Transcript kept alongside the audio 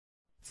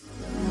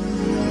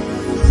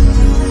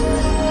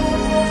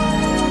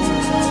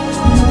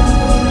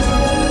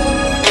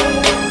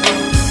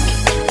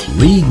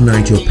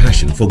reignite your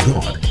passion for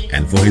God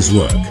and for His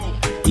work.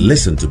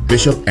 Listen to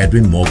Bishop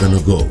Edwin Morgan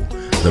Ogo,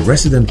 the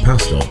resident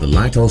pastor of the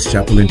Lighthouse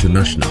Chapel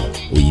International,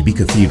 Oyibi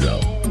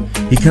Cathedral.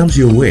 He comes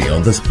your way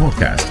on this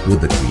podcast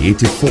with the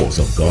creative force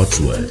of God's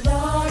Word.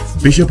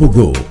 Bishop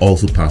Ogo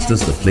also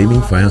pastors the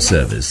Flaming Fire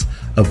Service,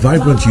 a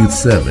vibrant youth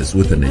service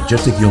with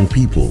energetic young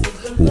people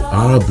who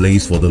are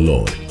ablaze for the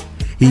Lord.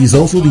 He is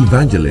also the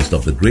evangelist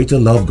of the Greater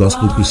Love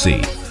Gospel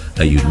Crusade,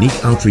 a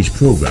unique outreach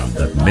program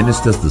that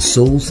ministers the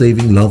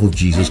soul-saving love of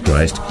Jesus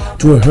Christ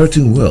to a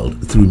hurting world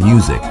through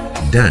music,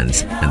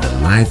 dance, and the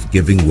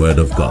life-giving Word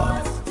of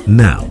God.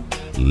 Now,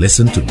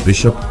 listen to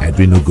Bishop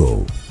Edwin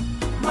Ogo.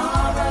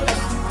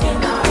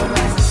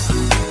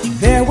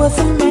 There was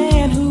a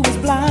man who was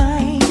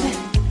blind.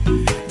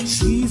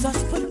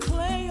 Jesus put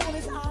clay on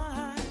his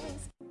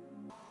eyes.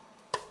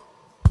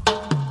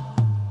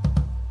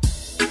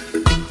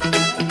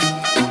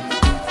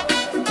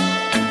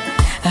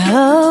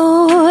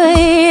 Oh,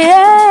 yeah.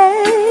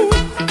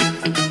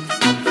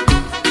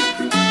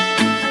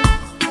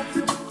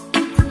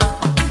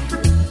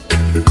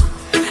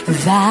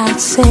 Thou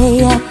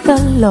saith the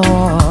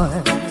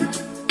Lord,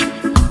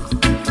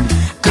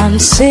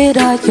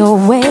 consider your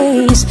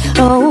ways,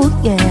 oh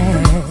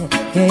yeah,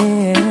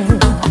 yeah.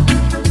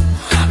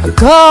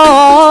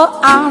 Go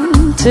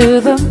onto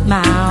the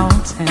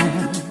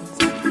mountains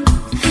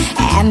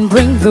and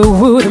bring the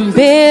wood and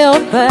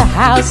build the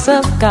house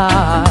of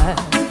God.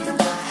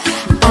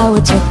 I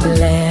will take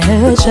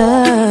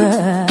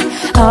pleasure,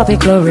 I'll be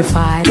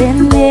glorified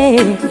in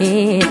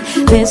it.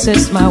 This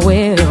is my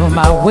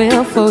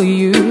will for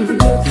you.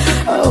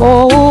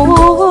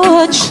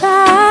 Oh,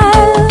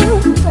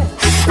 child,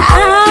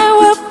 I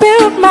will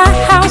build my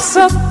house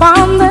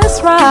upon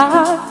this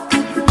rock.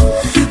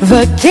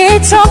 The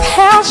gates of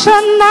hell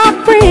shall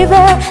not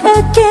prevail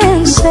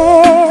against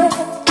it.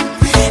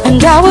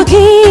 And I will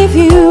give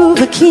you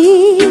the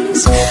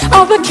keys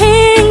of the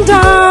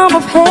kingdom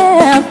of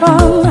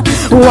heaven.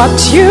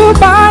 What you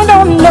bind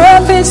on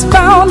earth is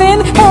bound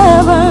in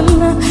heaven.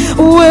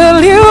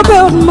 Will you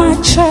build my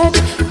church?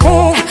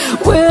 Hey,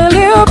 will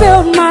you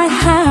build my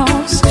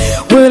house?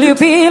 Will you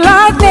be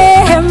like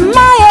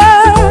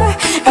Nehemiah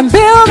and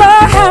build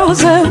a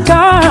house of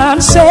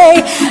God?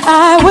 Say,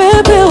 I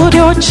will build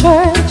your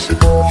church,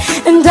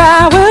 and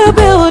I will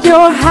build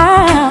your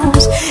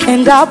house,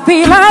 and I'll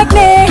be like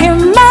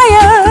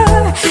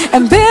Nehemiah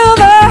and build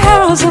a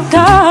house of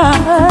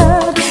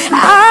God.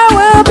 I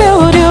will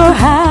build your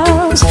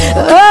house.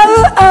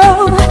 Oh,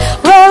 oh,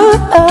 oh,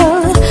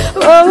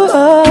 oh,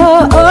 oh,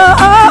 oh,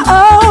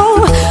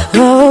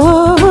 oh,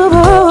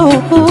 oh,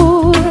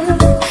 oh.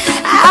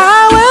 I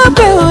will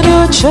build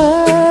your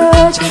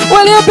church.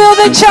 Will you build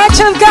the church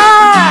of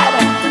God?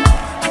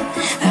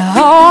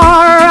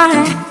 All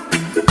right.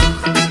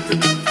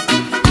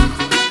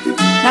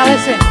 Now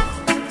listen.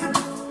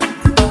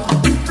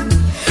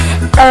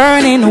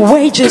 Earning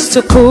wages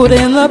to put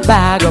in the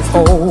bag of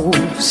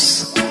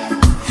holes.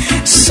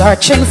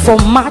 Searching for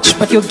much,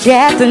 but you're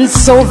getting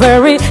so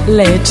very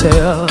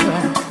little.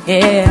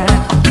 Yeah.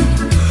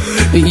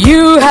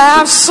 You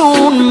have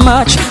sown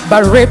much,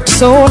 but reaped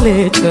so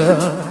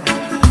little.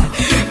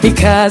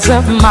 Because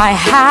of my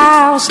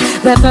house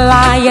that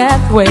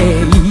lieth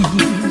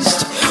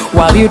waste,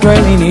 while you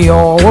dwell in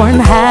your own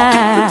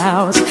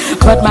house,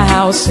 but my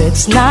house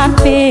it's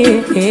not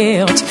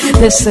built.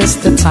 This is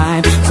the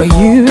time for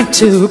you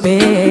to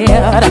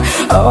build.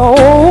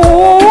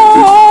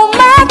 Oh,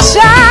 my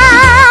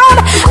child,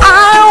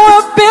 I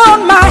will build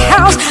my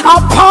house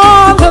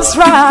upon this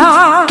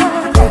rock.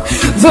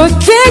 The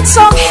gates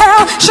of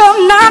hell shall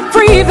not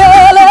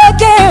prevail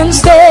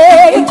against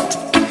it.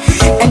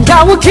 And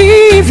I will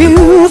give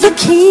you the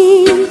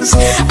keys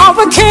of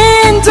the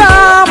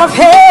kingdom of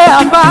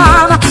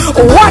heaven.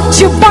 What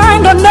you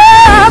bind on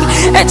earth,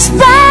 it's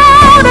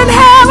bound in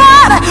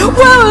heaven.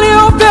 Will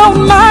you build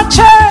my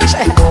church?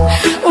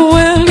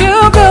 Will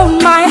you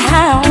build my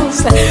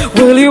house?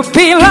 Will you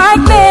be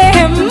like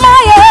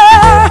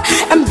Nehemiah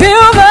and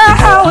build the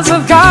house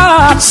of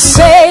God?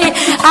 Say,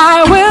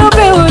 I will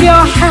build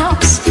your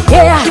house.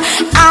 Yeah,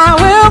 I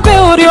will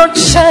build your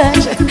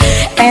church.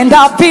 And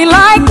I'll be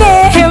like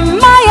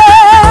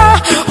Nehemiah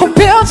who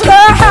built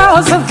the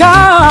house of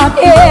God.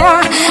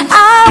 Yeah,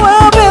 I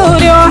will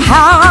build your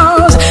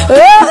house. Oh,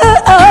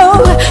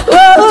 oh,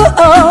 oh,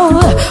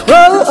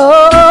 oh, oh,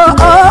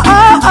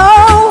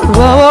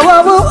 oh,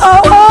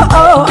 oh,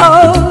 oh,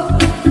 oh.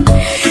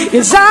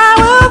 Yes, I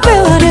will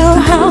build your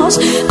house.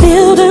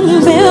 Build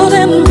and build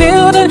and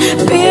build and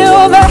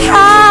build the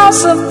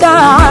house of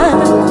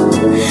God.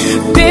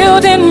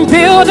 Building,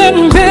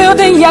 building,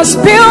 building, yes,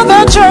 build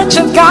the church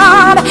of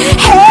God.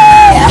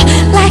 Hey,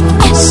 like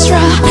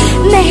Ezra,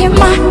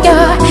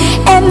 Nehemiah,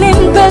 and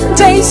in the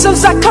days of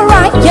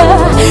Zechariah,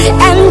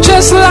 and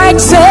just like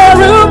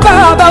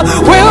Zerubbabel,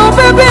 we'll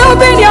be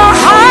building your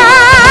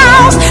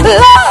house.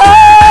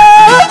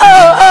 Lord,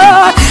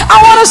 I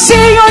want to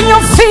see you on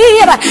your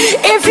feet.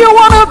 If you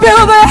want to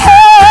build a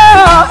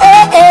house,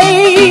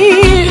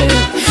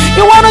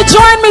 you want to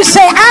join me,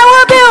 say, I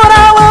will build.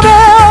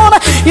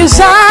 Yes,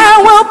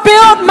 I will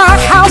build my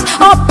house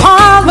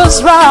upon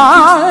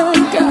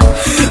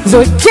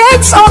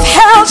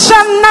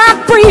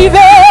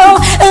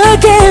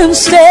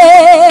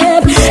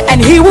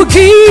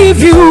give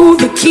you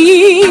the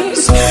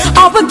keys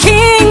of the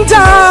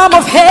kingdom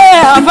of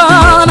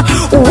heaven.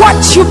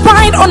 What you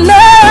bind on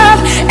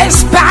earth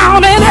is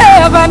bound in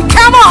heaven.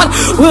 Come on,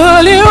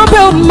 will you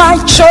build my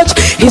church?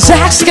 He's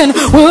asking,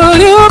 will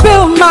you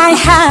build my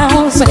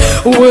house?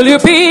 Will you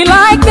be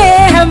like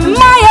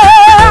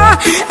Nehemiah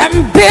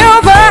and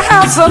build the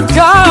house of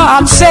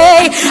God?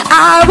 Say,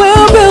 I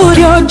will build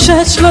your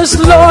church,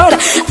 Lord.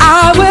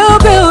 I will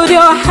build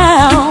your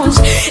house,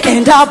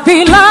 and I'll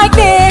be like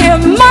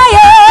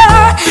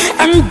Nehemiah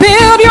and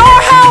build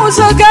your house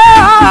of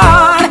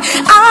God.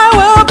 I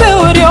will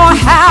build your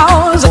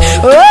house.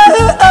 Oh, oh,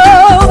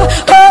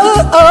 oh,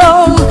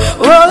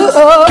 oh, oh, oh,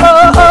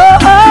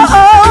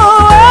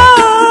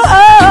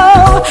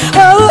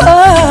 oh,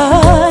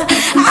 oh.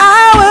 I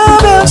will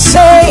build.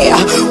 Say,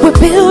 we're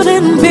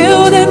building,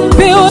 build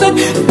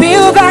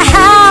the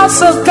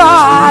house of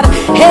God.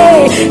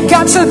 Hey,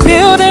 got to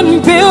build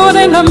and build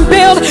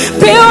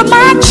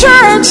my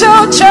church,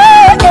 oh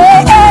church,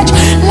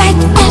 like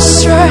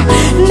Ezra,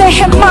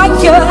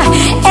 Nehemiah,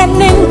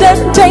 and in the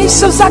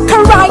days of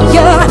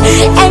Zechariah,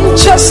 and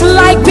just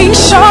like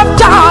Bishop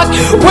Dag,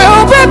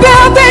 we'll be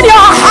building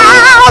your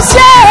house,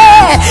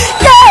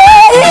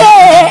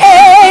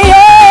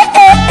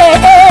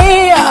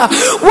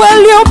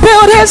 Will you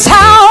build his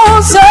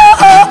house?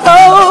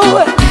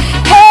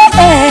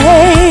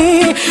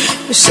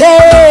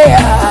 Say,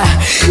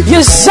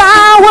 yes,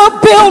 I will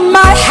build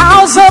my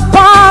house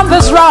upon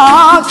this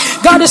rock.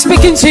 God is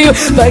speaking to you.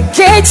 The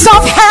gates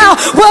of hell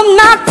will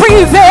not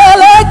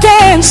prevail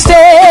against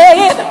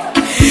it.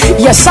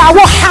 Yes, I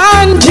will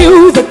hand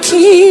you the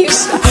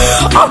keys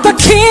of the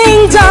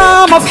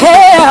kingdom of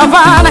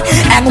heaven,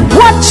 and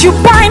what you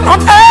bind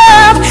on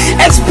earth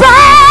is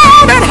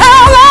bound in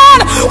heaven.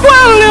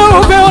 Will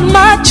you build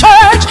my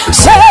church?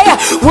 Say,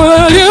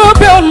 will you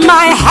build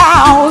my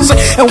house?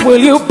 And will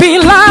you be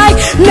like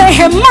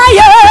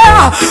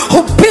Nehemiah,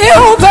 who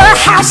built the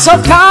house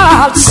of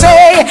God?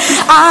 Say,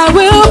 I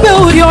will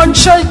build your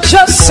church.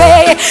 Just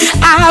say,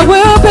 I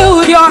will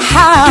build your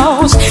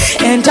house,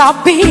 and I'll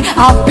be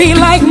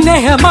like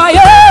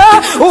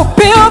Nehemiah, who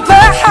built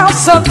the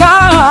house of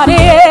God.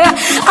 Yeah,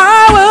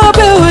 I will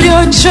build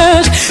your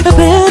church.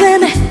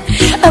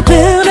 A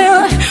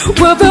building,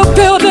 we'll build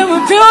building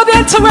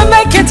till we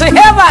make it to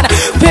heaven.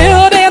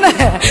 Building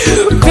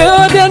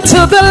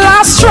till the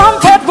last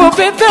trumpet. We'll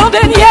be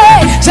building,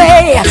 yeah.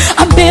 Say,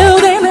 I'm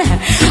building,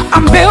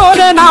 I'll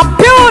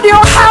build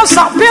your house,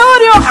 Lord.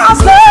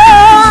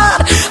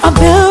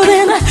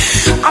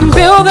 I'm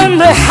building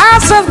the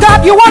house of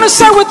God. You want to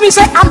say with me?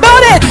 Say, I'm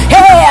building,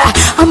 yeah.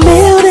 I'm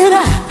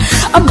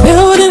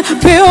building,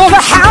 build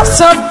the house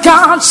of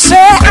God. Say,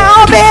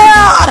 I'll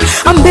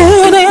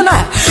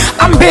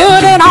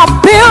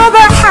build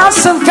the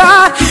house of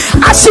God.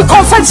 I see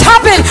conference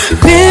happen.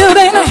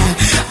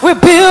 We're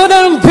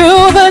building,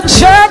 build the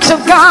church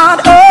of God.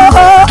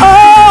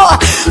 Oh.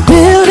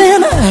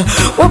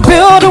 We'll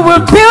build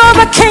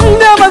the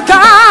kingdom of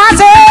God.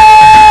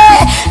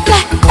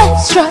 Like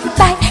Ezra,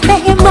 like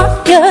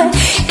Nehemiah,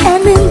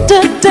 and in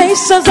the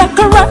days of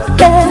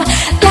Zechariah.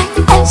 Like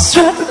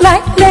Ezra,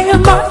 like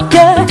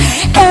Nehemiah,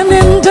 and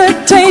in the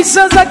days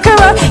of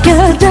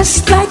Zechariah.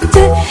 Just like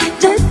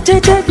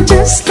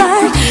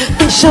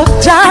Bishop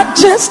Dag,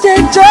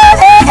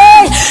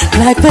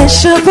 like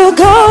Bishop will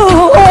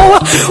go.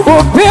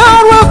 We'll build.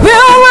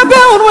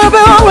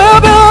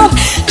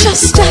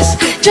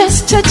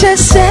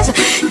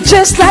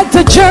 Just like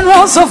the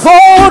generals of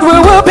old, we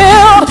will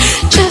build.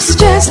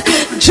 Just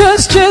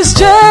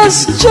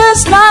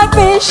like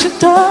Bishop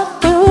Dag,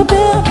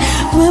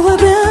 we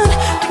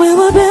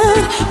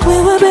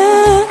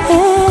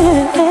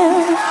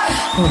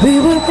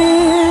will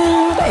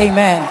build.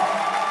 Amen.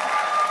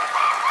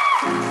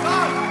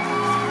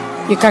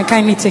 You can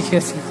kindly take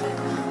your seat.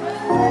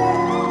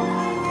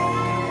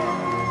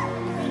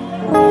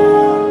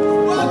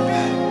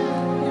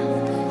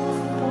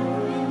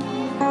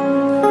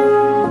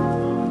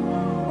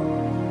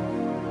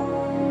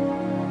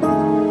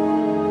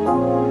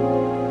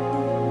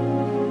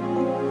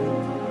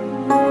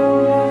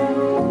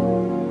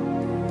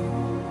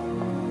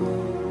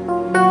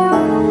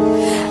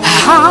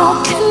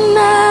 How can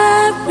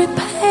I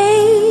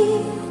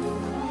repay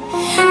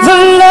the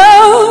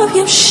love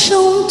you've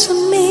shown to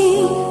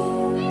me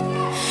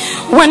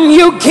when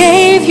you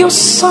gave your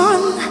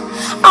son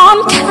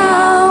on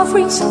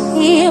Calvary's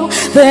hill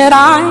that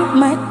I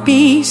might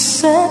be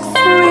set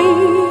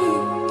free?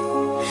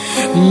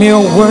 Mere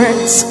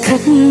words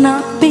could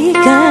not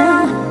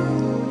begin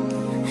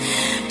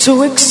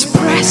to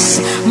express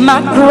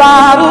my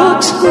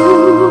gratitude.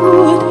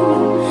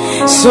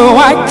 So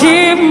I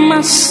give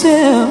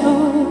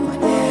myself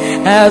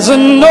as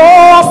an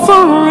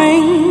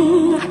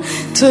offering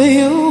to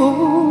you.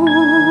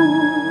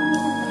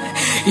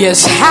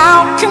 Yes,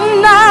 how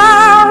can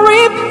I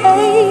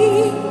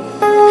repay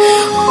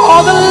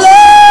all the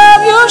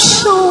love you've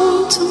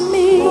shown to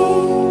me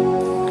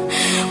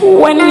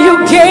when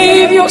you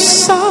gave your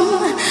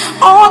son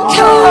on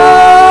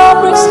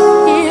Calvary's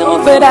hill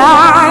that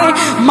I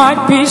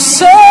might be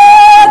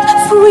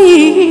set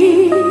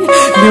free.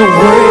 Your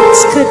words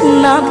could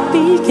not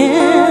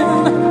begin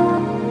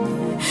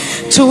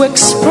to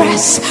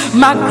express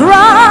my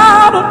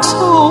gratitude.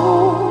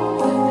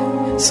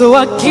 So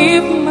I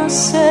give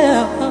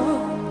myself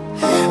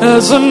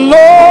as an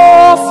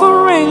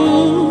offering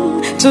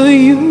to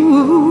you.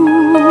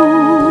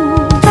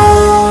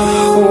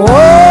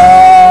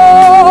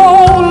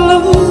 All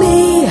of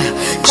me,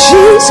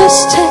 Jesus,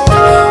 take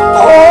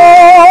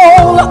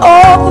all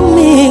of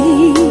me.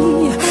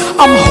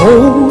 I'm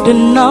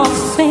holding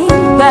nothing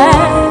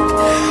back.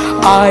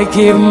 I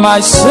give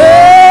myself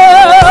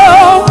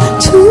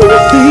to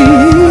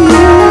thee.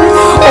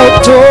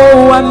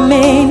 Although I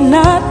may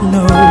not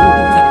know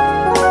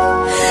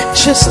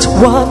just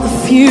what the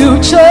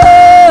future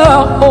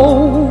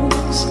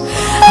holds,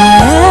 I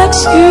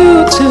ask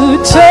you to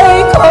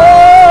take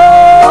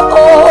all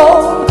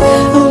of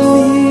me.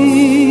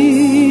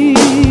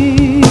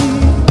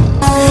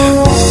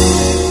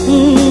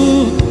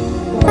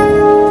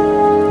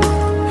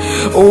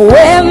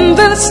 When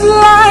this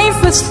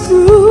life is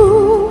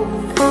through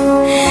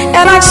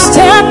and I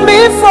stand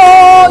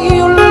before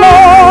you,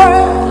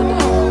 Lord,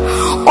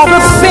 all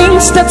the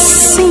things that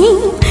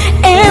seem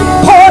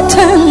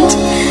important,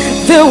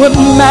 they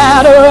wouldn't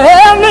matter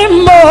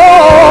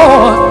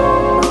anymore.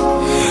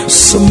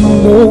 So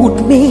mold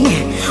me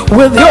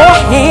with your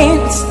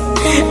hands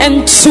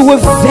into a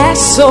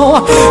vessel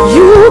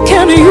you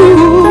can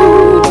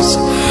use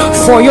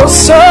for your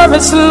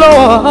service,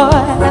 Lord,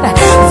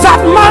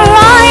 that my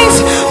life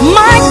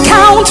might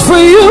count for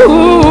you,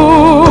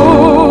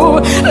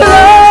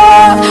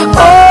 Lord.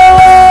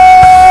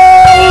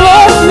 All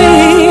of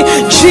me,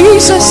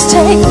 Jesus,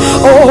 take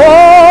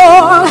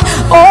all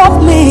of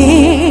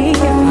me.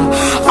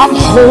 I'm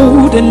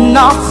holding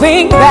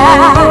nothing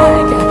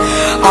back.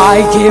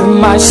 I give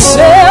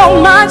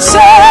myself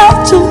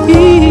to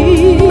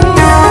thee.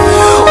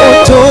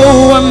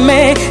 Although I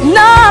may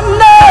not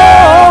know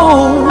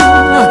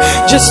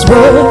just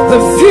what the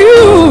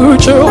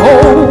future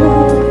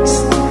holds,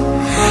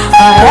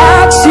 I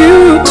ask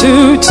you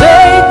to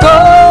take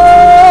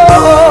all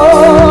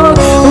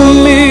of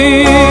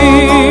me.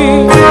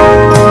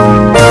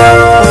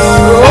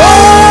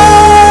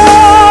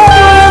 All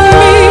of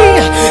me,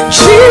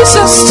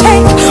 Jesus,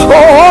 take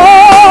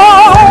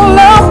all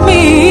of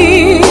me.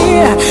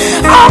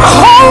 I'm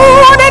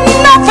holding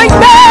nothing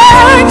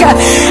back.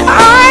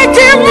 I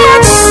give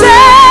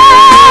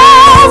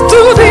myself to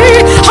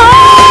thee.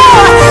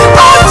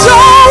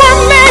 Although I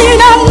may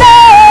not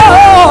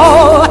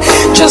know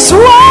just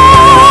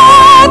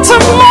what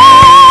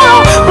tomorrow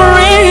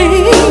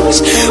brings,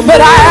 but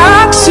I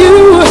ask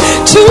you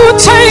to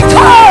take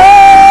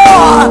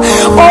all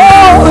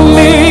of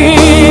me.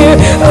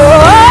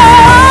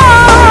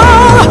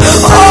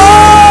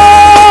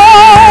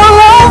 All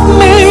of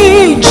me,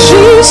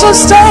 Jesus,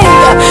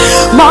 take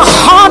my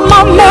heart,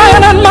 my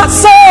mind, and my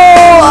soul.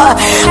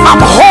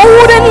 I'm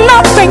holding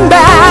nothing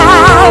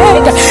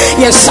back.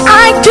 Yes,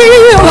 I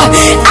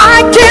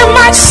give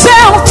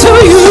myself to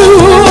you.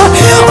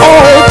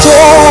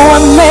 Although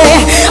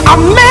I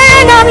may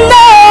not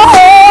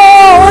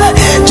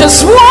know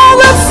just what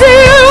the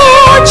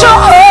future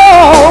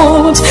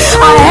holds,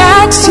 I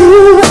ask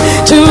you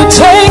to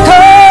take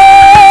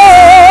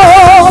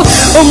all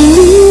of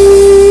me.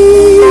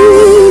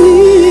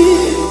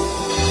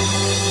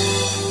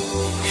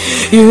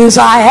 Yes,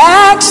 I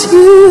ask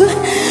you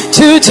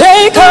to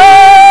take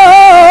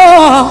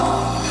all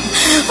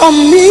of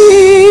me.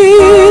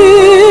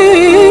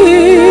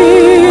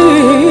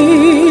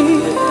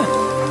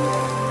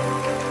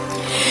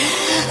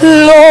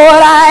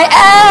 Lord, I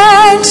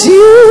ask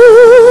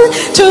you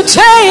to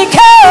take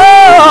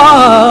care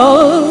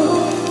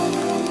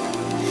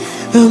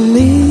of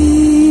me.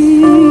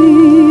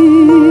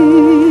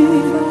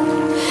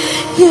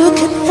 You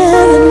can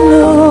have it,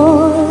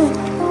 Lord.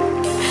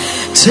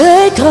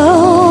 Take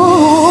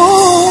hold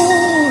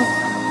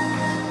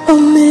of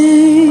me.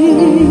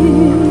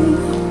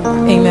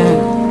 Amen.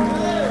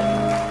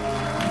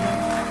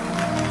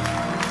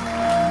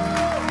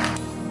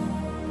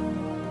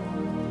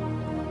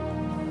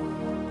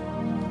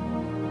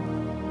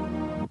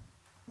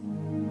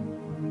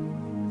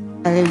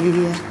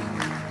 Hallelujah.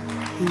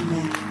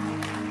 Amen.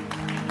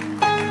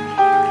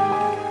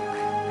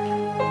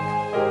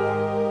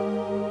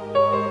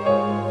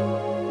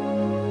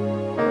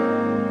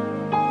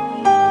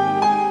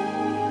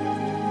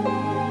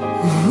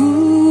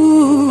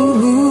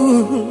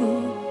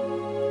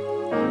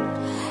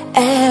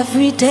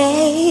 Every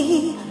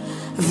day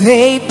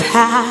they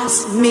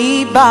pass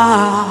me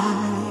by,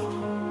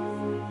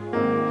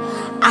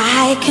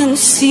 I can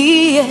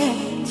see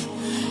it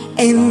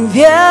in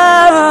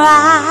their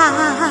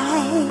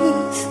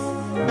eyes.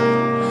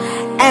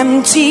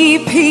 Empty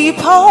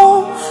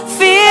people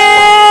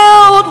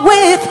filled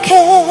with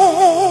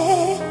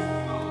care,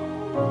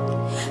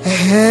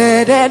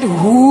 headed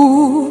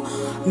who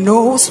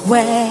knows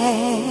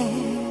where.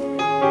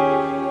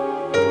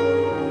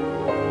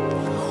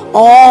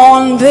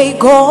 On they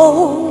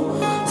go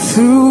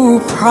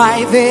through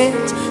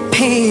private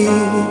pain,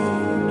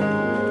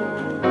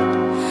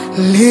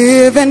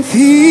 live and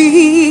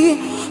feed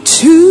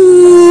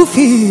to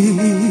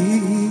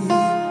feed.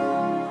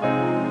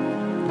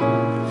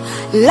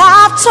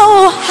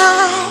 Laughter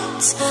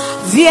hides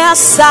their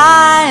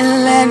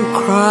silent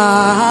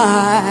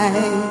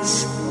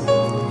cries.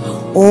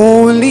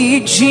 Only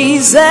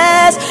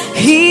Jesus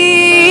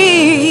hears.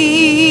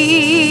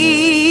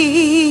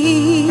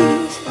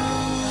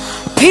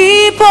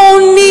 People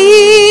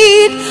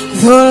need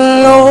the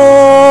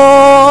Lord.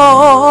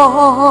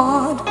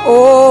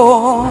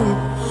 Oh,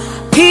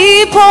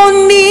 people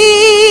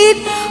need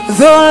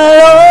the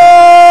Lord.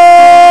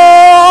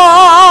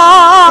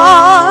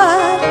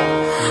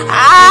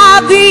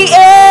 At the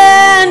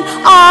end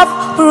of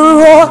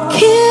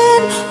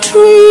broken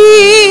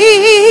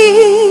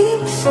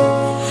dreams,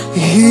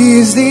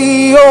 He's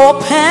the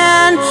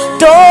open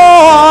door.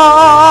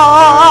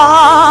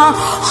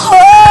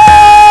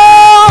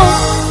 Oh,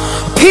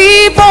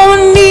 people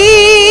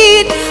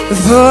need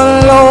the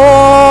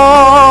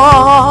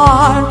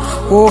Lord.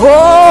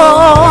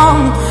 Oh,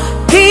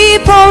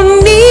 people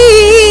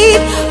need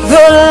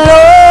the Lord.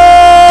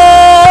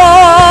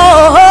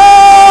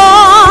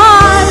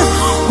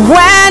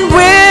 When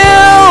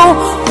will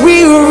we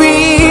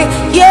realize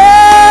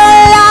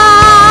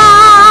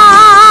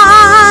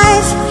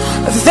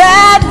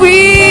that we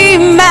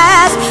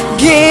must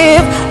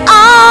give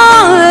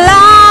our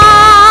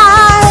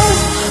lives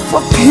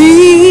for people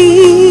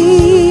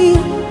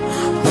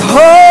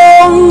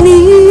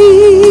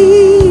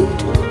need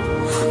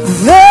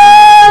the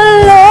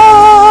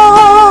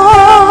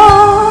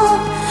Lord.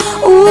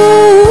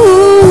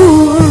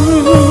 Ooh.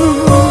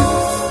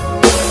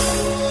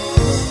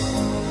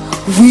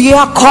 We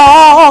are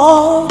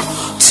called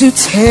to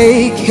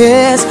take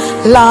His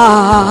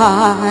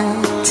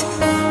light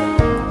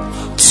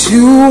to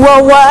a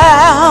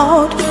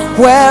world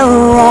where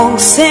wrong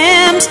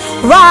seems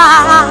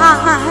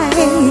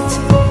right.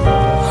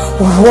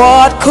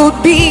 What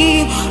could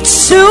be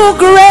too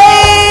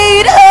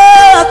great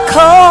a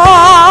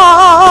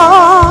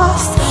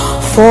cost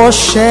for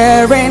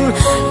sharing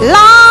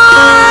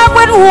life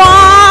with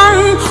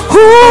one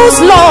who's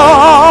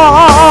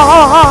lost?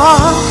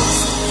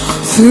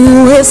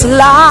 Through His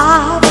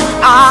love,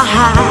 our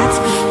hearts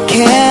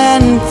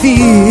can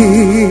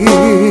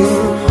feel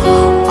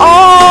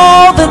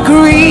all the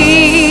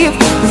grief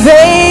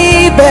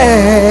they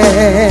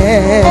bear.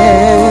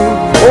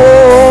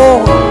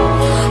 Oh,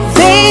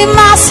 they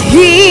must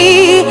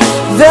hear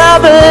the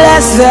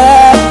blessed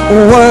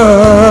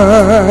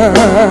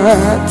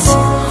words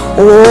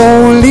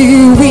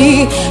only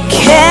we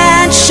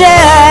can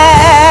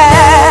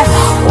share.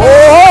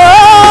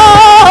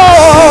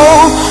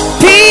 Oh,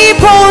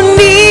 people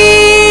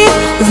need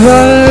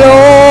the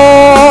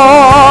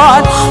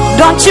Lord.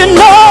 Don't you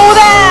know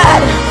that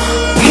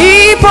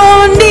people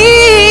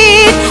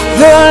need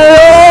the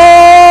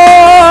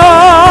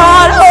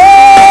Lord?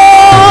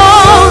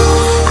 Oh,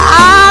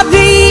 at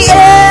the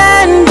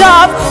end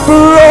of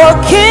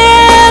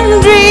broken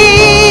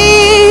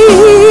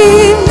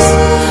dreams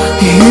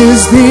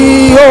is the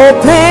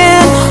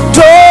open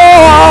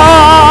door.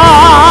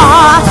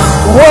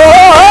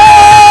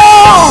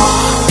 Whoa,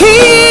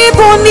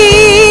 people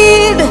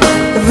need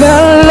the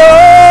Lord.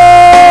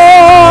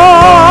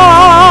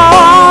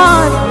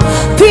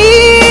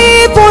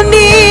 People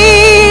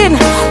need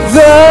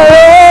the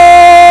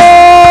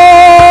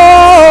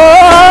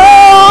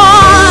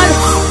Lord.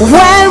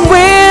 When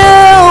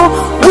will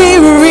we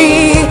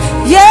realize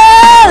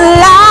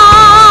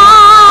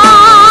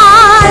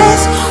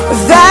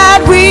that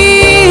we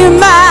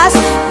must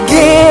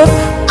give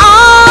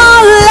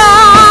our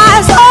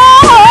lives?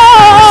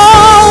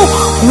 Oh,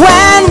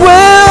 when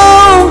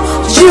will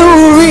you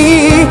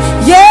realize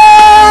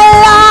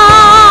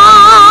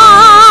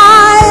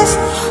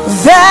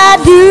that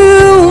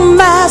you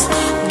must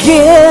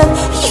give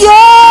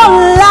your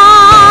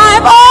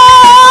life?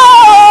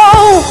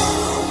 Oh,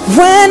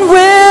 when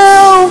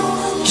will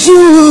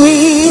you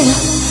realize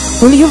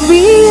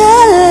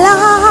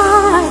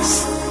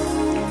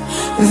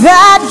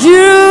that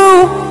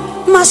you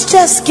must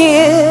just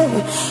give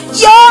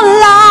your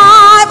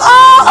life?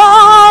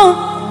 Oh,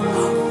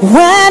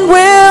 when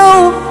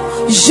will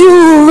you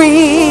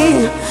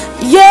realize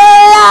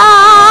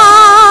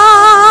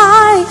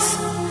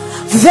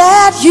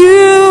that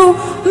you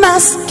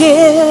must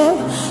give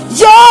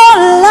your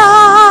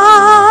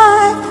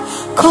life?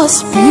 'Cause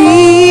people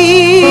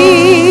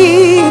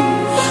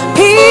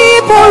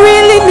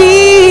really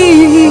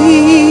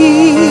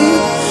need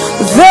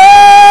the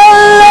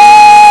Lord.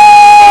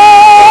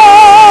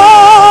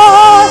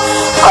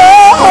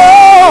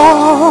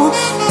 Oh,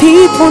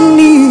 people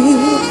need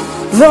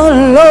the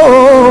Lord.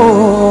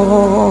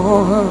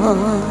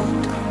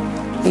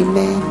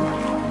 Amen.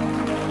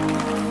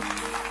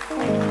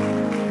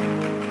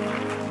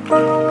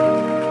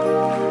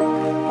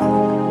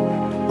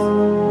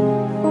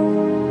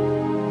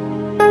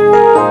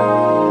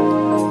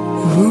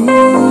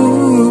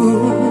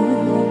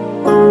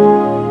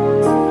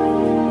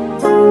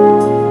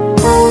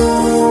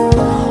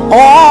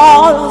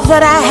 All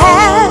that I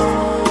have,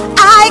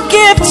 I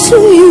give to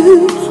you.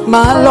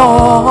 my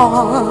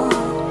Lord.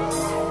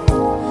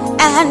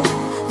 And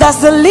that's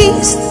the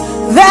least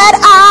that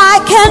I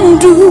can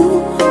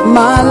do,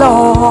 my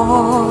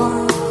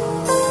Lord.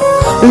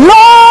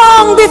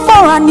 Long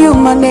before I knew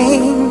my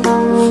name,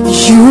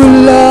 you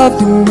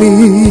loved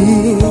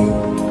me,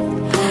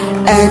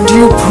 and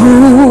you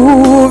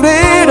proved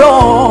it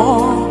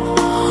all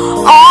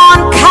on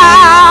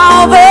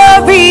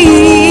Calvary.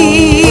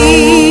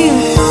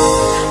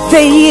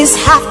 The years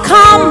have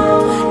come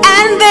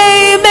and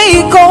they may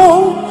go,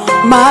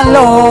 my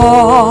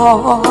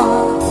Lord,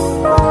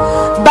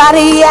 but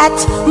yet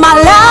my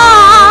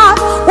life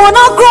will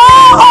not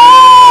grow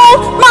old,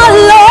 my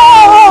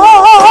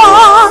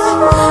Lord.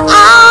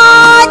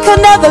 I can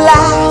never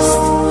last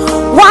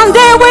one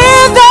day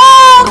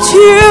without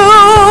you.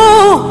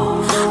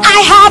 I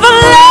have a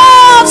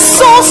love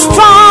so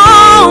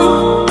strong,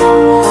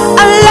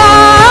 a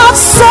love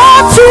so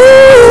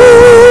true.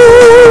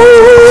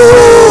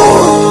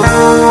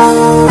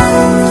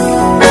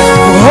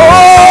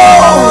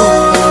 Oh,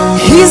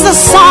 he's the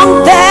song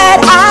that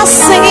I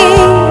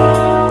sing.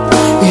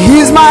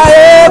 He's my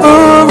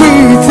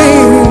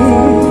everything.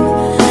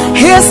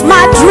 He's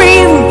my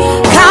dream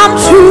come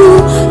true.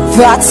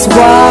 That's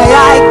why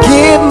I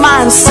give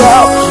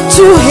myself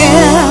to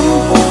him.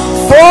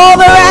 For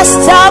the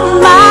rest of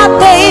my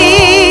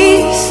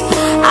days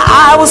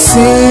I will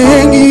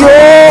sing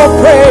your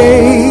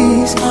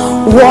praise.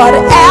 What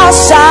else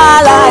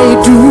shall I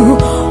do?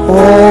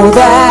 All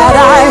that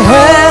I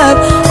have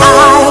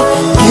I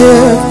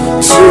give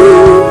to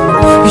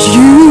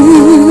you.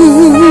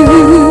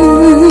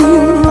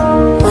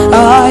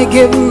 I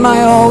give my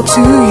all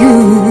to you.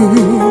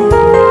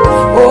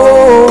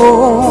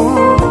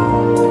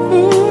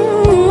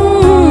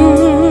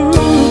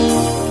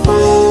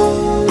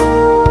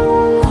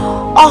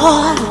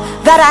 All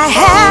that I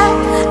have,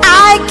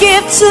 I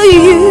give to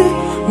you,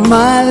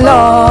 my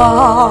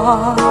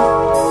Lord.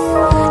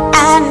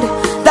 And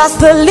that's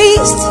the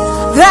least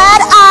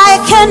that I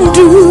can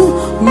do,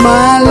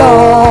 my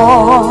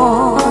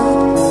Lord.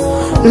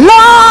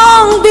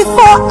 Long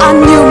before I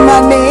knew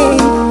my name,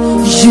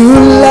 you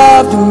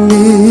loved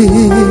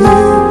me,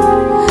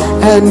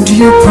 and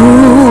you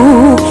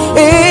proved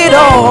it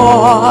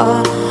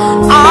all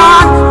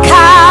on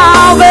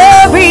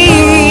Calvary.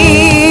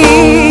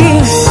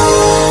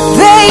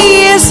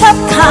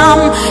 Have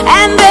come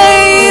and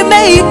they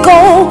may go,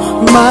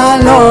 my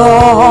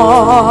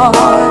Lord,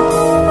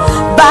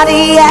 but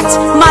yet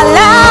my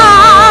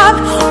life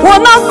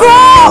will not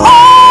grow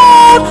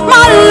old,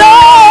 my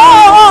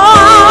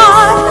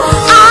Lord.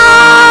 I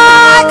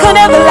could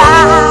never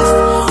last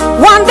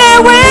one day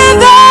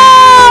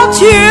without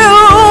you.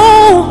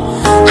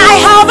 I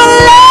have a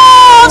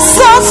love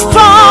so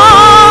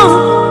strong,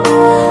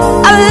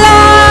 a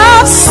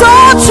love so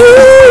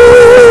true.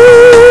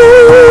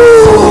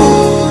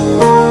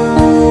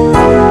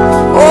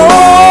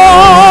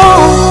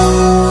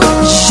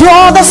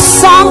 The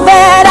song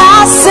that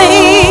I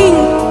sing,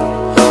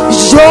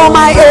 you're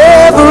my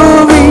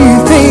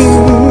everything.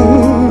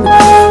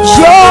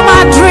 You're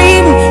my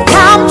dream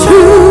come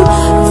true.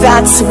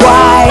 That's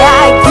why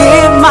I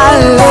give my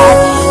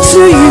life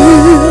to you.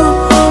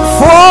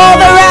 For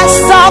the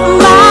rest of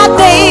my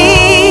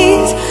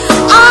days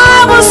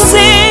I will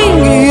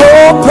sing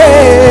your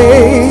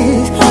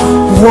praise.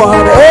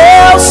 What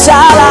else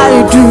shall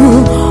I do?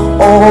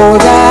 All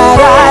that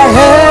I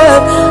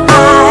have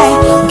I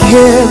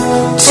give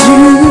to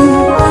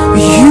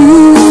you.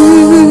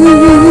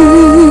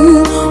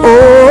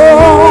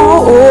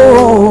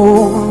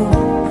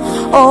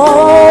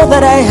 All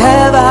that I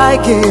have I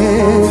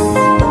give.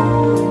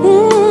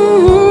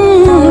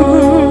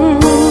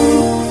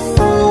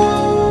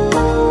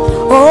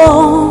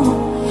 Oh,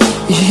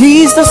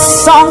 he's the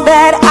song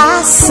that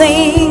I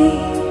sing.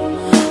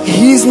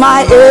 He's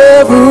my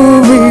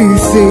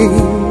everything.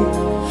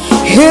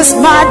 He's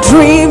my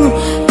dream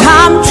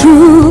come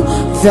true.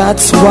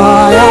 That's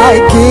why I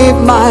give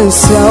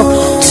myself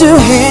to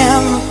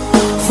him.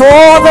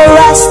 For the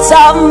rest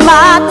of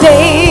my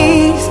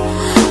days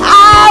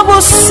I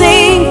will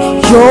sing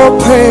your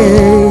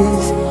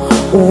praise.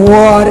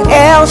 What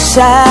else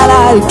shall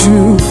I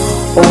do?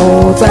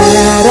 All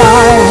that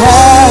I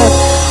have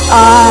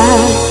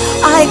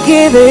I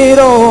give it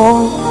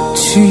all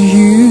to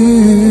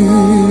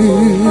you.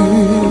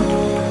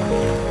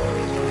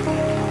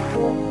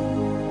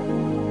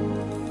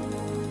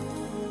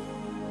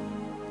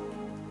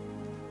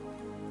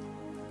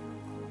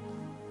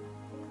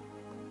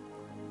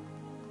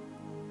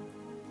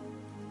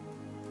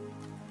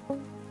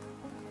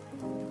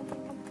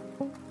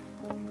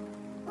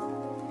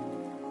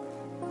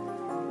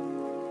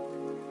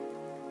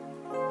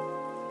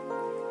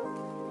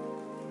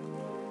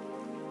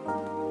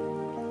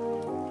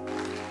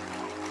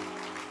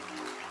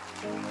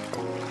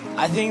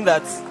 I think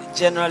that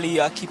generally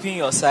you are keeping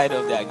your side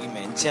of the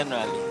agreement.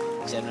 Generally.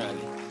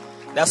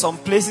 There are some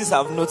places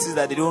I've noticed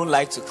that they don't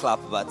like to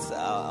clap, but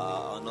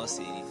I'll not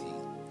say anything.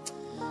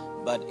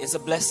 But it's a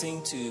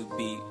blessing to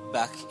be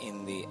back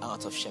in the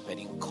Art of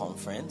Shepherding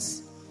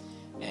conference.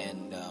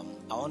 And I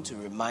want to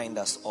remind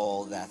us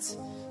all that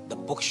the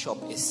bookshop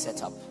is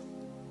set up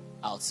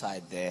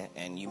outside there,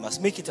 and you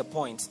must make it a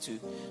point to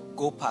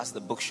go past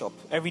the bookshop.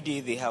 Every day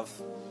they have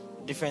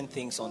different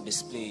things on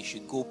display. You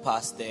should go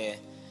past there,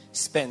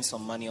 spend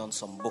some money on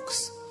some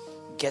books,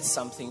 get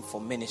something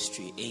for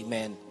ministry,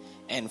 amen,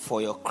 and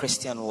for your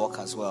Christian walk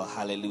as well.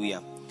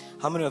 Hallelujah.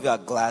 How many of you are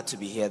glad to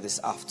be here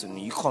this afternoon?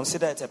 You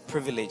consider it a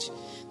privilege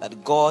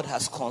that God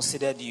has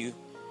considered you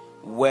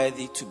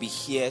worthy to be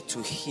here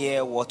to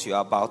hear what you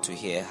are about to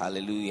hear.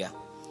 Hallelujah.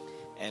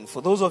 And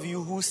for those of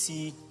you who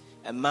see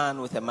a man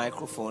with a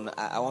microphone,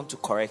 I want to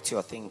correct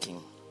your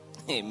thinking.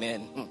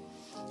 Amen.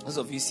 Those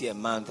of you see a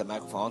man with a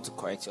microphone, I want to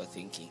correct your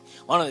thinking.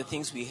 One of the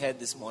things we heard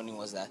this morning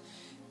was that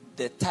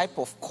the type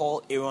of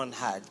call Aaron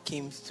had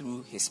came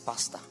through his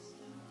pastor.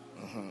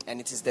 And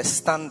it is the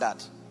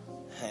standard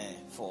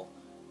for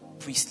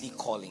priestly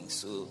calling.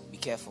 So be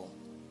careful.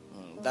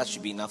 That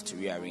should be enough to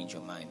rearrange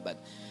your mind. But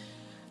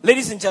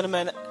ladies and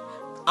gentlemen,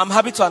 I'm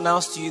happy to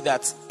announce to you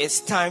that it's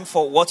time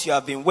for what you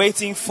have been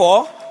waiting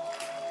for.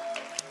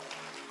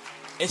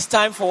 It's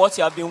time for what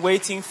you have been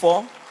waiting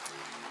for.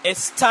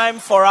 It's time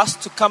for us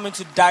to come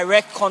into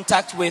direct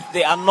contact with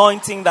the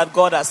anointing that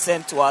God has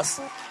sent to us.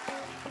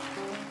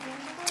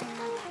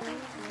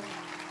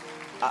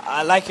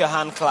 I like your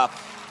hand clap.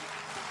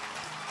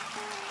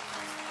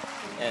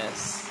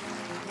 Yes.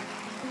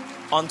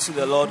 Unto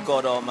the Lord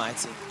God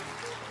Almighty.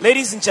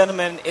 Ladies and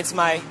gentlemen, it's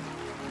my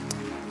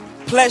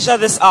pleasure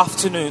this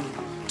afternoon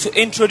to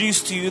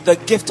introduce to you the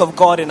gift of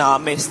God in our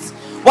midst.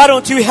 Why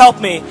don't you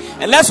help me?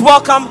 And let's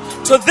welcome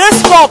to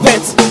this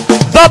pulpit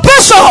the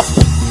Bishop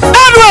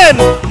Edwin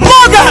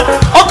Morgan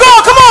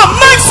Ogo. Come on,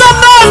 make some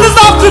noise this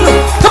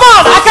afternoon. Come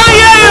on, I can't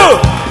hear you.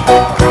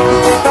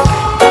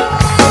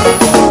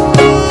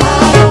 I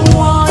don't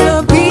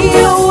wanna be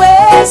a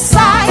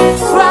wayside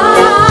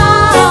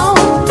ground.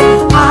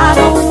 I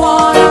don't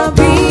wanna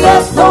be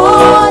a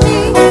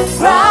thorny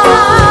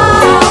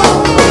ground.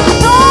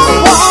 Don't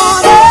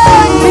wanna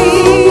be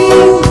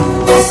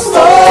a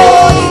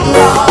stony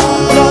ground.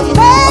 Don't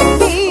make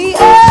me a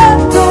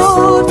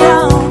good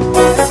ground.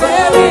 I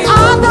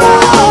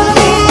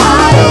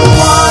don't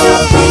wanna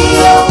be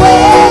a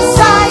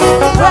wayside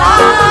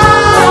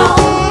ground.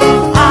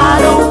 I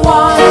don't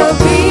wanna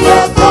be a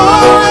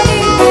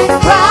thorny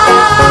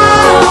ground.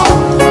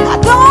 I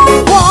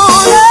don't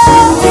wanna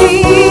be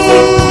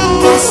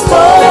a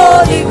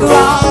stony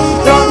ground.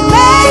 Don't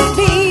make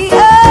me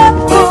a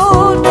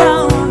good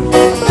ground.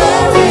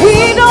 We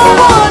don't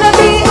wanna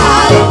be.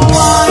 I don't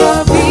wanna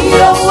be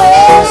a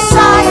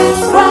wayside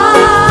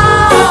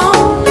ground.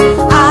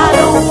 I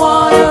don't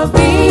wanna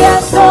be a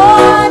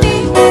thorny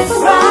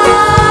ground.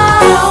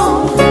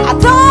 I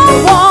don't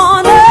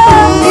wanna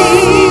be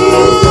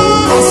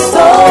a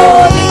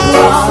stony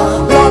ground.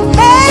 Lord,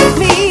 make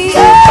me a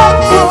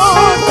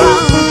good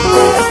ground.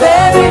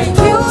 Very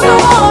you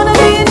don't wanna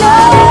be no.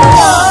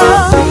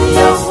 Be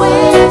a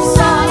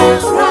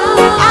wayside ground.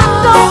 I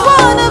don't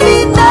wanna be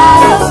no.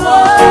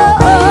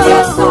 Be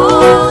a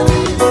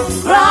thorny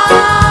ground.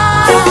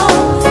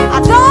 I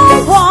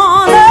don't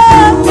wanna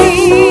be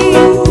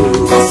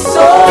a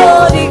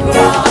stony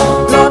ground.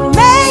 Lord,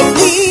 make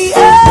me a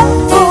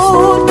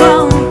good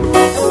ground.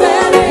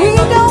 We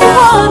don't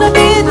wanna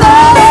be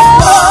there.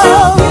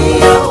 Be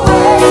a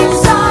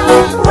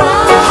wayside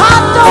ground. I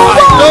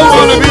don't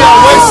wanna be a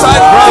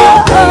wayside ground.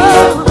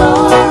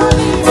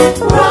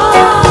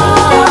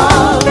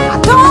 I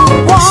don't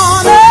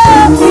wanna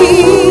be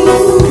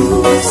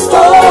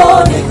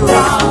stony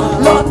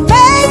ground. Lord,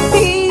 make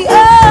me a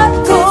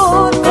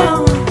good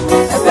ground.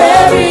 A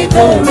very,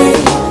 very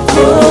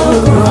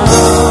good ground.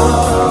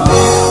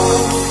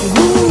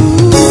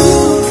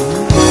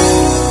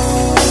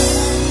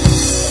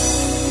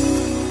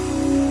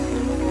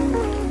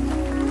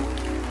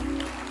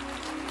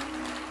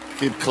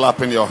 Keep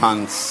clapping your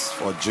hands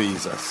for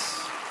Jesus.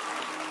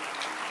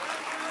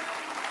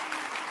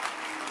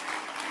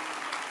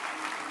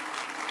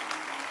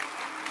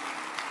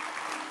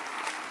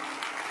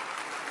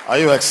 Are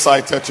you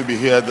excited to be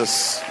here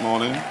this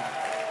morning?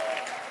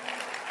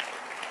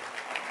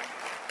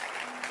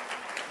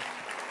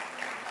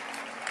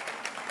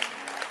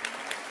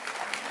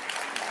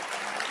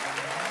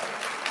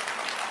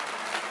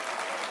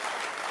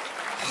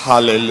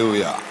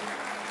 Hallelujah.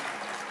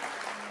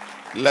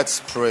 Let's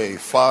pray.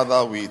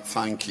 Father, we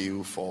thank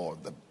you for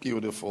the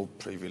beautiful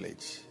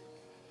privilege,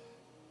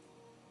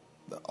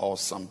 the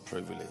awesome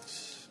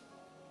privilege.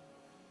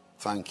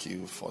 Thank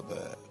you for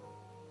the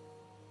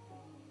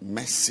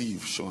mercy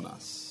you've shown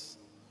us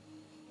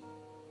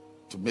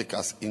to make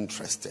us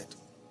interested.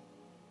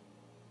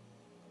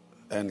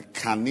 And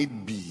can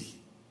it be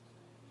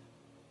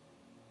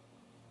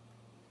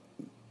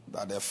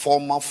that a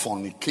former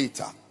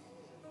fornicator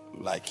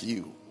like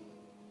you,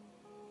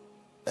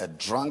 a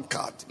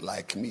drunkard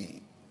like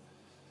me,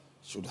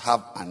 should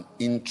have an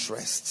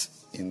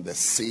interest in the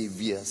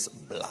Savior's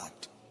blood?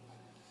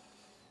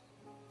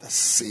 The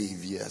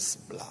Savior's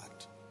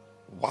blood.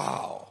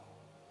 Wow.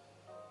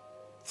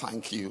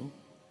 Thank you.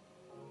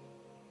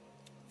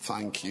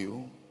 Thank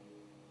you.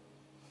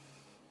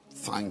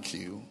 Thank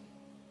you.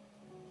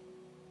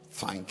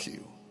 Thank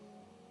you.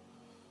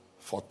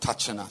 for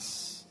touching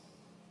us,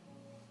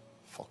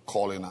 for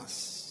calling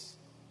us,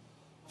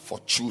 for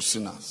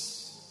choosing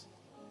us.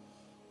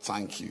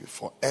 Thank you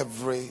for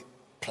every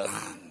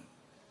plan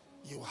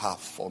you have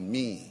for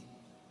me,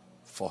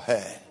 for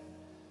her,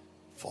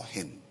 for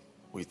him.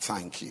 We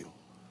thank you.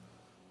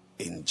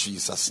 In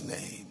Jesus'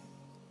 name,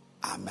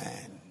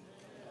 amen.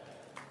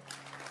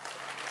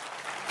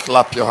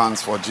 Clap your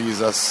hands for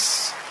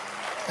Jesus,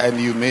 and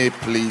you may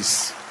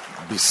please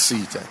be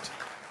seated.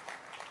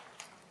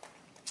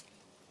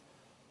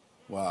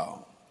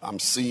 Wow, I'm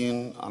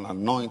seeing an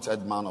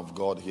anointed man of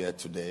God here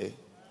today,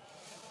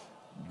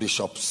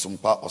 Bishop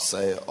Sumpa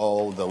Osei,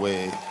 all the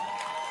way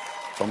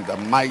from the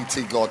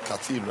Mighty God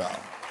Cathedral.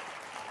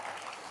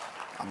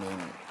 I mean,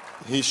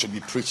 he should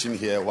be preaching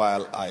here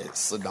while I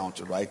sit down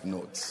to write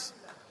notes.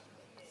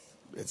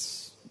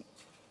 It's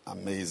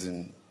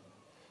amazing.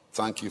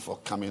 Thank you for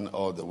coming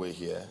all the way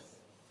here.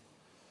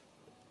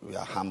 We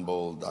are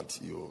humbled that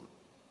you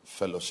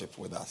fellowship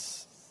with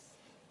us.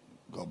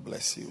 God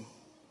bless you.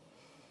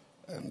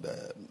 And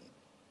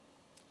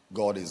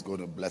God is going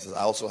to bless us.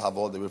 I also have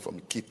all the way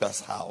from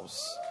Keeper's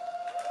House,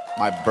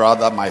 my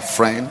brother, my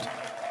friend,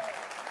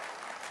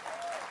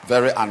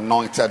 very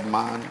anointed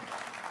man.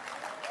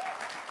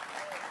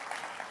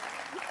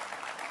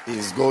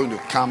 He's going to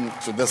come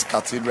to this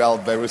cathedral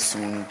very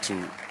soon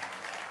to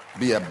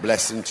be a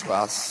blessing to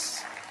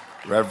us.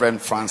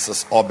 Reverend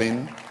Francis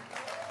Obin,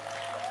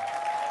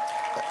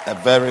 a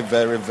very,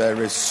 very,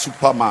 very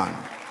superman.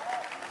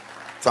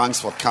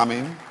 Thanks for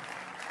coming.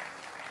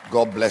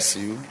 God bless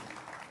you.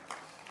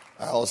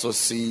 I also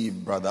see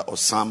Brother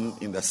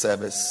Osam in the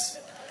service.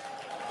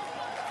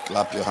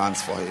 Clap your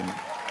hands for him.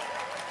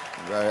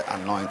 Very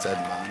anointed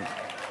man.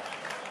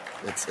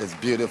 It's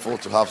beautiful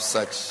to have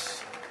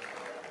such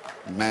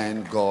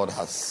men God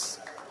has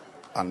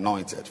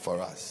anointed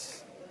for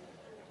us.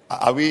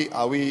 Are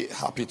we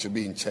happy to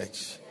be in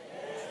church?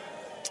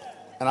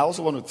 And I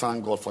also want to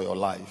thank God for your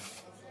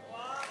life,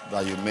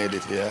 that you made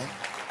it here.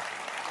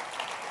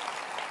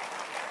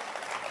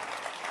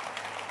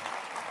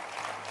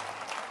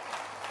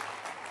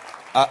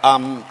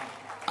 I'm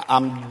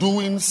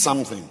doing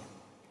something.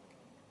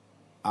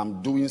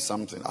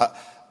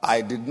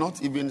 I did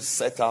not even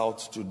set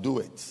out to do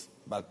it,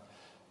 but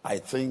I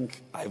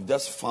think I've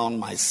just found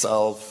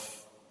myself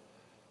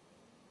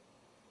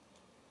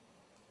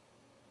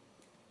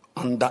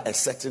under a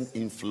certain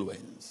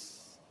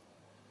influence,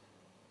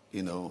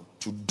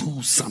 to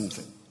do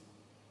something.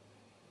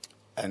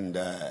 And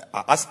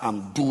as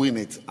I'm doing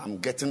it, I'm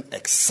getting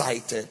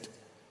excited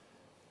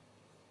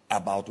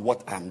about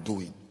what I'm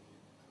doing.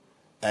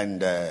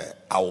 And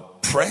I'll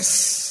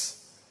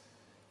press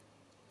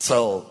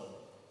till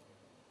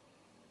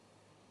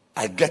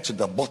I get to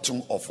the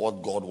bottom of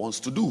what God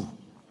wants to do.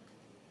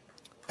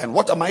 And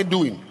what am I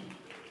doing?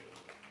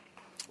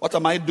 What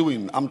am I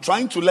doing? I'm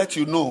trying to let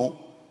you know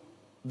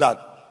that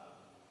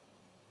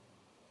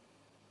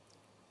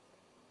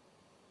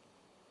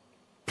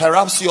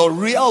perhaps your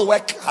real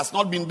work has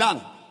not been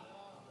done.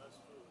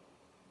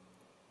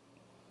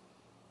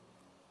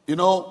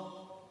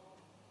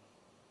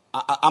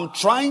 I'm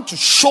trying to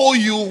show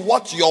you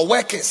what your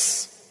work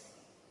is.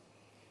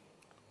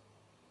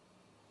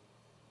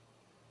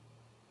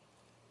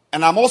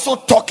 And I'm also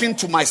talking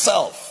to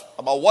myself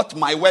about what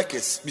my work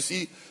is. You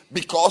see,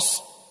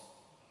 because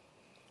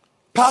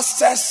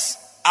pastors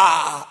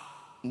are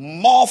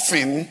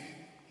morphing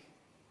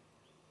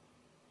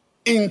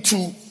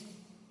into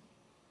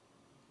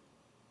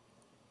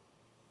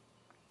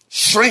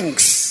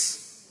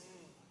shrinks.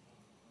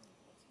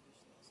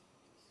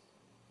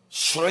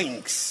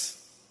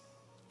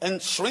 And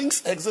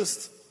shrinks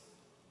exist.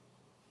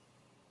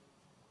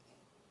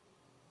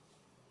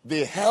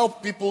 They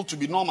help people to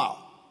be normal.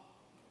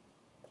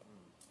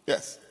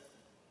 Yes.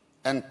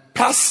 And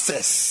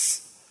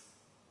pastors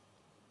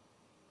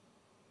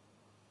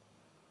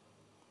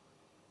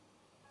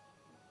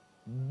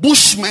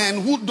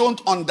bushmen who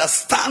don't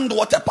understand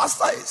what a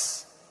pastor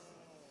is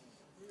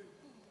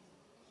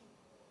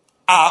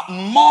are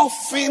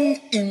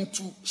morphing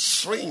into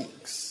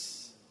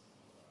shrinks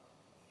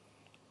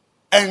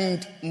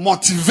and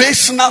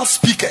motivational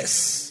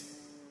speakers.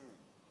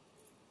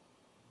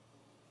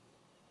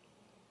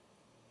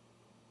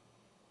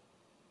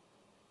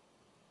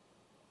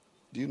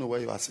 Do you know where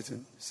you are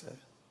sitting, sir?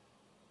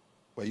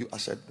 Were you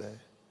ushered there?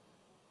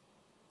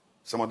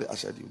 Somebody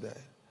ushered you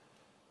there.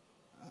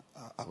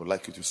 I would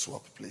like you to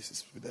swap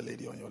places with the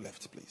lady on your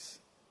left, please.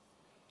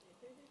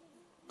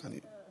 Can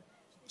you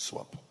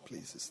swap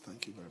places?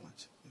 Thank you very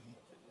much.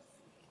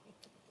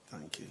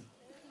 Thank you.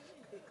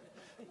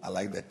 I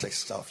like the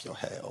texture of your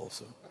hair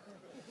also.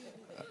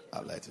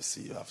 I'd like to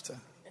see you after.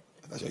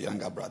 That's your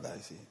younger brother, I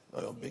see.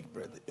 Or your big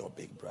brother. Your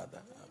big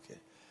brother. Okay.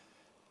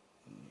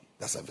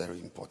 That's a very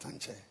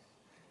important chair.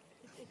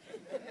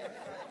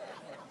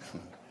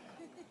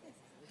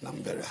 And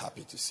I'm very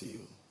happy to see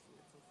you.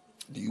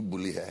 Do you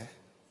bully her?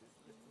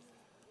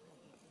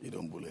 You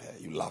don't bully her.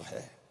 You love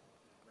her.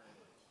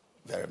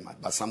 Very much.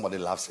 But somebody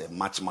loves her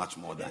much, much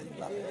more than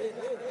you love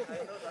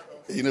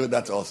her. You know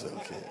that also.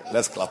 Okay.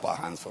 Let's clap our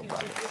hands for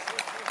brother.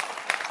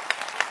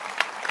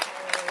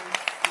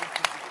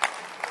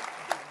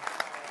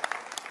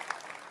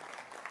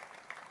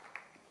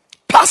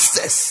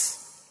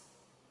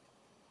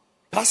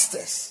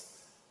 pastors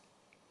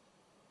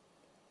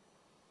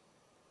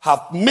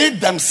have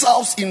made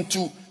themselves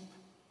into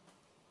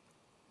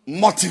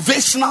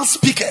motivational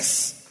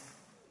speakers,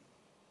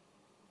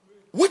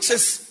 which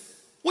is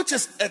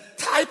a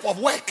type of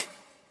work.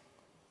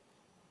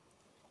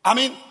 I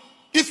mean,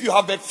 if you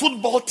have a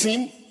football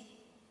team,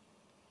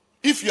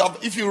 if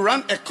you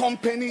run a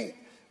company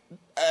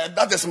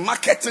that is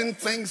marketing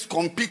things,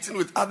 competing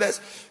with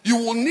others, you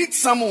will need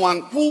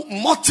someone who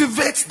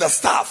motivates the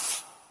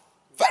staff.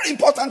 Very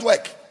important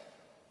work.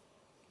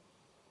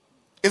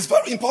 It's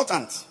very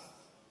important.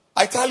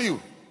 I tell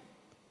you,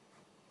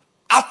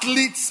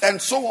 athletes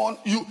and so on,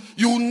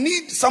 you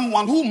need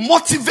someone who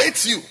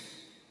motivates you.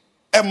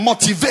 A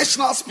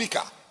motivational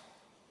speaker.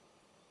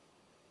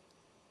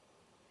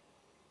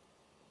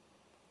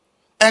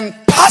 And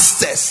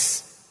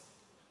pastors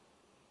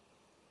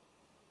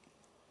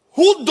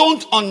who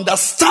don't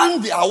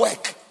understand their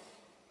work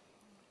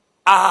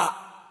are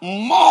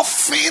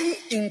morphing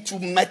into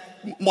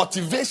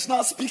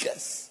motivational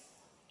speakers.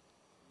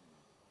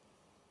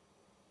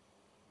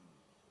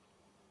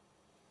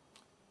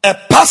 A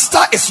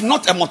pastor is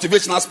not a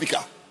motivational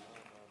speaker.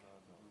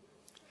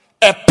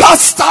 A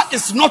pastor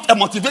is not a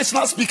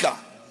motivational speaker.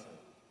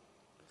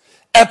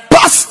 A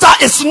pastor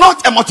is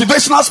not a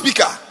motivational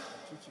speaker.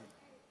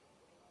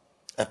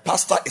 A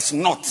pastor is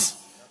not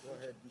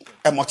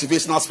a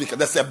motivational speaker.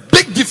 There's a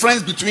big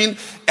difference between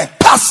a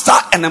pastor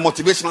and a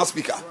motivational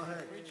speaker.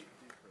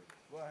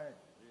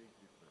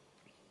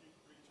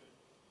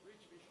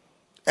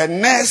 A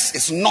nurse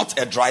is not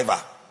a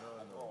driver.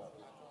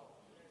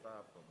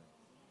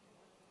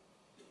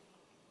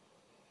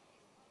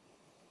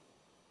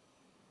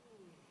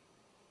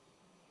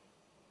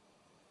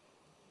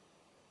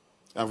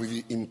 And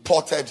we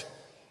imported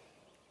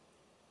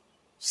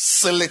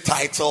silly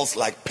titles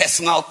like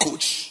personal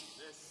coach.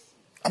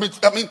 I mean,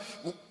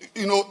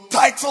 you know,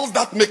 titles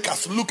that make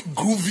us look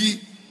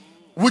groovy,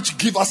 which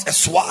give us a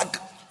swag,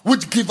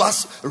 which give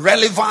us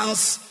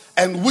relevance,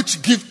 and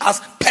which give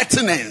us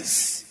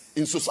pertinence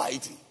in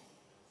society.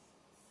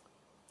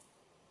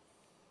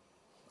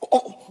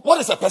 Oh,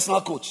 what is a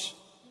personal coach?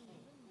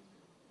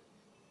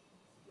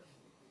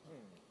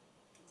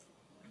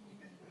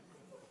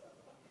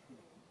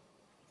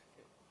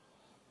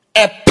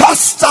 A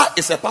pastor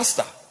is a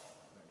pastor.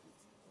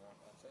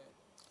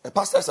 A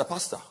pastor is a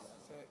pastor.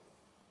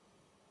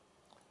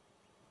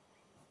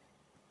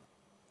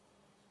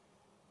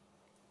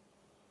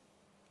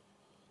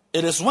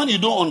 It is when you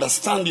don't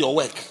understand your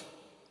work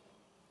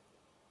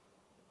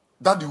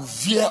that you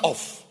veer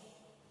off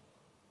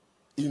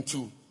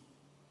into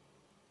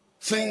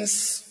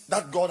things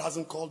that God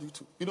hasn't called you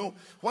to. You know,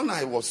 when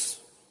I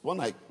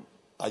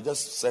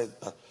just said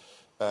that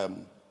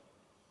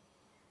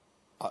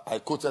I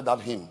quoted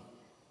that hymn.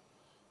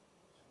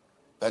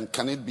 And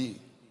can it be?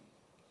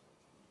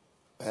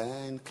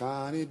 And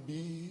can it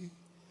be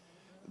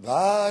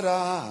that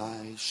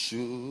I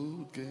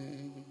should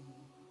gain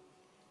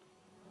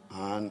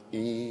an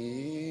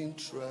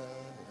interest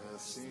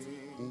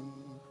in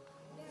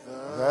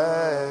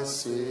the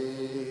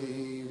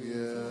Savior's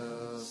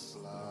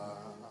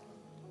blood?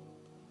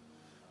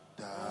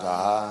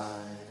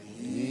 Died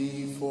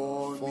he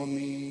for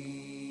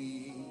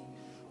me,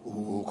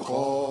 who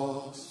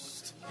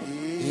caused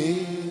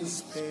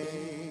his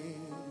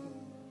pain,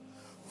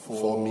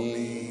 for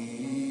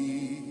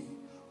me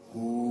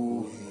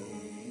who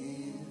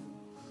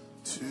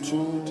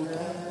to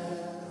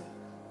death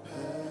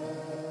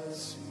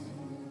pursued.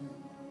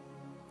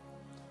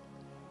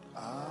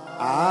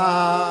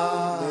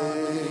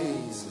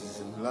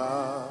 Amazing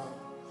love,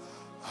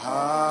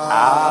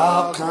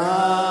 how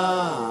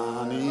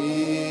can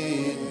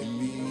it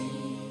be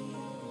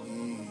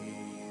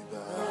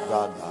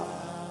that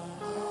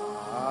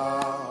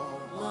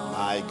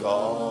my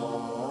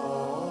God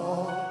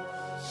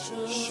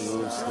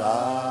should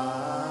die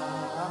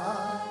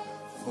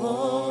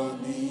for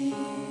me?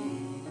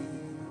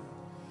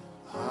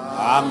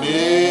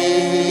 Amazing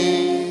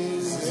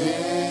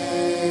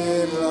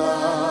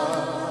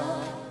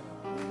love,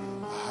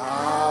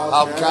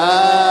 how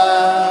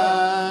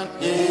can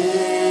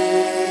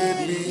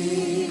it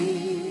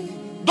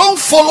be? Don't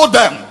follow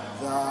them.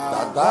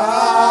 That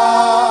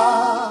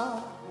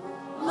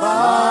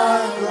my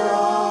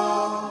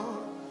God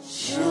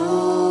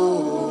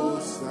should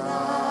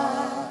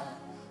die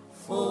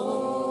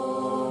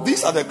for.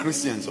 These are the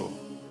Christians, oh.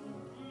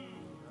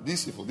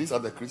 These people, these are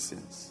the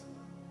Christians.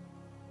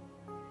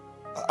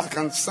 I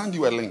can send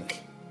you a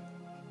link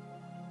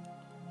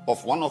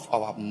of one of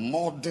our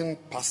modern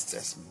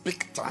pastors,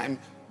 big time,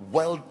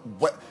 well,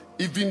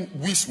 even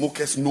we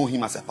smokers know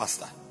him as a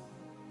pastor,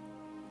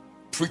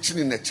 preaching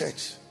in a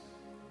church.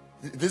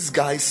 This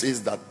guy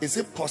says that, is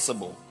it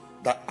possible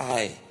that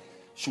I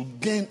should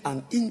gain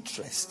an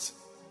interest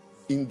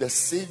in the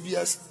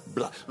Savior's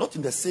blood, not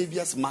in the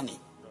Savior's money?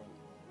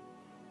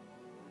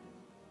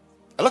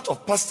 A lot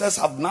of pastors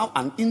have now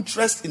an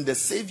interest in the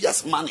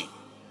Savior's money,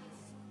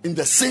 in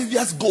the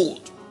Savior's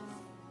gold.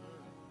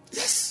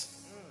 Yes,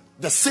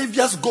 the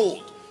Savior's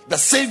gold, the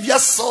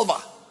Savior's silver.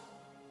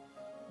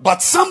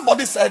 But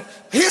somebody said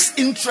his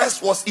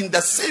interest was in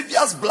the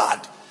Savior's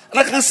blood. And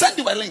I can send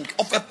you a link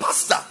of a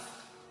pastor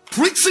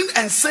preaching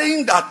and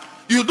saying that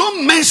you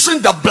don't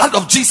mention the blood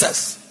of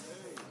Jesus.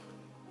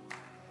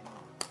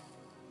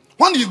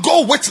 When you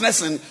go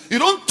witnessing, you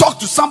don't talk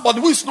to somebody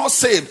who is not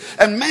saved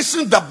and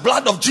mention the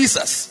blood of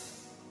Jesus.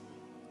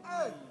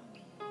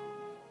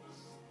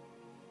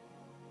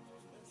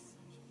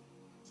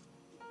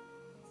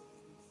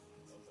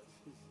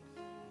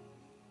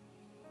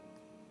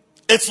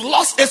 It's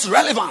lost its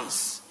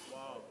relevance.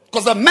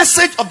 Because the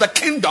message of the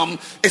kingdom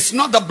is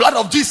not the blood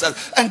of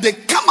Jesus. And they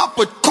come up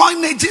with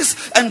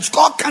coinages and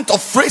all kinds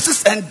of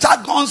phrases and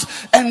jargons.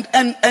 And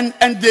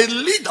they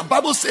lead, the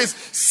Bible says,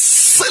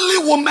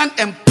 silly women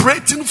and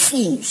prating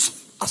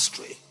fools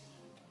astray.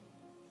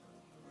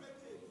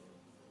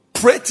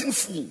 Prating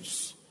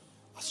fools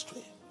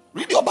astray.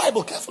 Read your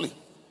Bible carefully.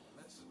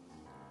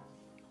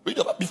 Read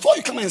your Bible. Before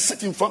you come and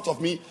sit in front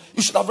of me,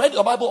 you should have read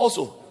your Bible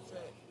also.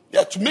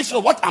 Yeah, to make sure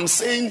what I'm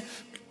saying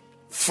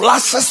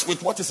flashes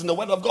with what is in the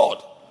Word of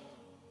God.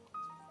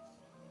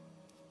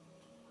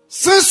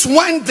 Since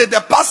when did the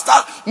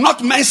pastor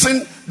not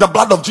mention the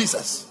blood of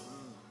Jesus?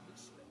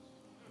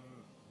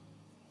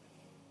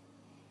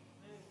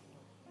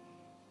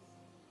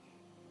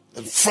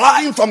 And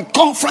flying from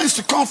conference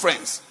to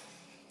conference,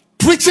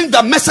 preaching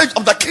the message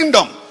of the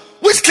kingdom.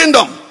 Which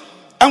kingdom?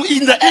 And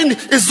in the end,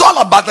 it's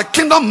all about the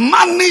kingdom,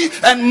 money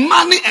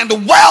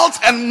and wealth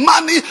and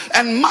money.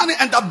 And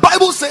the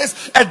Bible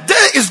says a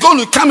day is going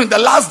to come in the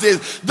last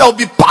days. There will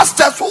be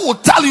pastors who will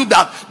tell you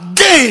that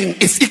gain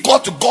is equal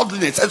to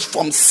godliness. And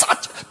from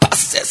such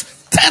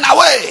pastors, turn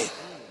away.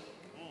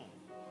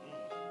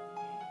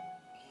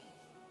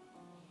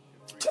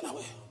 Turn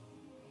away.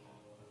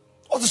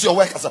 What is your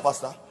work as a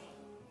pastor?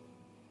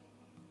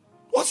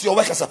 What's your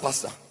work as a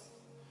pastor?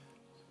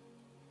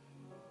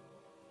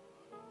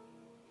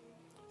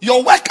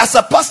 Your work as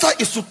a pastor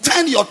is to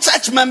turn your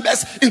church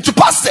members into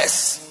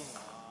pastors.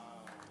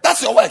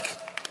 That's your work.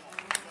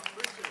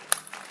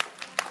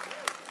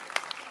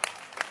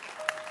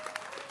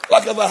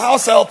 Like if a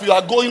house help, you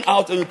are going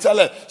out and you tell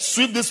her,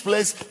 sweep this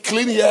place,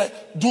 clean here,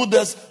 do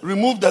this,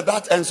 remove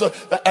that, and so.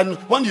 And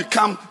when you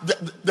come,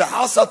 the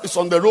house help is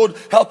on the road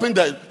helping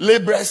the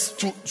laborers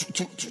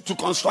to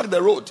construct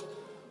the road.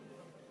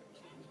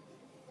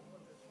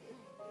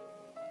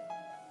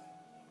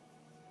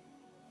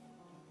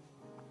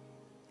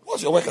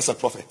 What's your work as a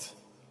prophet?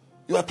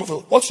 You are a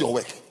prophet. What's your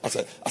work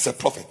as a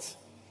prophet?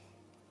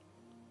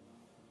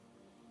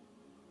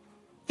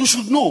 You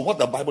should know what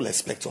the Bible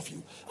expects of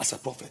you as a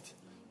prophet.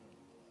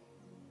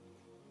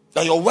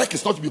 That your work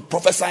is not to be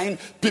prophesying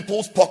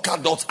people's polka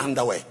dots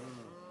underwear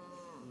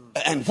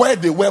and where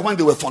they were when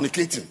they were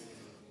fornicating.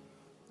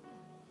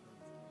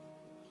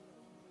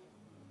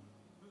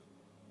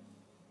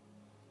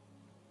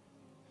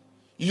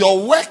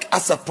 Your work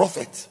as a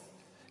prophet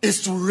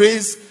is to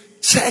raise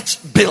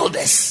church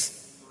builders.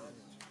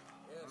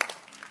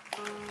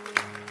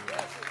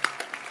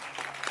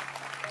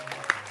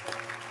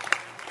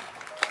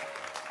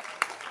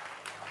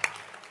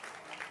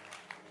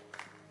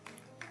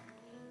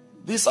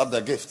 These are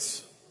the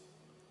gifts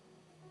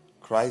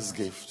Christ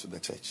gave to the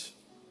church.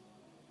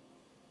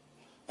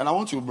 And I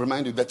want to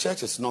remind you, the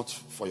church is not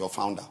for your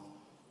founder.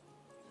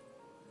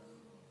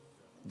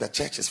 The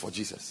church is for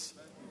Jesus.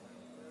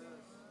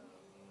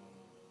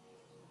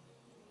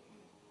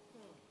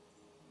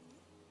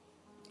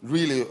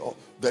 Really,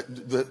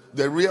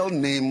 the real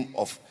name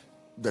of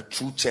the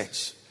true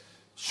church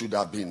should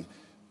have been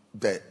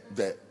the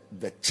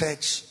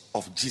Church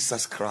of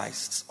Jesus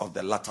Christ of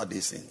the Latter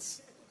Day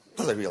Saints.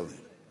 That's the real name.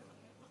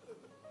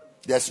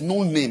 There's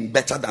no name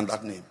better than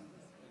that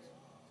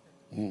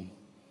name.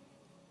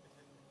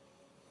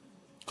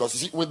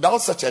 Because without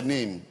such a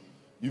name,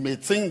 you may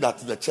think that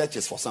the church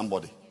is for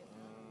somebody.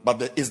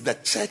 But it's the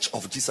Church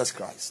of Jesus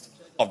Christ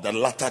of the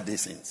Latter Day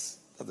Saints.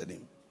 That's the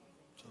name.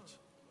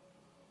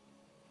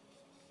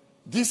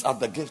 These are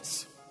the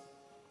gifts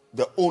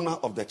the owner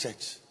of the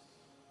church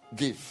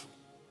gave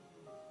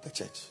the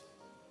church.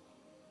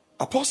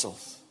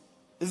 Apostles.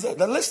 Is there?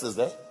 The list is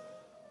there.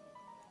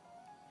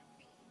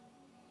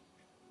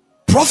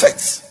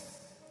 Prophets.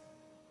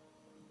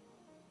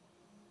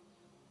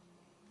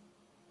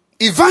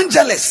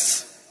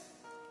 Evangelists.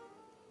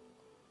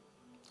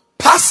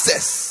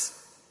 Pastors.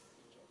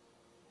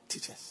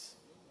 Teachers.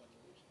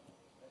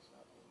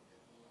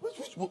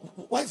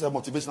 Why is there a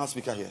motivational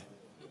speaker here?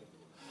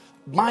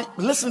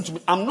 Listen to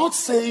me. I'm not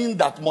saying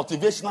that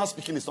motivational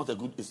speaking is not a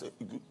good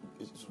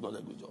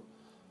job.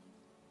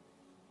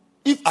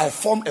 If I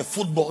form a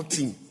football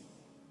team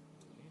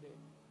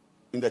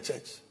in the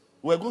church,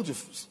 we're going to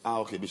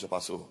okay, Bishop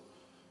Aso.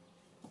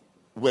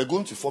 We're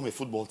going to form a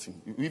football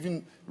team. We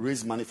even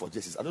raise money for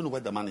jerseys. I don't know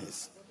where the money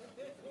is.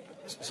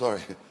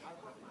 Sorry.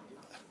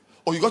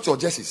 Oh, you got your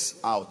jerseys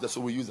out. That's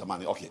why we use the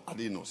money. Okay, I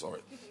didn't know. Sorry.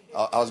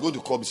 I was going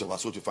to call Bishop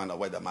Aso to find out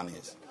where the money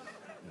is.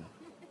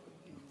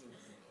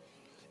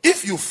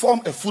 If you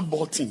form a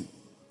football team,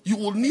 you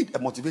will need a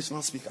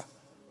motivational speaker.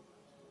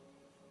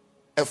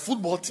 A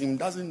football team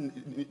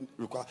doesn't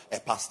require a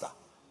pastor.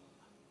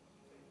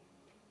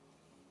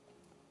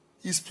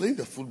 He's playing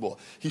the football.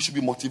 He should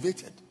be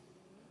motivated.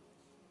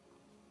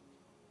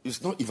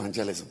 It's not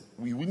evangelism.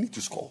 We need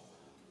to score.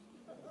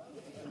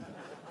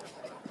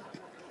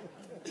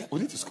 We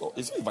need to score.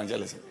 It's not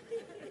evangelism.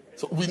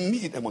 So we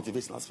need a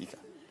motivational speaker.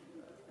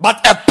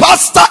 But a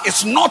pastor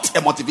is not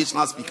a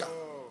motivational speaker.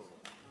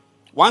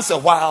 Once a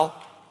while,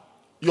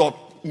 your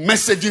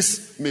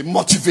messages may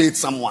motivate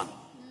someone.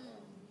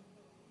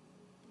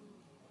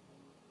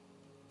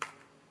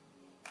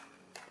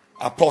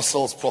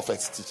 Apostles,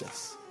 prophets,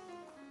 teachers.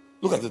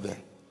 Look at it there.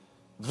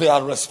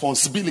 Their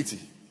responsibility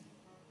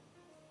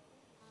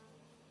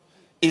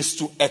is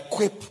to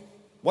equip,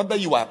 whether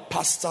you are a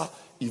pastor,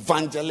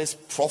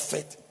 evangelist,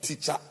 prophet,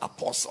 teacher,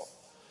 apostle.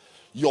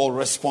 Your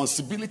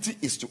responsibility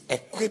is to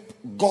equip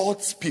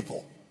God's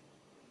people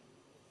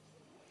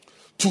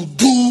to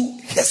do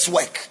his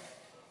work.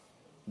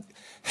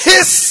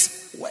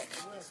 His work.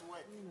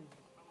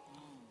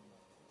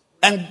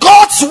 And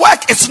God's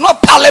work is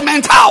not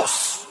Parliament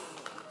House.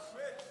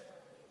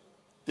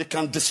 They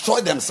can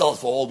destroy themselves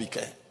for all we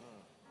care.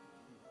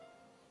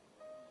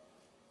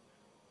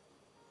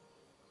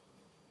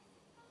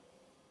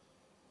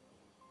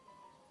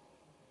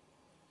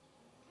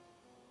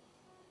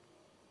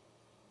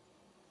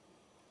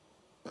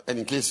 And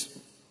in case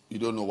you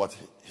don't know what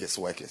his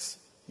work is,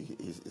 he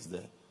is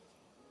there.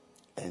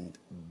 And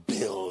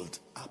build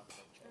up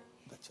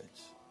the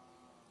church.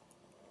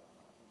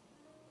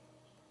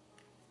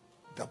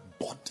 The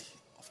body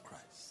of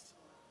Christ.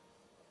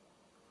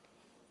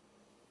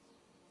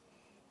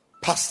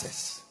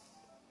 Pastors,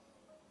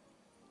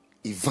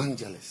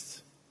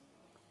 evangelists.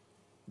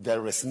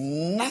 There is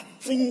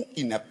nothing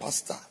in a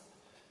pastor.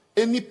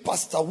 Any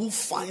pastor who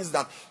finds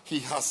that he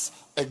has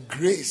a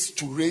grace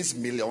to raise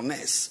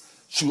millionaires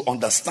should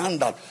understand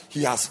that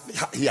he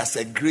has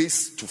a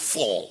grace to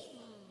fall.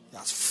 He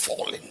has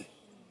fallen.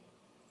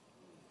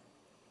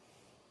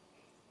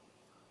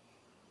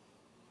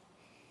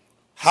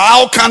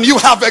 How can you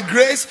have a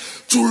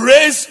grace to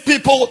raise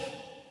people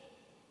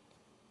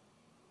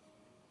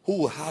who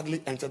will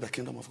hardly enter the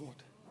kingdom of God?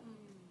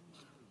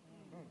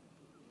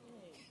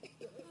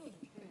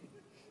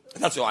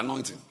 That's your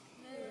anointing.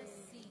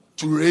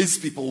 To raise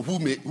people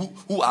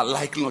who are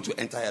likely not to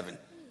enter heaven.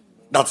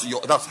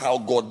 That's how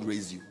God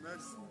raised you.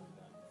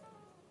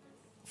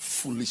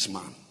 Foolish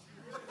man.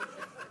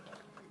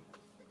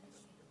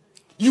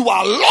 You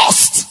are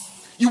lost.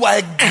 You are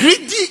a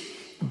greedy,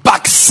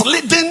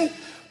 backslidden,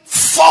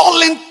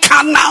 fallen,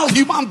 carnal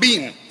human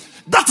being.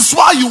 That is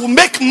why you will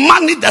make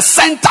money the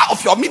center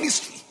of your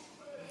ministry.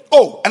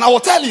 Oh, and I will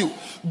tell you,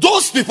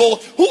 those people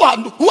who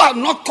are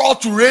not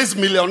called to raise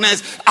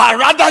millionaires are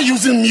rather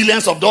using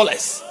millions of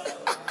dollars.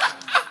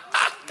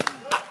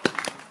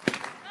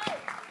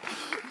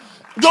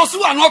 Those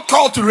who are not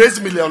called to raise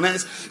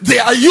millionaires, they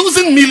are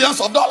using millions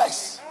of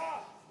dollars.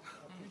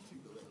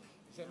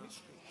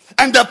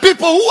 And the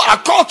people who are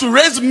called to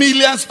raise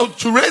millions,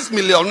 to raise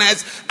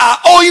millionaires, are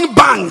owing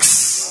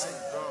banks.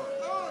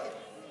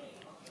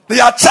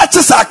 Their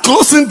churches are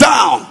closing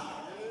down.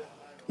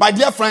 My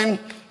dear friend,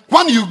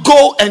 when you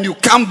go and you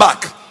come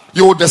back,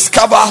 you will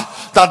discover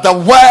that the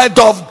word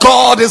of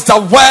God is the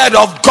word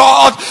of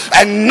God,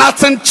 and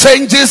nothing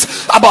changes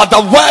about the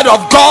word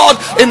of God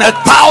in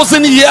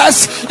 1,000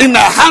 years, in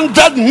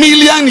 100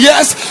 million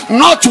years.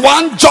 Not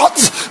one jot,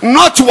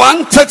 not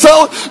one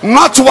tittle,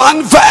 not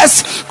one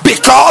verse,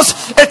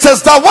 because it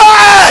is the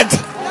word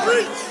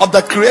of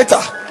the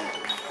Creator.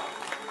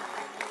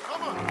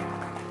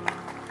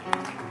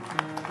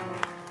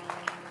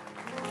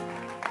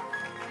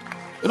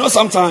 You know,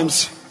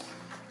 sometimes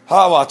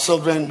how our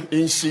children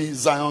in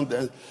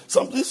Zion,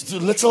 some these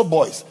little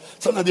boys,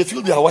 sometimes they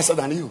feel they are wiser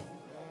than you.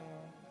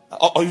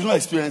 Or you don't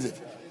experience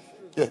it.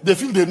 Yeah, they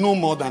feel they know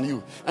more than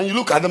you. And you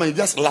look at them and you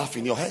just laugh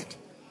in your head.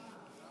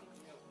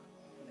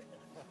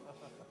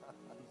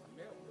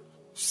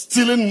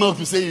 Stealing milk,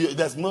 you say,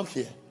 there's milk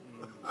here.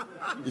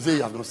 You say,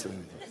 you have not stolen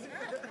it.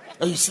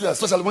 And you see that,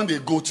 especially when they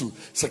go to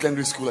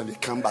secondary school and they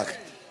come back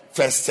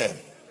first term.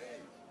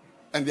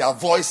 And their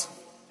voice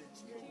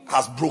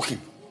has broken.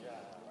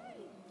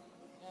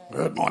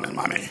 Good morning,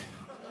 mommy.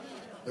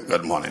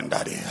 Good morning,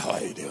 daddy. How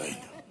are you doing?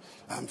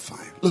 I'm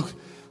fine. Look,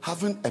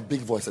 having a big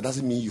voice, that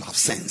doesn't mean you have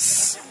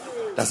sense.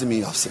 Doesn't mean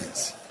you have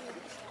sense.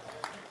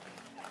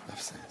 You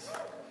have sense.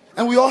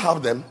 And we all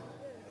have them.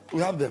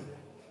 We have them.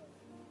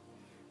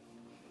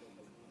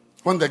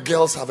 When the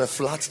girls have a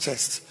flat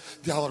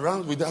chest, they are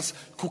around with us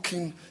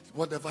cooking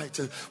whatever it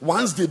is.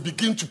 Once they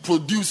begin to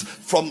produce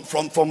from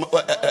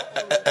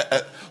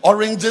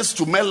oranges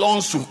to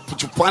melons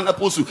to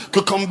pineapples to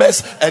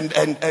cucumbers and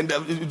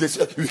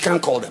we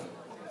can't call them.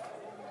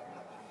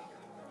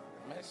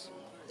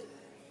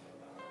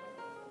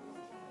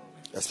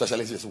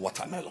 Especially if it's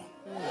watermelon.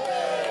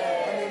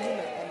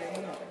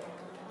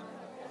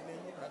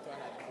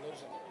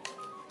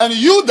 And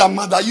you, the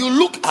mother, you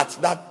look at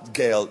that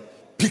girl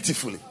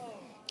pitifully.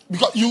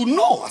 Because you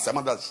know as a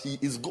mother, she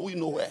is going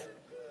nowhere.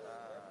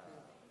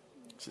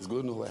 She's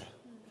going nowhere.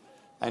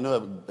 I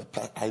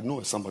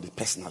know somebody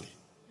personally.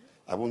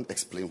 I won't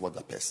explain what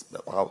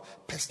how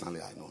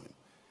personally I know him.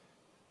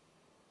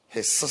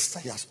 his sister,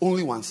 he has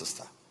only one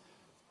sister.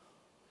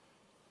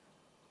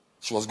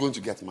 She was going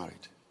to get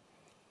married.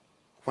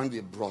 When they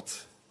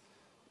brought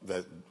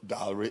the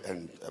dowry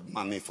and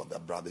money for their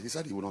brother, he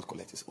said he will not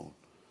collect his own.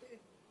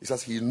 He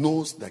says he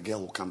knows the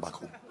girl will come back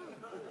home.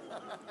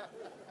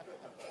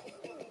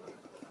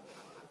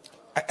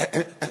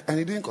 And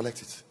he didn't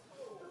collect it.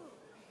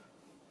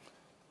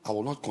 I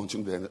will not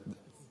continue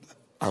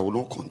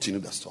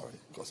the story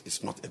because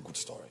it's not a good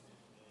story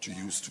to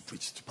use to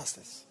preach to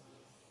pastors.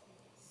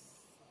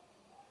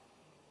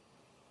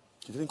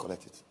 He didn't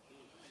collect it.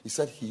 He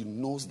said he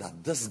knows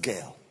that this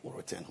girl will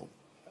return home.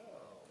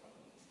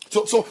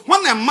 So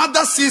when a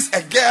mother sees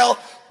a girl,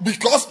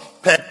 because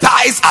her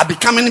thighs are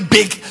becoming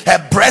big,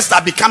 her breasts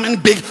are becoming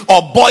big,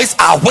 or boys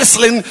are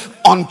whistling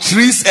on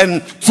trees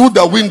and through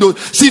the window,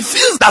 she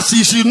feels that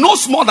she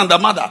knows more than the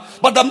mother.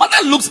 But the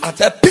mother looks at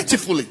her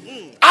pitifully.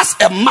 As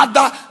a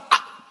mother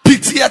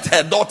pitied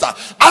her daughter,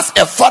 as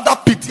a father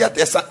pitied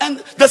her son. And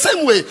the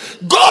same way,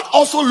 God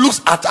also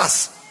looks at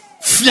us.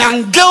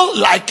 Fiangirl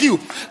like you.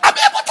 I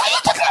mean, what are you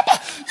talking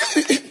about?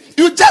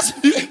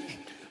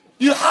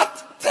 You had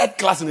third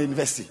class in the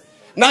university.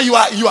 Now you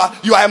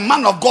are a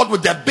man of God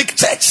with a big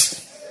church.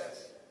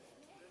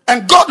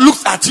 And God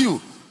looks at you.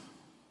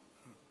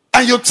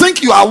 And you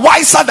think you are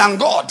wiser than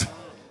God.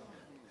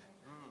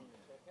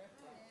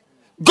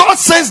 God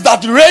says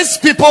that raise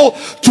people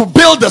to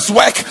build this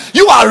work.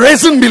 You are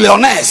raising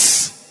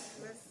millionaires.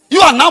 You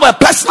are now a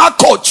personal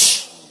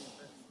coach.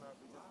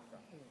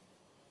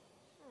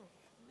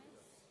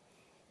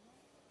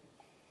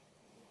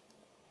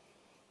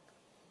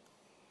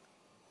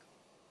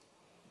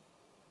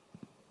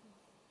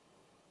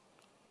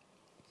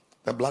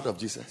 The blood of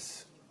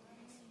Jesus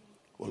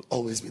will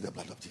always be the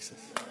blood of Jesus.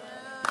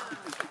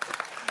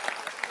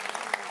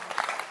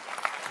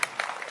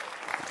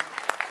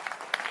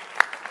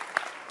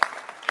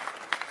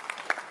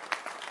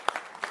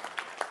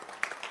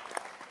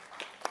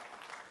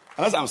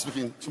 And as I'm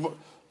speaking,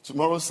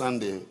 tomorrow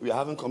Sunday, we are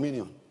having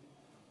communion.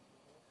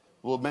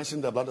 We'll mention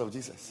the blood of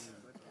Jesus.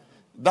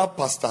 That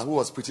pastor who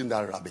was preaching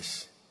that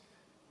rubbish,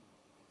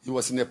 he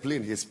was in a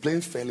plane. His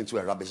plane fell into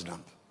a rubbish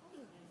dump.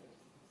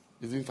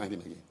 You didn't find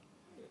him again.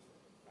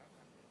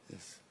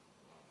 Yes.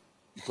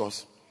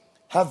 Because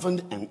heaven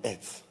and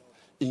earth,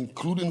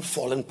 including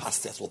fallen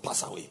pastors, will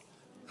pass away.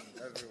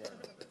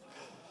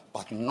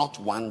 But not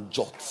one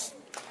jot.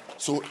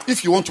 So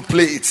if you want to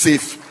play it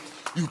safe,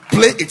 you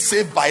play it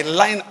safe by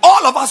line.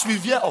 All of us we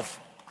veer off.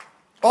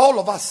 All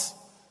of us.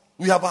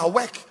 We have our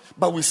work,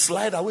 but we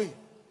slide away.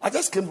 I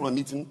just came from a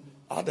meeting.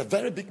 I had a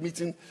very big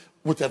meeting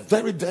with a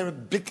very, very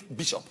big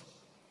bishop.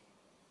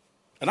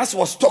 And as he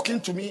was talking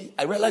to me,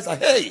 I realized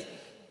that, hey,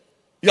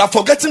 you are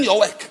forgetting your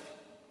work.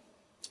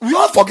 We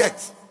all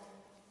forget.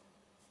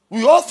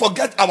 We all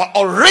forget our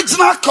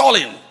original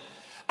calling.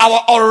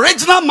 Our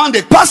original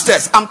mandate.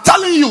 Pastors, I'm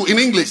telling you in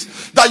English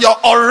that your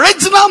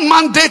original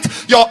mandate,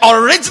 your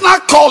original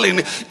calling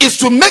is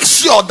to make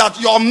sure that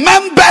your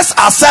members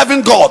are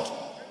serving God.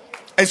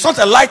 It's not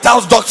a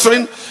lighthouse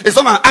doctrine. It's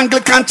not an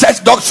Anglican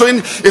church doctrine.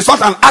 It's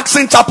not an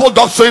Accent Chapel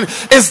doctrine.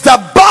 It's the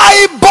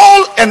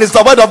Bible and it's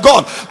the word of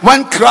God.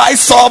 When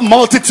Christ saw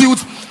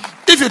multitudes,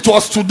 if it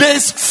was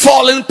today's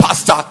fallen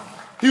pastor,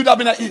 he would have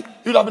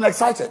been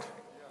excited.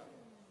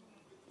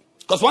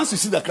 Because once you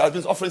see the crowd,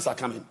 offerings are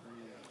coming.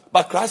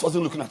 But Christ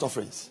wasn't looking at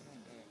offerings.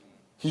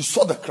 He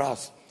saw the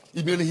crowds.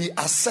 Immediately he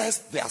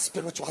assessed their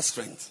spiritual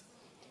strength.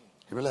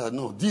 He realized,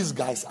 no, these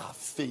guys are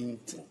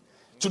fainting.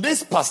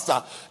 Today's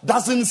pastor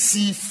doesn't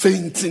see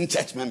fainting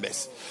church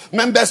members.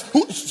 Members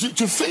who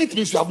to faint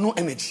means you have no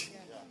energy.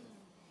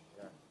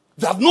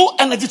 They have no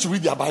energy to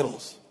read their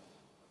Bibles.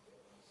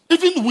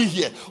 Even we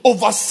here,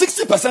 over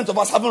 60% of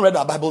us haven't read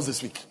our Bibles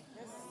this week.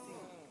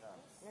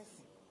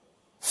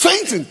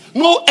 Fainting,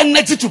 no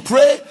energy to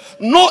pray,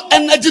 no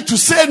energy to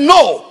say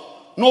no,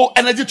 no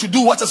energy to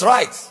do what is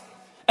right.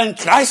 And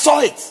Christ saw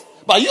it.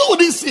 But you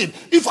wouldn't see it.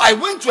 If I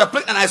went to a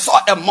place and I saw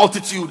a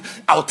multitude,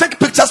 I'll take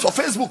pictures for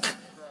Facebook.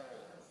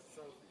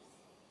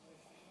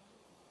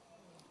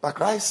 But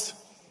Christ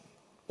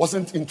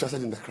wasn't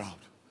interested in the crowd.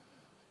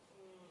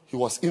 He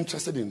was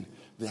interested in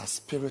their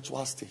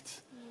spiritual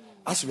state.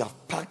 As we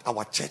have packed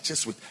our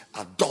churches with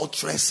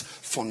adulterers,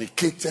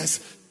 fornicators,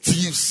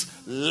 thieves,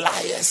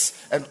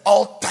 liars, and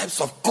all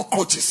types of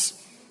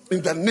cockroaches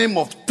in the name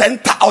of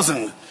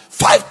 10,000,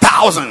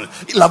 5,000,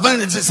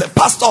 11 is a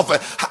pastor of a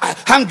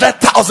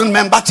 100,000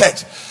 member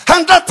church.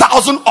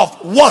 100,000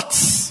 of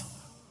what?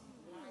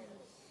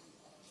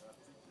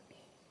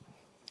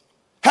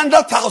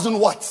 100,000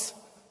 what?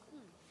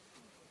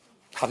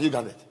 Have you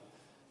got it?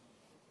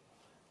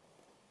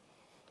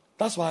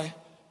 That's why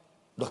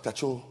Dr.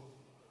 Cho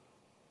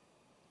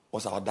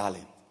was our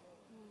darling.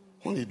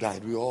 When he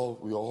died, we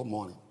all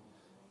mourned.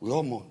 We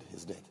all mourned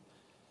his death.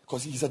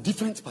 Because he's a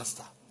different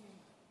pastor.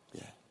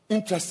 Yeah.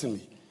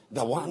 Interestingly,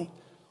 the one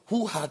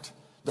who had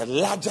the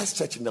largest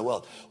church in the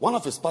world, one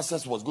of his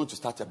pastors was going to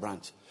start a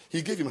branch.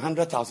 He gave him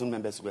 100,000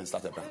 members to go and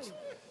start a branch.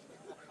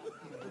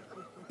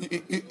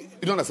 You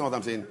don't understand what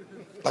I'm saying?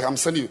 Like I'm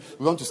saying,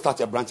 we want to start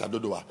a branch at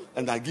Dodowa,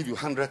 and I give you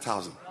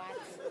 100,000.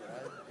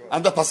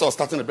 And the pastor was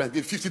starting a branch,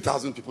 gave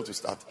 50,000 people to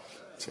start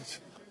church.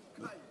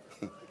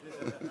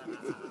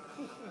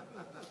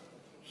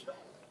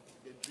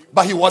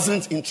 But he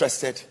wasn't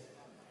interested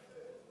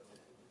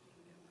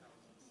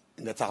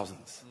in the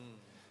thousands.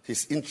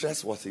 His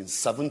interest was in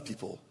 7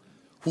 people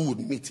who would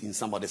meet in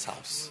somebody's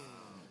house.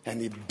 And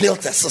he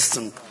built a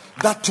system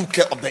that took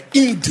care of the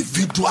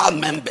individual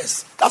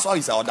members. That's why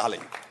he's our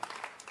darling.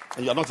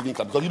 And you're not even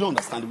clapping because you don't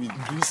understand with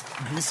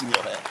grease in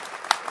your hair.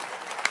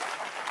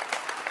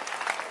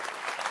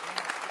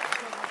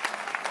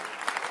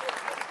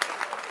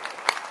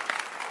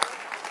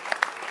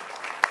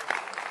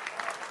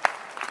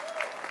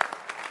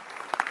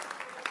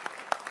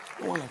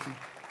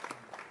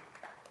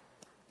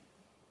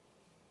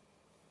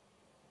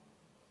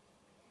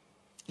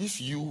 If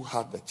you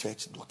had the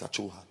church Dr.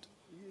 Cho had,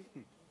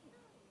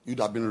 you'd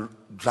have been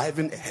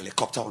driving a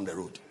helicopter on the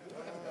road.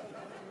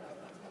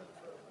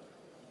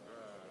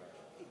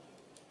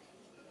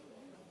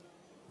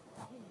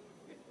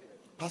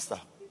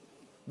 Pastor,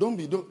 don't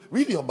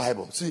read your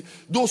Bible. See,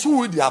 those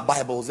who read their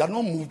Bibles, they are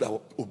not moved by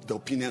the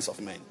opinions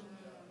of men.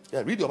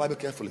 Yeah, read your Bible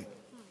carefully.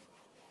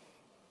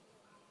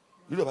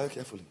 Read your Bible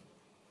carefully.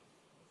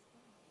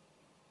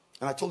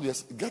 And I told you,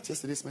 get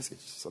yesterday's message.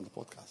 It's on the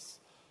podcast.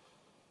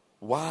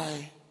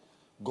 Why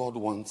God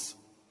wants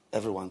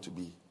everyone to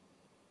be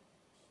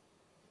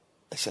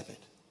a shepherd.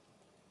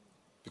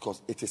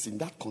 Because it is in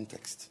that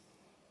context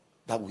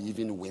that we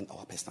even win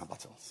our personal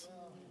battles.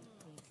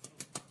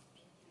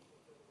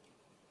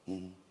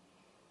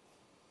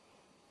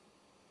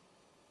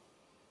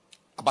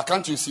 But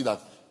can't you see that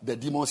the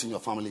demons in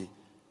your family,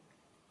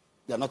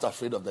 they are not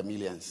afraid of the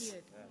millions?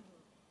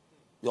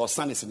 Your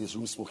son is in his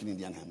room smoking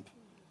Indian hemp,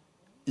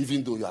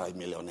 even though you are a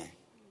millionaire.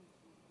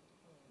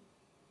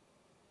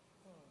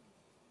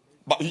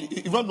 But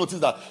you've not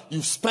noticed that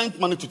you've spent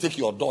money to take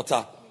your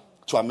daughter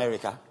to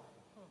America.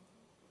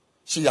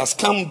 She has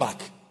come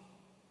back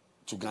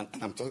to Ghana.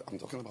 And I'm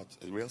talking about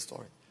a real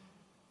story.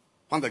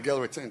 When the girl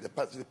returned, the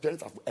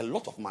parents have a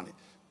lot of money.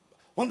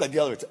 When the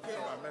girl returned,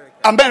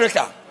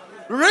 America.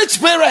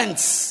 Rich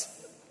parents.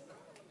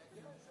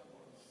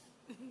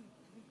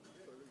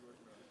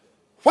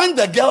 When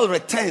the girl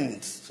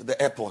returned to the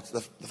airport,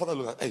 the father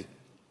looked at, hey,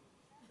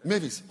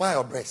 Mavis, why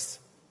your breast?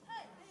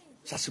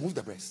 She has removed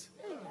the breast.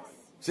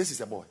 This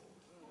is a boy.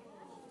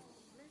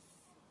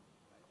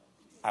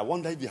 I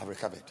wonder if you have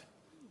recovered.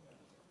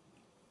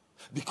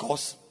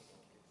 Because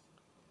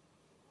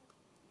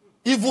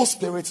evil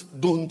spirits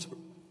don't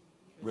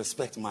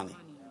respect money.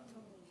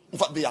 In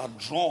fact, they are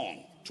drawn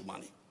to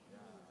money.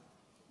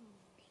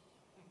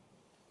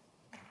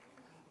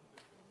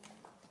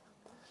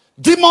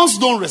 Demons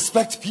don't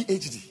respect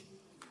PhD.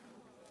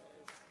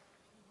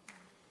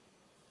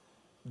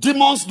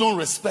 Demons don't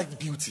respect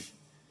beauty.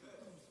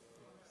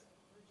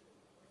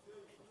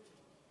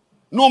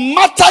 No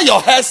matter your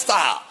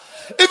hairstyle,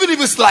 even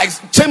if it's like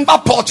chamber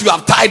pot you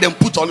have tied and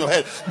put on your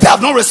head, they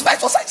have no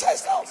respect for such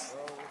hairstyles.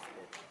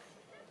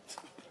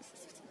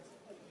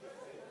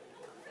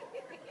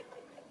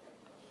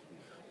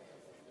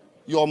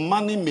 Your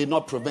money may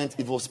not prevent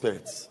evil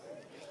spirits,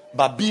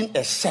 but being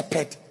a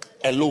shepherd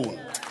alone.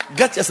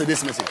 Get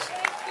yesterday's message.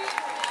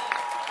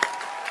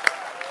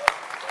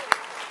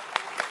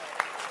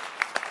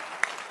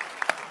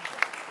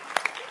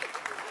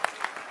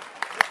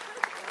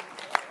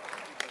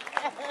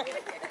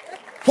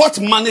 What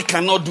money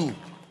cannot do,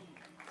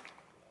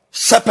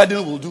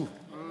 shepherding will do.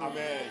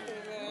 Amen.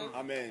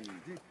 Amen.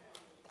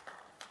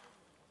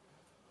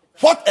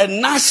 What a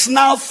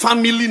national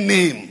family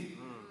name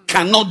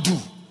cannot do,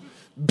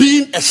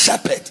 being a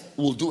shepherd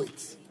will do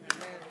it.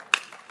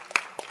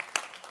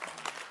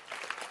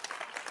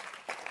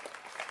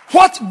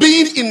 What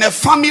being in a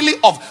family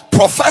of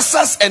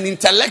professors and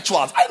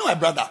intellectuals. I know a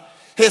brother.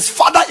 His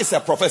father is a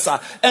professor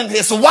and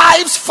his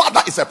wife's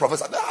father is a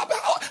professor.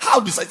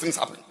 How do such things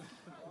happen?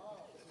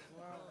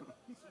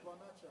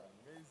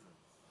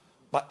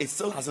 But it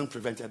still hasn't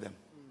prevented them.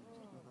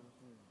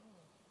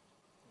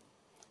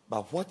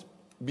 But what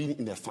being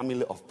in a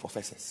family of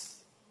professors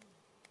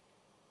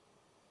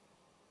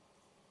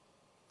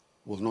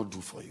will not do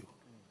for you,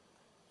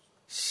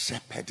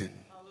 shepherding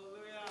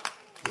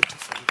will do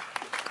for you.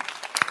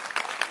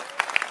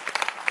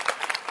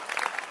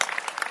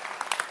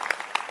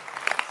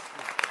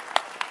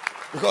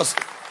 Because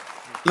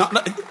now,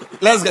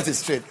 let's get it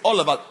straight. All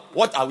about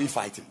what are we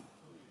fighting?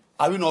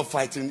 Are we not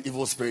fighting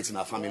evil spirits in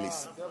our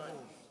families?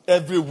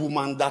 Every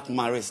woman that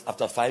marries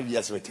after 5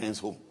 years returns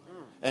home.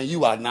 And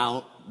you are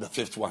now the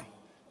 5th one.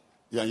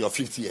 You're in your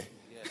 5th year.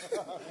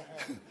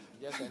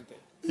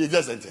 You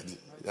just entered.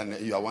 And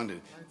you are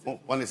wondering,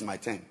 when is my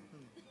turn?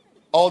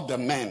 All the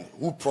men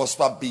who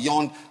prosper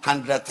beyond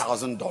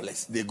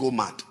 $100,000, they go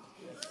mad.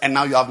 And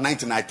now you have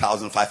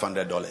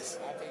 $99,500.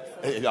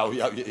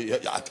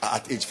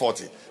 At age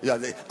 40.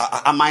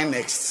 Am I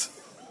next?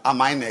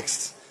 Am I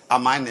next?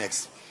 Am I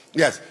next?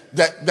 Yes.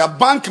 The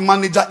bank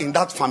manager in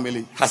that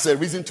family has a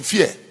reason to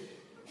fear.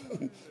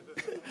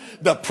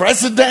 The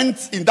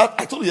president in that,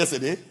 I told you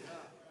yesterday,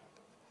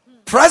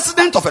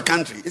 president of a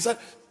country, he said,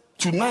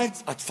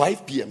 Tonight at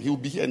 5 p.m., he will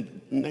be here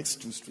in the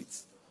next 2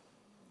 streets.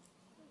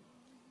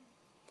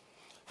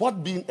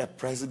 What being a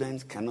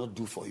president cannot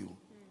do for you,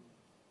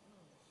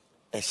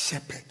 a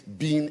shepherd,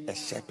 being a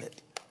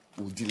shepherd,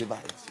 will deliver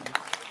it.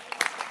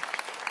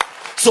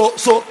 So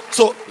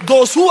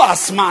those who are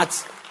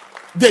smart,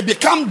 they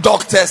become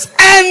doctors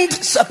and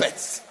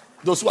shepherds.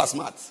 Those who are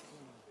smart.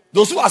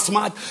 Those who are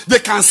smart, they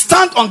can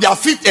stand on their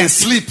feet and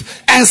sleep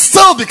and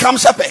still become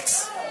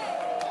shepherds.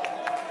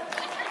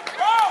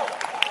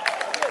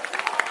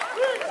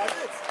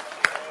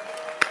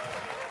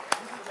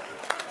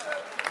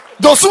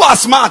 Those who are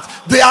smart,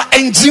 they are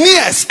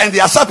engineers and they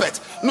are shepherds.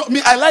 No,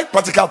 I like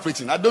practical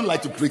preaching. I don't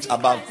like to preach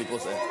about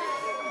people's head.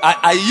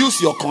 I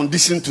use your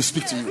condition to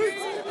speak to you.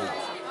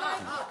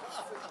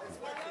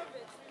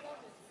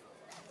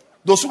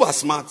 Those who are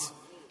smart,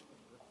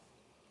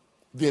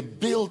 they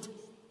build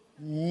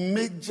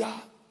major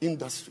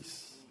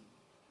industries,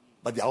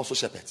 but they are also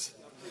shepherds.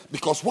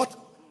 Because what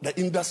the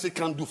industry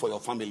can do for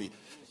your family,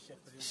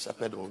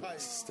 shepherd will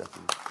step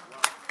in.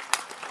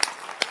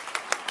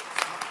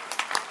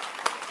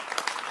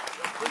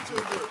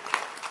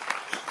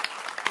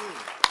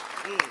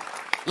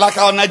 Like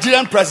our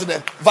Nigerian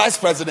president, vice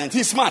president,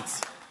 he's smart.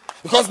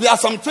 Because there are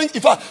some things,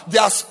 in fact,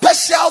 there are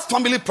special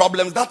family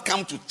problems that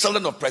come to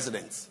children of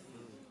presidents.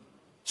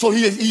 So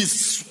he is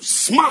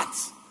smart.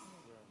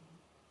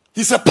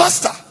 He's a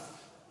pastor.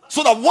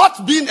 So that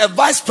what being a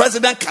vice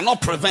president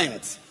cannot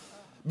prevent,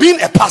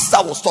 being a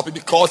pastor will stop it.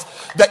 Because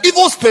the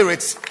evil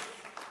spirits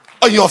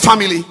in your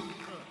family,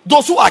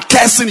 those who are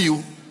cursing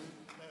you,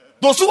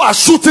 those who are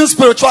shooting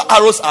spiritual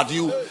arrows at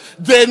you,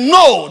 they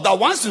know that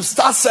once you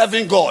start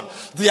serving God,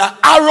 their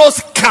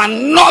arrows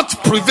cannot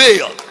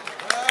prevail.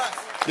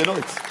 They know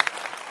it.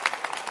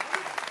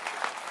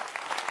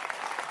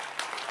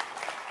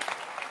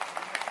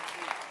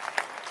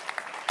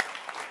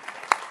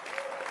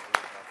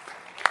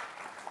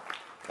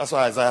 That's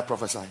why Isaiah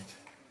prophesied.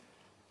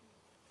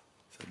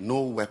 He said,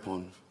 no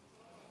weapon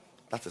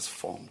that is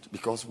formed.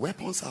 Because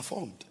weapons are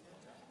formed.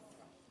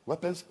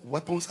 Weapons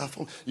are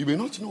formed. You may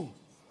not know.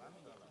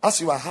 As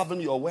you are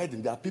having your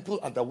wedding, there are people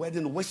at the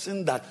wedding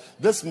wishing that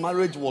this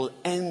marriage will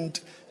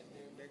end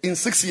in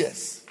 6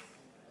 years.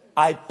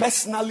 I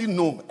personally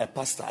know a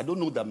pastor. I don't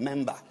know the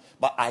member,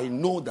 but I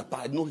know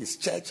I know his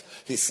church,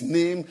 his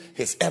name,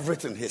 his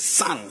everything, his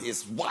son,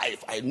 his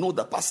wife. I know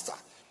the pastor.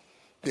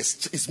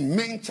 His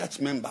main church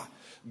member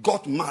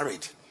got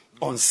married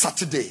on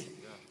Saturday.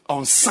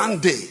 On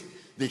Sunday,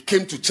 they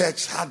came to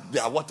church, had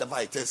their whatever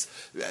it is,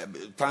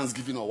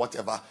 Thanksgiving or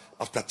whatever.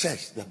 After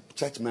church, the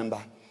church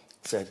member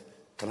said,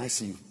 can I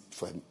see you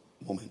for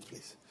a moment,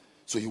 please?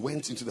 So he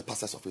went into the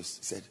pastor's office.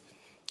 He said,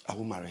 I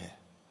will marry her.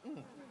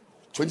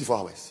 24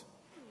 hours.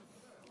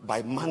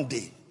 By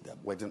Monday,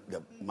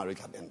 the marriage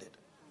had ended.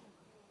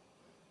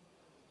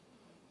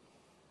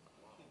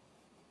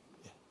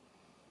 Yeah.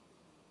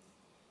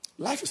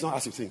 Life is not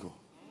as you think.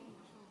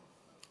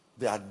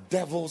 There are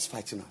devils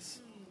fighting us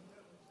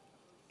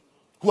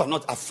who are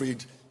not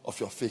afraid of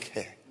your fake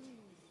hair,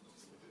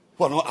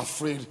 who are not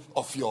afraid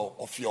of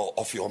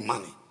your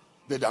money.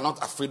 They are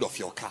not afraid of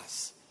your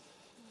cars.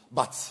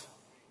 But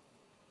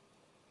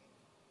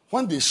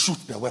when they shoot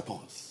their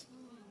weapons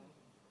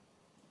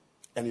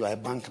and you are a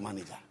bank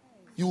manager,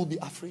 you will be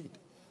afraid.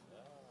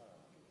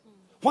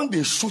 When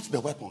they shoot the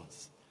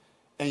weapons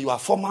and you are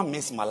former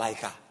Miss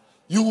Malaika,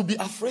 you will be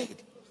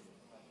afraid.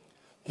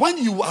 When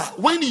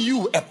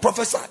you a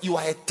professor, you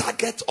are a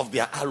target of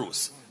their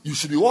arrows, you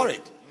should be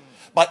worried.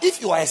 But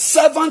if you are a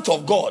servant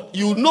of God,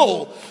 you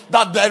know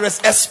that there is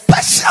a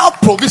special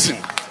provision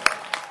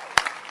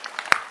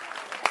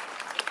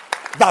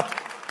that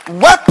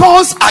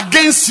weapons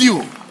against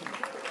you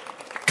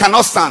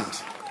cannot stand.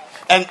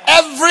 And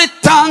every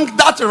tongue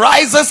that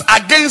rises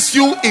against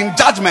you in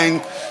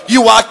judgment,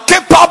 you are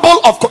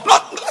capable of.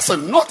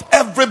 Not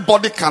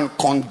everybody can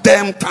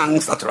condemn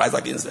tongues that rise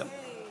against them.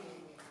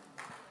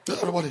 Not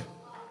everybody.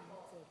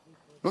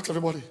 Not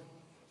everybody.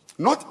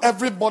 Not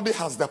everybody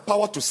has the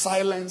power to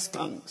silence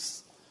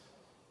tongues.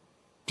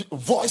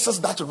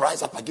 Voices that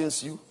rise up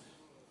against you,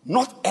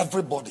 not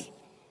everybody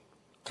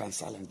can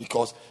silence,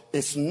 because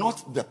it's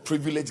not the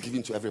privilege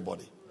given to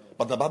everybody.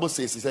 But the Bible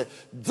says, he said,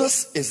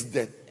 this is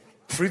the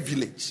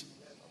privilege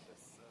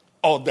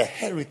or the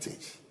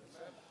heritage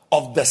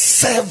of the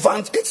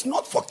servant. It's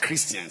not for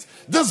Christians.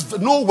 This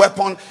no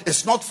weapon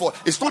is not for,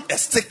 it's not a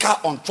sticker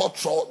on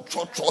church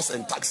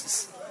and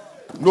taxes.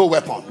 No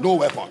weapon, no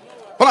weapon.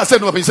 When I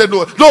said no weapon, he said no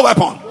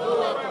weapon.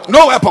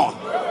 No weapon.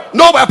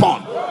 No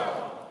weapon.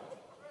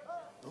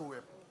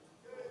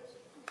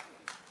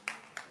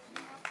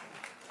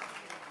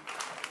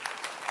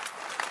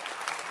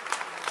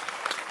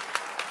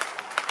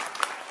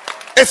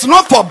 It's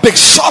not for big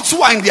shots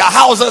who are in their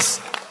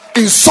houses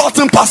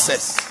insulting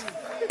pastors.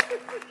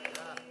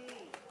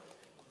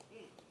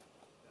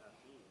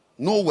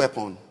 No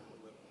weapon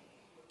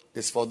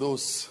is for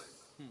those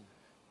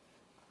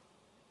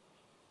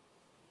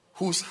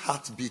whose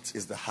heartbeat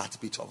is the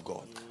heartbeat of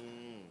God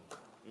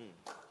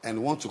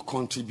and want to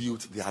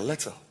contribute their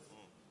little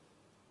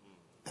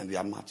And they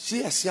are mad.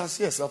 She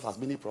herself has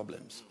many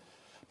problems.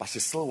 But she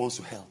still wants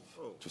to help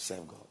to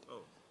serve God.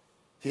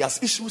 He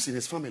has issues in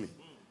his family.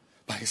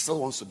 But he still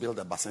wants to build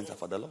a center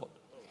for the Lord.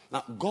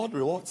 Now, God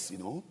rewards,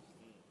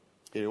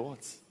 He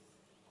rewards.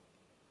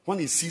 When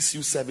he sees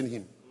you serving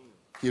him,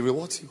 he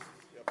rewards you.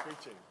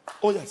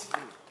 Oh, yes.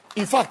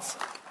 In fact,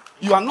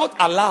 you are not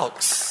allowed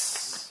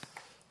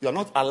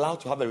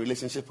to have a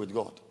relationship with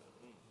God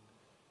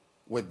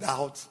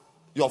without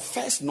your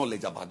first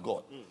knowledge about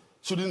God.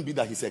 Shouldn't be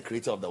that he's a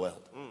creator of the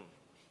world.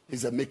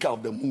 He's a maker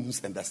of the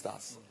moons and the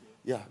stars.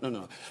 Yeah,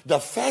 no. The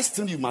first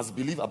thing you must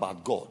believe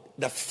about God,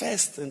 the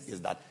first thing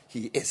is that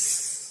he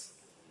is.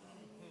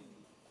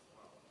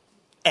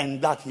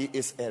 And that he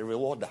is a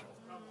rewarder.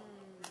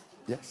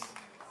 Yes.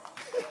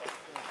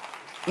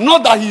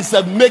 Not that he's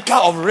a maker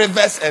of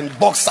rivers and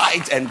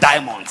bauxite and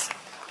diamonds.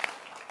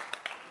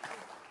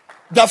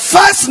 The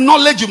first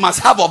knowledge you must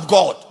have of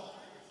God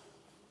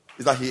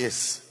is that he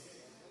is.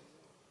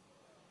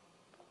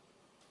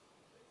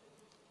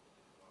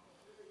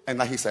 And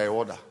that he's a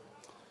rewarder.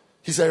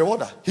 He's a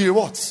rewarder. He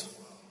rewards.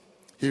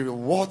 He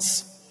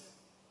rewards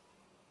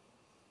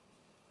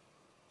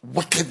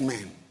wicked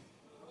men.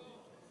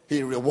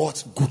 He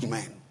rewards good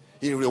men.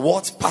 He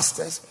rewards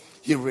pastors.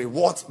 He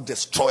rewards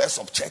destroyers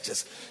of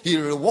churches. He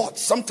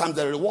rewards. Sometimes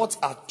the rewards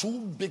are too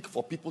big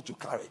for people to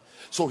carry.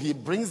 So he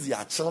brings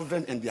their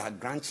children and their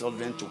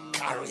grandchildren to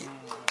carry.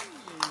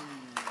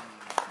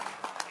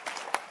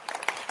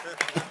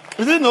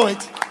 You didn't know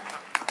it?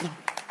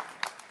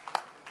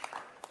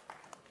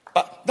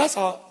 But that's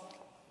how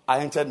I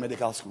entered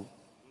medical school.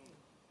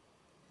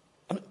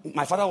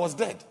 My father was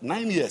dead.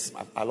 9 years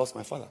I lost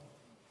my father.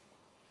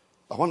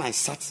 But when I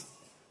sat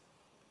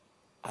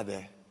at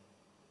the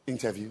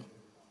interview,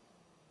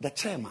 the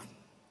chairman,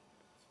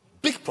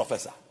 big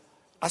professor,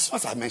 as soon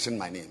as I mentioned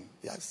my name,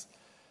 yes.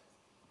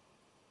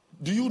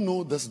 Do you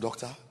know this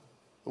doctor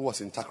who was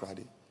in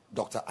Takoradi?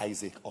 Dr.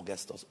 Isaac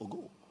Augustus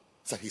Ogo.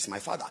 So he's my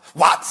father.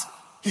 What?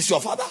 He's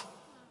your father?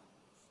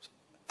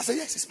 I said,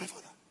 yes, he's my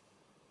father.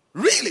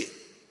 Really?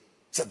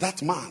 So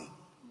that man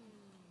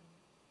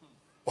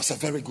was a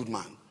very good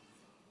man.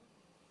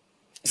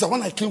 So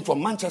when I came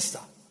from Manchester,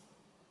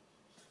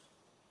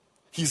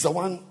 he's the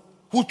one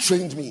who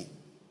trained me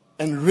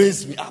and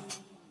raised me up.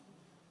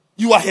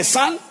 You are his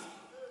son?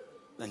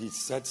 And he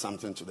said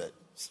something to the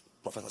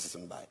professor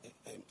sitting by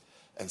him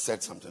and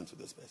said something to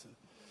this person.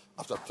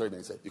 After training,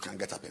 he said, you can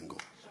get up and go.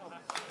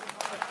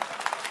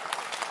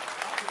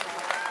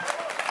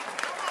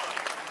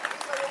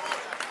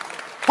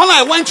 When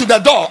I went to the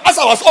door, as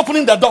I was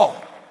opening the door,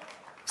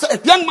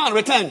 said, young man,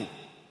 return.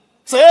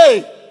 Say,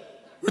 hey,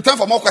 return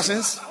for more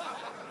questions.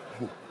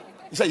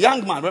 He said,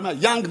 young man, remember,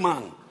 young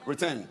man,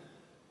 return.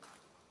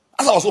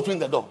 As I was opening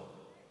the door,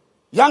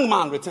 young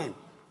man, return.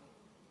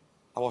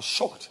 I was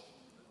shocked.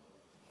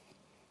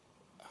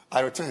 I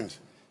returned.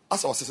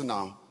 As I was sitting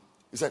down,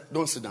 he said,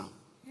 don't sit down.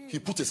 He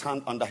put his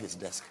hand under his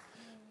desk.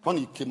 When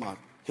he came out,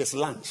 his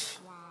lunch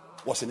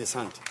was in his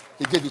hand.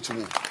 He gave it to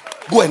me.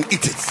 Go and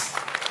eat it.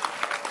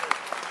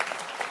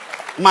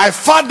 My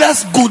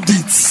father's good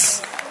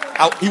deeds.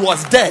 He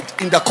was dead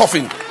in the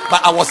coffin,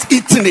 but I was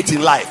eating it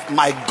in life.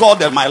 My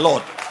God and my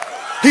Lord.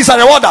 He's a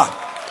rewarder.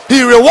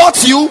 He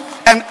rewards you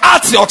and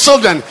adds your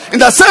children. In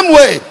the same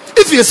way,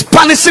 if he is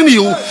punishing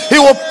you, he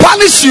will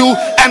punish you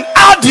and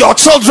add your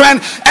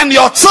children and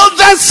your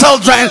children's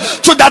children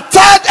to the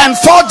third and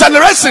fourth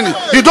generation.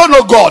 You don't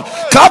know God.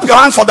 Clap your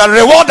hands for the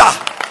rewarder.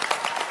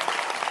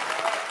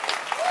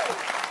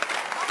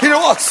 He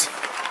rewards.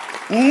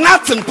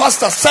 Nothing,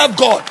 pastor, serve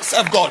God.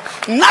 Serve God.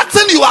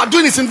 Nothing you are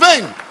doing is in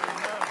vain.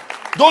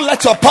 Don't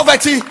let your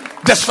poverty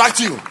distract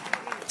you.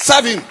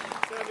 Serve him.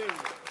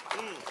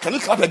 Can you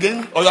clap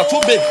again? Or you're too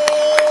big.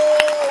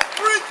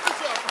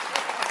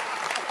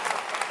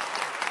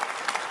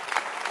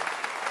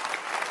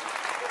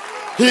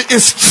 He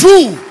is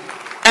true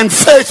and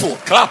faithful.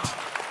 Clap.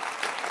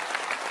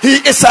 He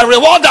is a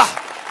rewarder.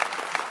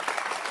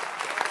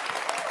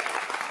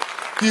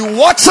 He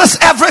watches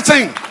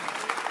everything.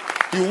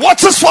 He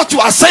watches what you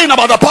are saying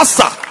about the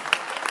pastor.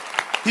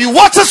 He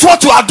watches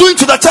what you are doing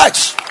to the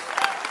church.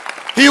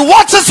 He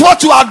watches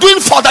what you are doing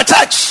for the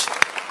church.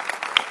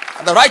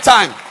 At the right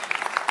time.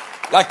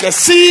 Like a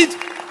seed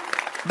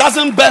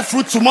doesn't bear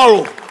fruit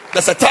tomorrow.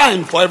 There's a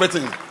time for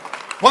everything.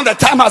 When the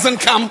time hasn't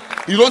come,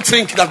 you don't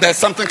think that there's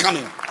something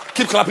coming.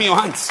 Keep clapping your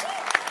hands.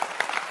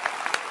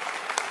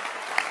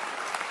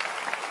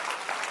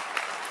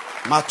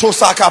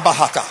 Matosaka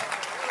bahata.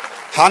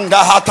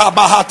 Handahata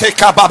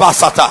bahateka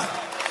babasata.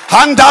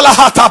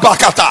 Handalahata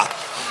bakata.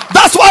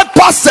 That's why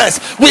pastors,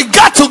 we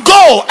got to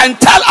go and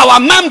tell our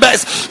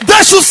members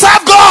they should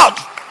serve God.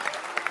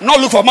 Not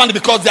look for money,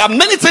 because there are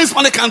many things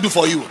money can't do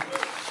for you.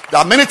 There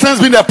are many things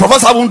being a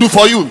professor won't do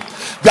for you.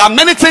 There are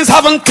many things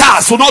having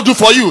cars will not do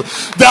for you.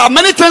 There are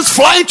many things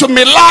flying to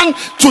Milan,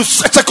 to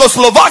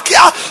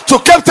Czechoslovakia, to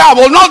Cape Town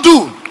will not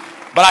do.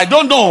 But I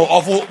don't know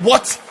of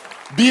what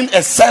being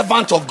a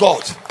servant of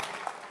God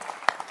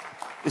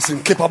is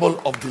incapable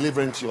of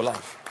delivering to your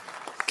life.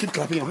 Keep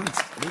clapping your hands.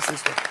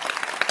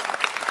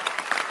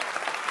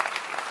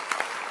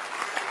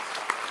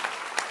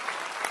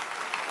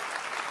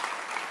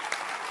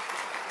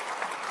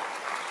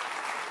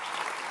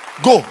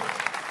 Go.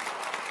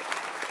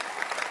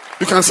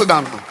 You can sit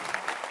down now.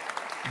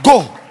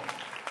 Go.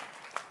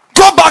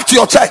 Go back to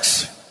your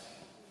church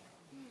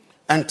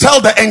and tell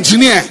the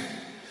engineer,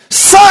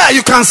 sir,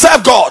 you can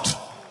serve God.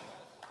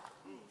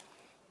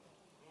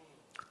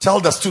 Tell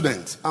the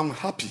student, I'm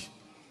happy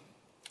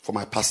for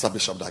my pastor,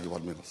 Bishop Dag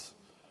Heward-Mills.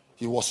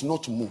 He was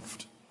not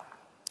moved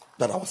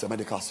that I was a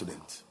medical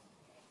student.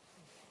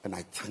 And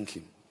I thank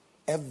him.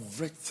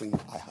 Everything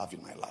I have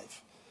in my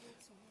life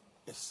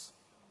is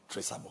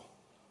traceable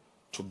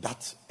to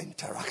that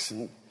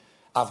interaction.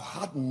 I've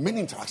had many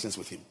interactions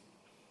with him.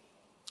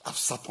 I've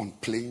sat on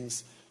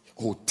planes,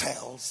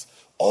 hotels,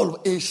 all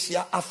of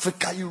Asia,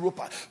 Africa, Europe.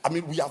 I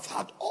mean, we have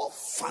had all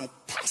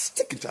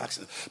fantastic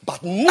interactions.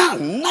 But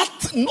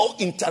no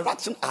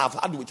interaction I have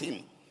had with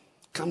him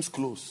comes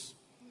close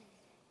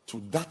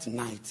to that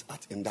night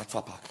at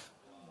Indatwa Park.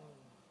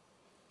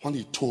 When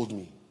he told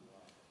me,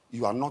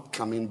 you are not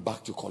coming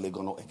back to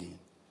Kolegono again.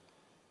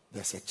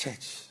 There's a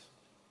church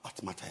at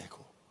Matayeko.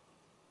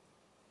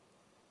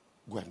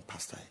 Go and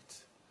pastor it.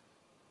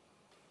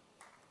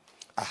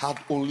 I had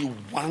only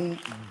one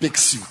big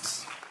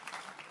suit.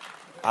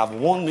 I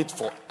wore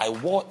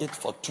it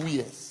for 2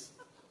 years.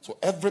 So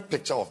every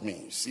picture of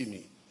me, you see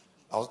me,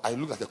 I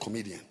look like a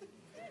comedian.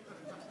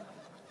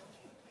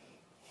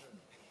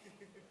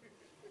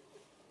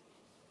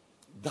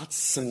 That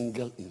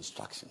single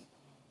instruction.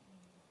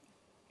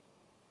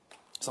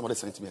 Somebody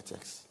sent me a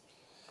text.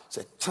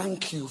 Said,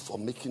 thank you for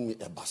making me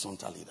a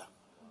Basonta leader.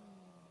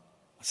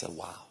 I said,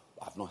 wow,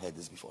 I've not heard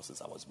this before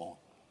since I was born.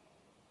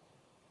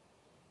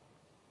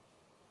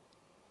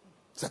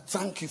 Said,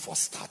 thank you for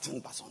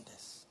starting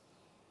Basontas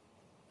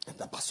and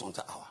the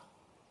Basonta hour.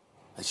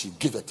 And she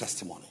gave a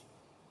testimony.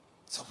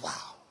 I said,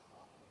 wow.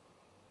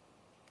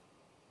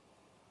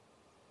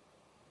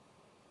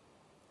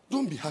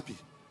 Don't be happy.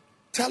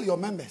 Tell your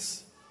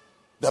members,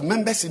 the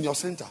members in your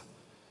center,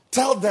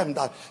 tell them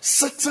that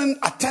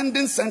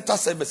attending center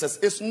services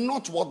is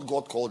not what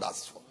God called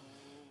us for.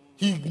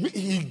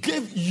 He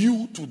gave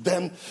you to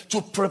them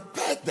to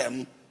prepare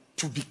them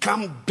to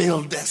become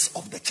builders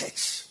of the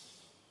church.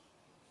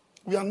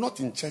 We are not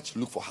in church to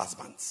look for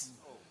husbands.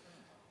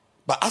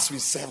 But as we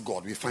serve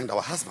God, we find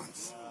our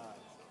husbands.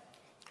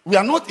 We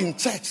are not in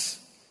church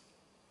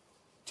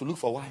to look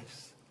for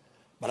wives.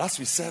 But as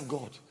we serve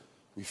God,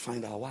 we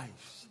find our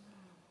wives.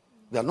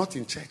 We are not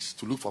in church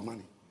to look for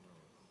money.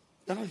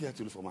 We are not here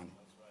to look for money.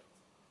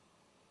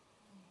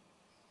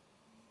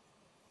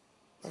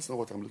 That's not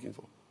what I'm looking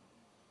for.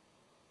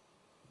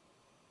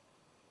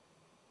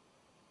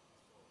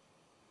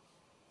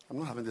 I'm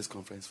not having this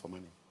conference for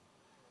money.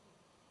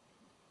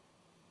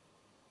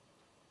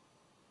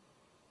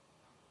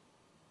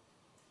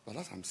 But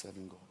as I'm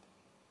serving God,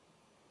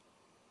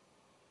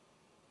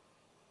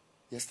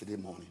 yesterday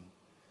morning,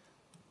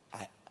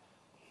 I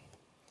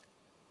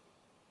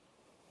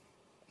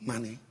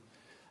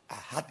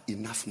had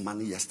enough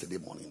money yesterday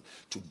morning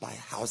to buy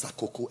house at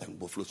cocoa and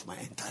buffalo to my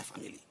entire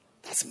family.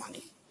 That's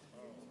money.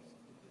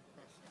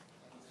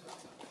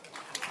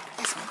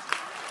 That's money.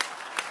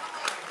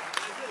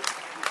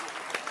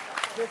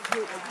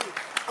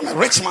 I'm a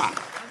rich man.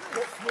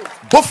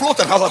 Buffalo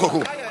and house at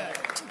cocoa.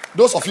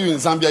 Those of you in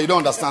Zambia, you don't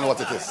understand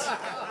what it is.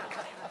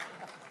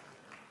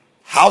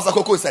 House of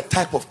cocoa is a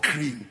type of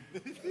cream.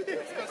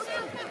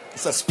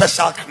 It's a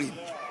special cream.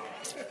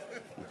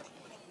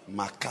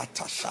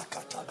 Makata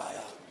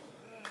shakatabaya.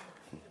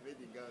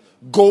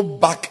 Go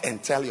back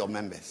and tell your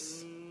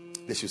members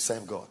they should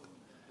serve God.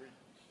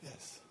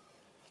 Yes.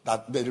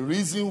 That the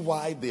reason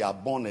why they are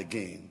born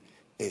again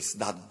is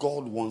that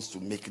God wants to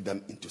make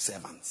them into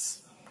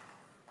servants.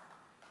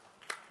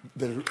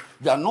 They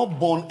are not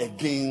born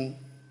again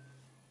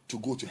to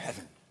go to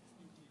heaven.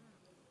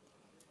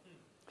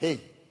 Hey,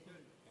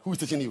 who is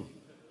teaching you?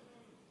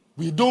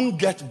 We don't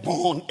get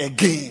born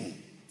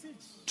again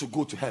to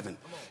go to heaven.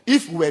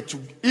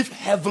 If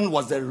heaven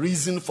was the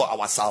reason for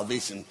our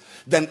salvation,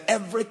 then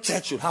every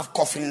church should have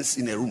coffins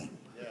in a room.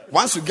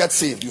 Once you get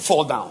saved, you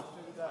fall down.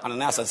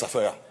 Ananias and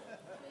Sapphira.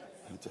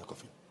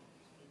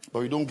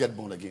 But we don't get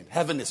born again.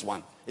 Heaven is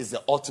one. It's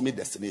the ultimate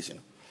destination.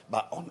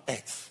 But on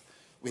earth,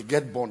 we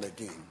get born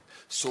again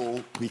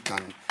so we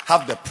can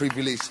have the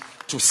privilege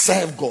to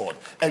serve God.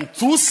 And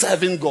through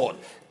serving God,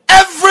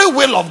 every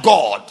will of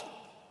God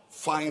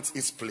finds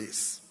its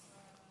place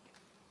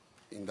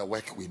in the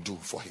work we do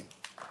for him.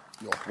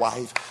 Your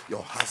wife,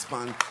 your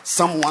husband,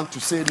 someone to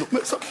say no.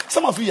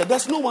 Some of you here,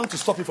 there's no one to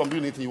stop you from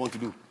doing anything you want to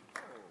do.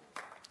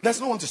 There's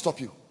no one to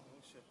stop you.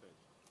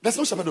 There's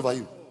no shepherd over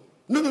you.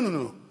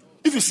 No.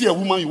 If you see a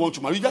woman you want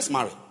to marry, you just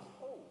marry.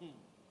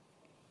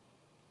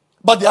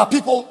 But there are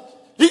people,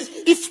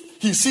 if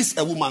he sees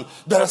a woman,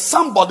 there is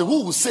somebody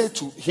who will say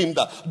to him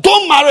that,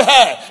 don't marry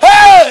her.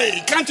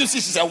 Hey, can't you see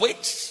she's a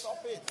witch?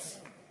 Stop it.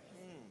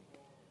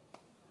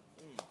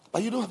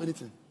 But you don't have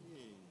anything.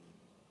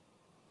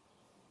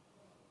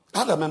 I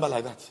had a member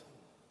like that.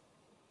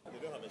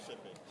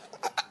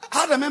 I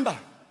had a member.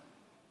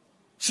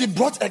 She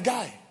brought a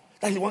guy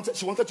that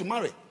she wanted to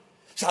marry.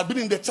 She had been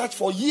in the church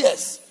for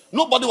years.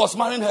 Nobody was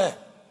marrying her.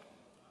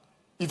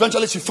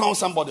 Eventually she found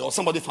somebody, or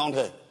somebody found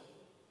her.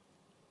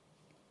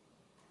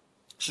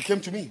 She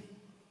came to me.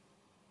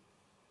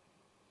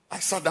 I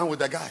sat down with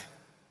the guy.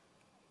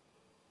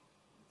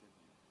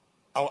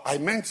 I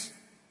meant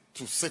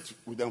to sit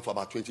with them for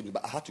about 20 minutes,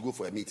 but I had to go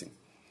for a meeting.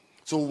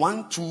 So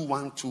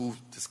 1-2-1-2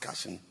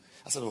 discussion.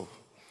 I said, oh,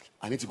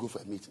 I need to go for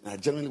a meeting. And I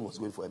generally was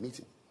going for a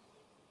meeting.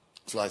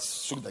 So I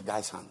shook the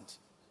guy's hand.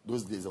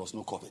 Those days there was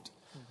no COVID.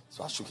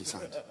 So I shook his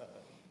hand.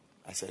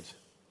 I said,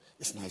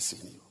 it's nice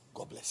seeing you.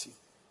 God bless you.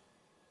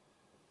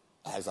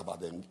 I asked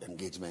about the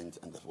engagement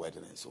and the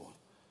wedding and so on.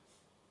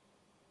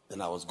 Then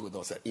I was good. There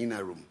was an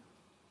inner room.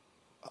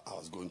 I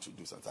was going to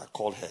do something. I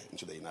called her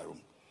into the inner room.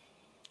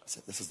 I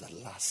said, this is the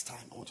last time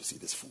I want to see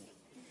this fool.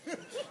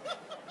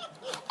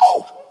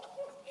 Oh!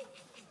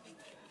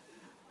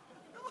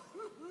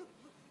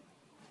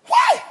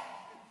 Why?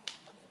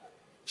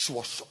 She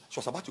was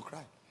about to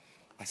cry.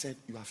 I said,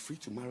 you are free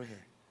to marry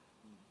her.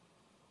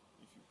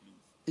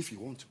 If you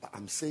want to. But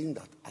I'm saying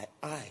that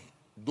I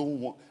don't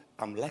want,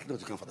 I'm likely not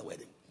to come for the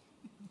wedding.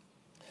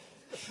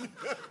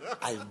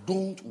 I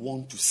don't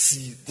want to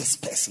see this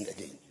person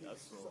again.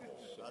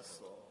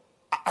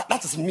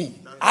 That is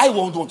me. I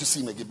won't want to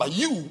see him again. But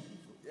you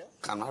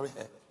can marry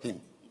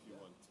him.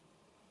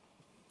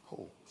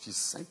 Oh, she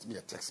sent me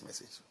a text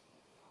message.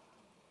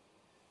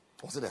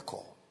 Was it a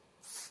call?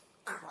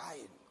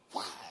 Crying.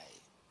 Why?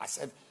 I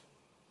said,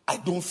 I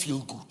don't feel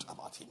good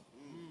about him.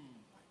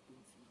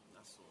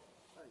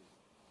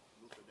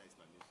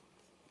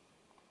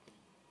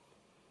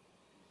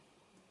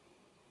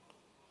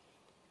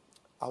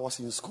 I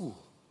was in school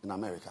in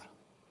America.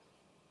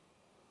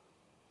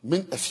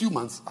 A few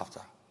months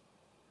after,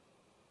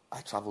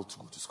 I traveled to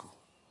go to school.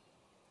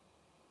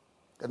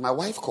 And my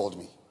wife called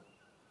me.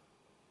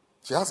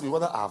 She asked me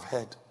whether I've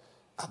heard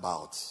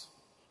about,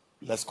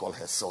 let's call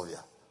her Sylvia.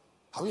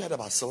 Have you heard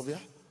about Sylvia?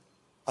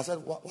 I said,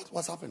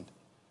 what's happened?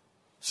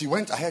 She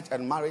went ahead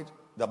and married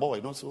the boy,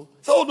 not so?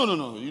 Oh,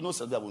 no. You know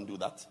Sylvia won't do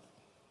that.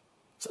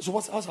 So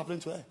what's happening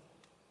to her?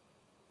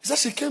 He said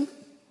she came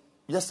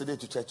yesterday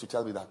to church to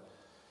tell me that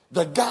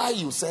the guy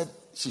you said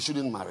she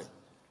shouldn't marry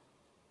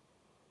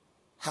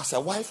has a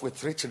wife with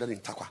 3 children in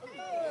Takwa.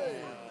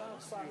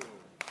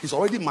 He's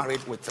already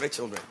married with 3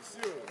 children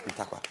in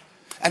Takwa.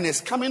 And is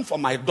coming for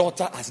my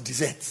daughter as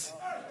dessert.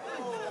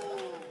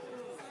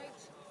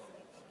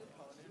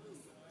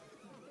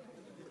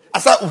 I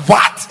said,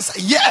 what? He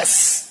said,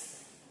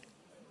 yes.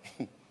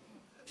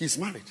 He's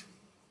married.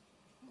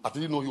 I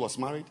didn't know he was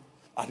married.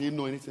 I didn't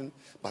know anything.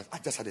 But I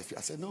just had a fear.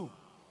 I said, no.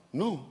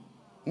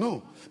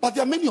 But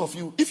there are many of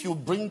you, if you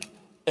bring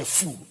a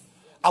fool,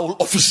 I will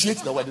officiate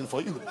the wedding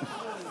for you.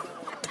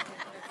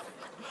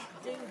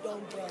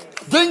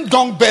 Ding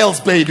dong bells,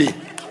 baby.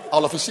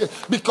 I'll officiate.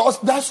 Because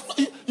that's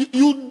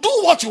you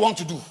do what you want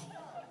to do.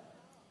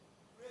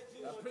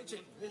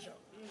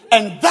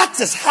 And that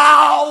is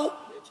how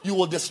you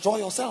will destroy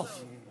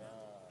yourself.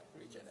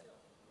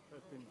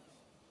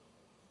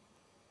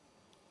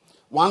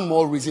 One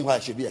more reason why I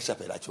should be a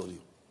shepherd, I told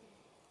you.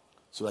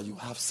 So that you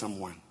have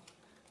someone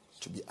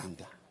to be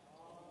under.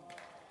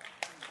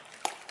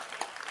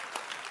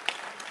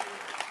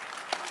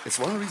 It's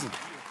one reason.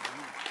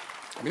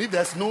 I mean, if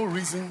there's no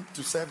reason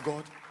to serve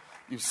God,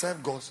 you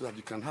serve God so that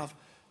you can have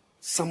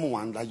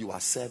someone that you are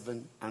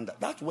serving under.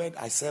 That word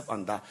I serve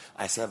under,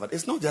 I serve under.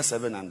 It's not just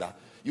serving under.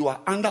 You are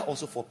under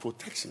also for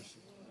protection.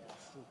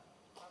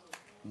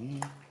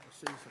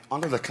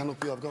 Under the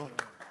canopy of God.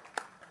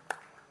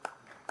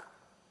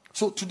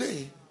 So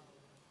today,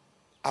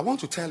 I want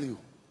to tell you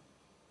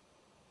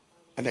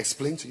and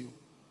explain to you.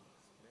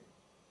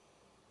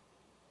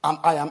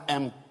 I am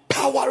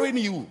empowering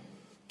you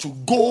to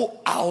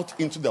go out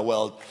into the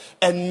world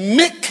and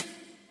make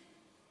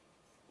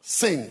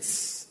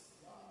saints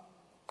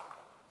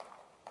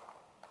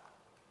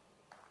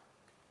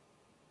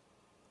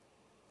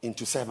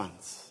into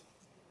servants.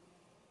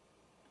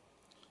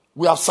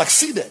 We have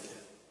succeeded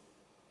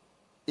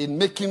in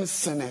making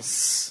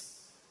sinners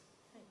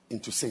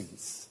into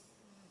saints.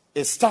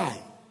 It's time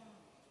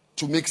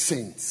to make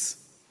saints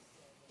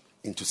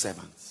into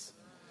servants.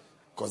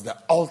 Because the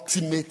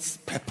ultimate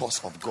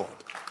purpose of God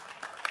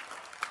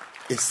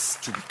is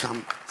to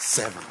become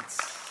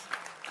servants.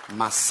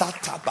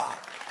 Masataba.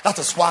 That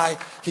is why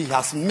he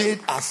has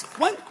made us.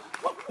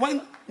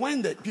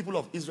 When the people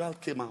of Israel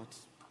came out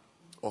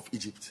of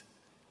Egypt,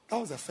 that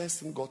was the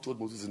first thing God told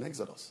Moses in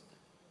Exodus.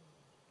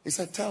 He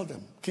said, tell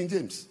them, King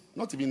James,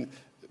 not even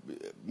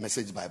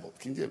Message Bible,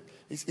 King James.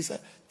 He said,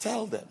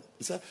 tell them.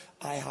 He said,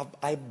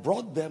 I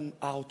brought them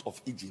out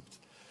of Egypt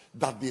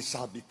that they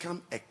shall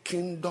become a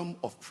kingdom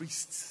of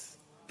priests.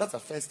 That's the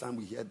first time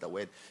we heard the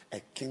word, a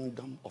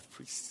kingdom of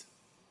priests.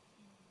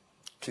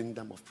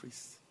 Kingdom of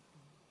priests.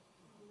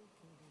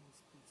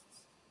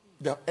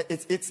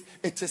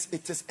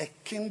 It is a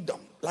kingdom.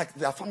 Like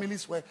there are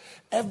families where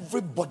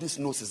everybody's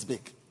nose is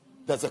big.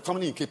 There's a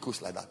family in Cape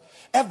Coast like that.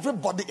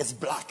 Everybody is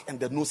black and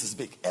their nose is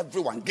big.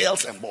 Everyone,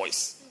 girls and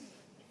boys.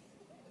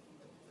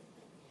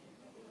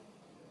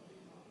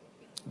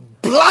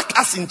 Black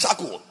as in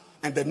charcoal.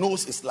 And the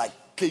nose is like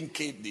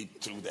kinky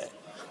through there.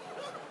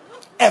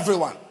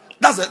 Everyone.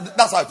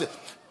 That's how it is.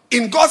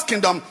 In God's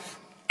kingdom,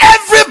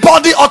 every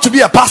Everybody ought to be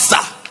a pastor.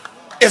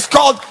 It's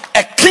called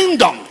a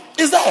kingdom.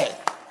 Is there?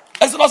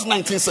 Exodus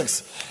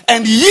 19:6.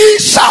 And ye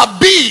shall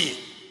be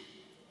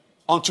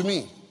unto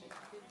me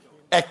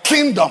a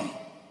kingdom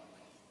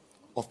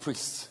of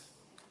priests.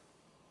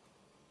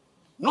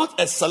 Not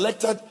a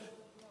selected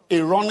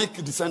Aaronic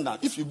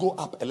descendant. If you go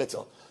up a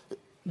little,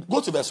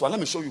 go to verse 1. Let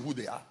me show you who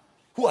they are.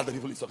 Who are the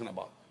people he's talking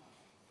about?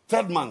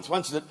 3rd month,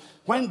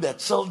 when the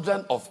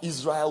children of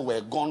Israel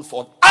were gone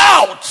forth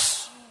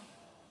out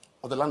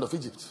of the land of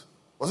Egypt.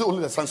 Was it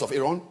only the sons of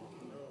Aaron?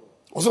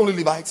 Was it only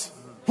Levites?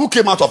 Who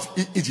came out of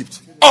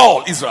Egypt?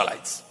 All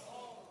Israelites.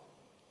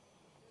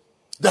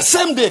 The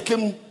same day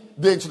came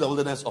they into the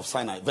wilderness of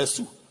Sinai. Verse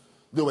 2.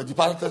 They were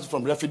departed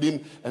from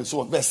Rephidim and so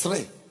on. Verse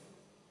 3.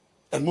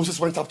 And Moses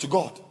went up to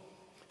God.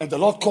 And the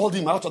Lord called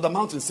him out of the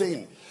mountain,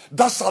 saying,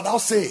 thus shalt thou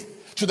say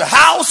to the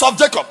house of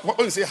Jacob.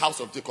 When you say house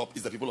of Jacob,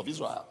 is the people of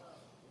Israel.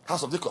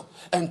 House of Jacob.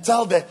 And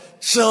tell the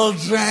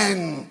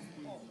children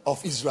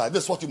of Israel.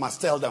 This is what you must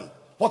tell them.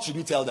 What should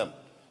you tell them?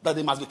 That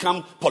they must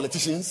become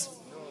politicians?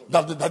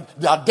 That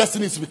their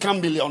destiny is to become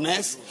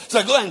millionaires?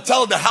 So go and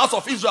tell the house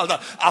of Israel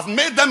that I've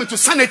made them into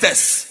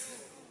senators.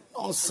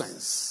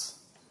 Nonsense.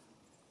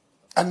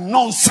 And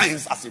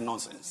nonsense as in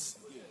nonsense.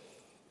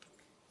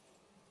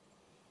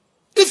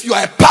 If you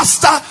are a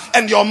pastor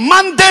and your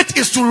mandate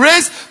is to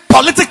raise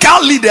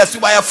political leaders,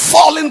 you are a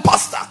fallen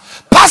pastor.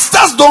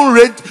 Pastors don't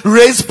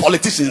raise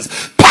politicians.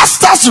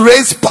 Pastors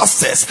raise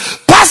pastors.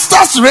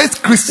 Pastors raise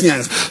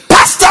Christians.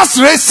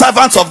 Pastors raise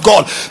servants of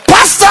God.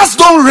 Pastors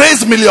don't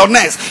raise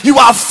millionaires. You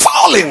are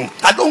falling.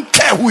 I don't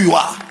care who you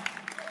are.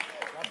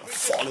 You're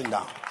falling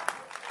down.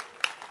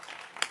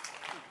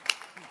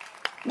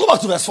 Go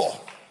back to verse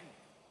 4.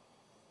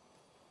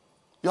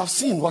 You have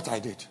seen what I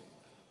did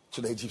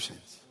to the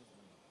Egyptians.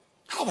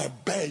 How I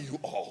bear you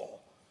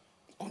all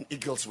on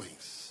eagle's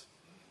wings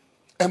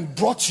and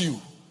brought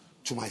you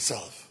to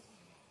myself.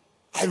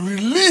 I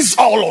released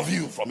all of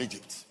you from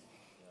Egypt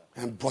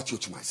and brought you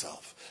to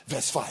myself.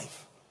 Verse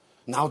 5.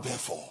 Now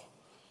therefore,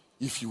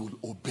 if you will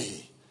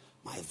obey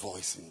my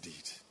voice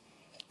indeed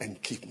and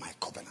keep my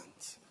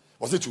covenant.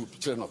 Was it to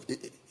children of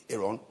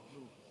Aaron?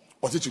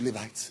 Was it to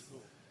Levites?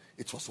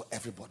 It was for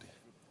everybody.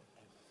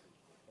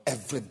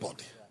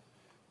 Everybody.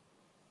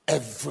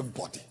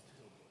 Everybody.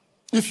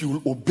 If you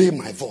will obey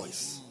my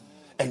voice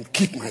and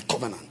keep my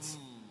covenant,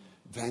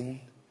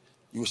 then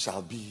you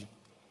shall be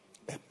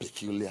a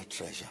peculiar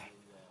treasure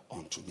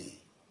unto me.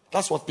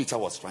 That's what Peter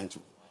was trying to.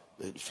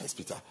 1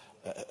 Peter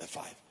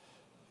 5.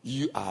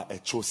 You are a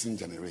chosen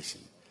generation,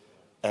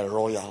 a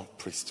royal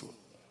priesthood,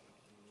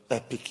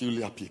 a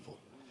peculiar people,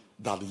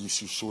 that you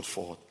should show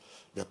forth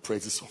the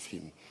praises of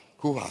him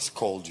who has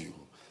called you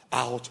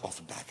out of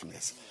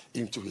darkness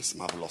into his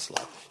marvelous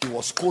light. He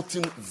was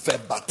quoting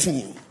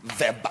verbatim,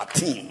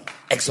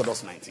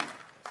 Exodus 19.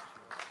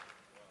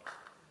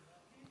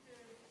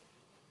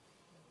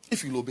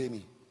 If you will obey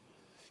me,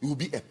 you will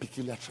be a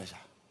peculiar treasure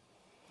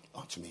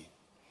unto me.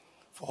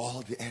 For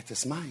all the earth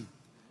is mine.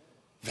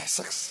 Verse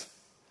 6.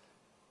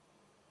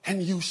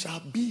 And you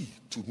shall be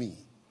to me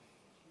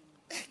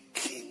a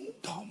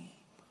kingdom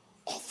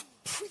of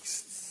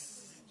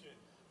priests.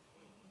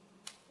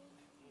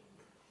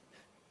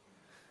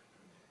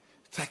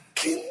 The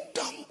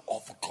kingdom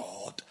of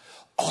God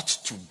ought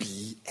to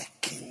be a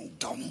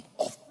kingdom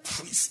of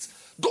priests.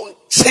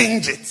 Don't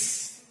change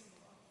it.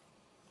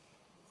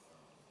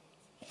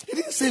 He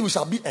didn't say we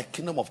shall be a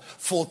kingdom of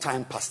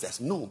full-time pastors.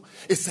 No,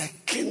 it's a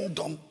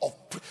kingdom of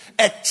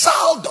a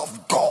child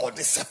of God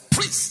is a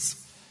priest.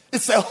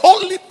 It's a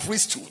holy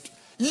priesthood.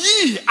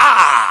 Ye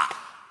are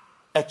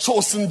a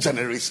chosen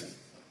generation.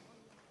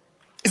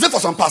 Is it for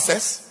some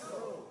pastors?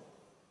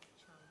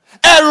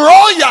 A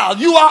royal.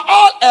 You are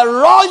all a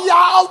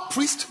royal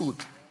priesthood.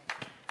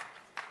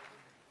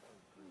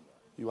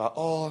 You are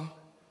all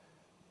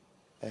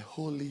a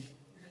holy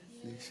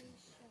nation.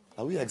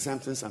 Are we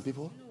exempting some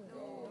people?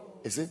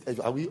 Is it?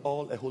 Are we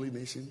all a holy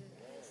nation?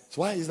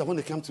 So why is that when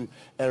they come to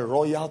a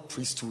royal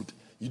priesthood,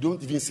 you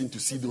don't even seem to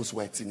see those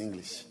words in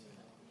English?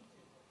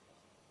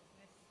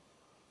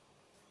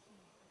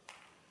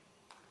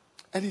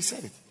 And he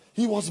said it.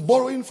 He was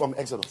borrowing from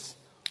Exodus.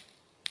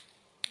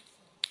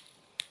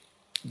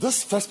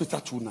 This 1 Peter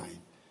 2:9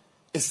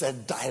 is a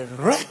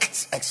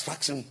direct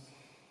extraction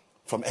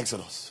from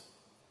Exodus.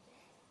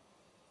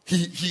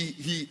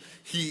 He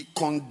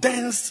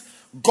condensed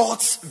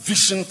God's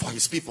vision for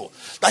his people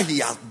that he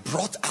has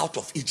brought out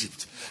of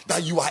Egypt.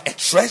 That you are a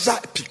treasure,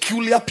 a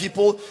peculiar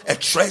people, a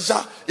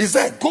treasure. Is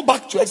there? Go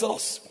back to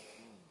Exodus.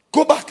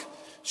 Go back.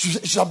 You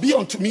shall be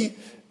unto me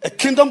a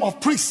kingdom of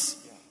priests,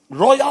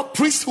 royal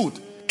priesthood,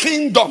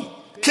 kingdom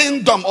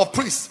of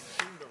priests,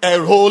 a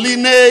holy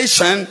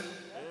nation,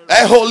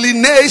 a holy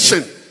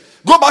nation.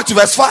 Go back to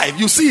verse 5.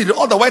 You see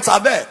all the words are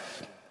there.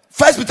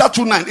 1 Peter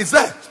 2:9 is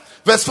there.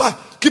 Verse 5.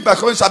 Keep my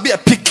covenant, shall be a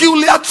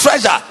peculiar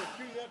treasure.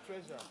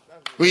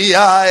 We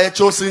are a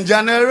chosen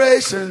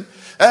generation,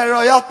 a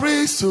royal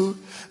priesthood,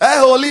 a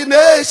holy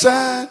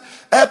nation,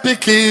 a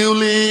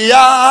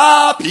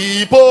peculiar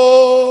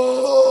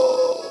people.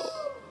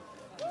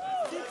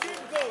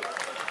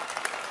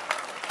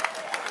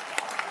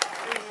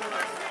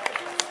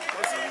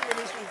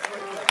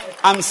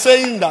 I'm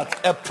saying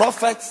that a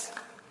prophet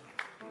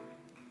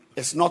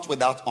is not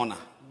without honor.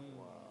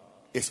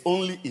 It's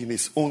only in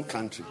his own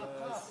country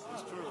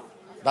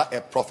that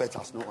a prophet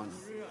has no honor.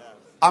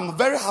 I'm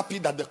very happy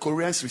that the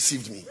Koreans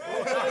received me.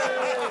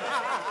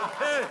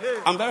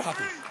 I'm very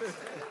happy.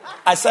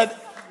 I said,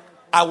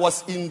 I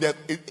was in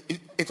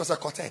it was a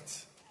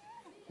quartet.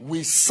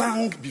 We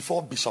sang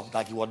before Bishop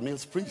Dagi Ward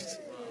Mills preached.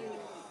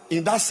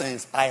 In that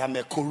sense, I am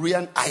a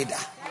Korean Ida.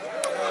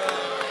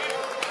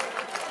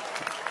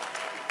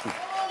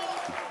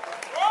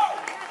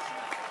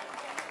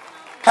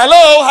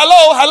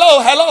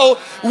 Hello.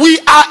 We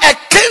are a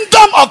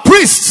kingdom of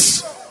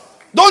priests.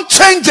 Don't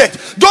change it.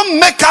 Don't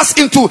make us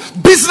into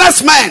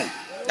businessmen.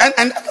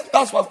 And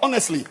that's what,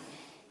 honestly,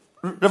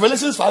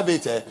 Revelations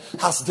 5:8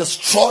 has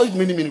destroyed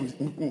many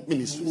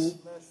ministries.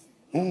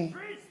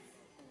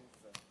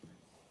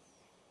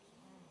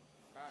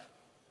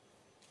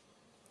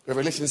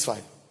 Revelations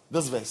 5,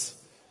 this verse,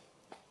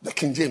 the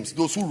King James,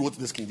 those who wrote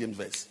this King James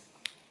verse,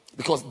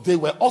 because they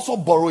were also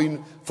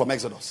borrowing from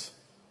Exodus.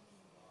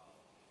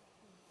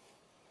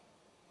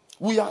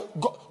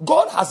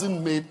 God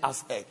hasn't made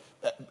us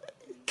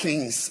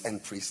kings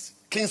and priests.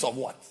 Kings of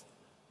what?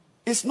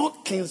 It's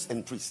not kings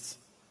and priests.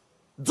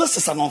 This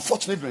is an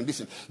unfortunate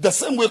rendition. The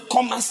same way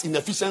commerce in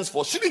Ephesians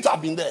 4 shouldn't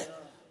have been there.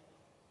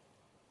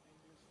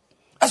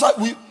 That's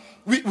why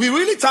we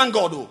really thank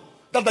God, though,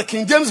 that the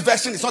King James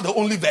version is not the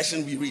only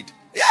version we read.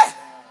 Yeah.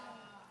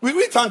 We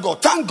really thank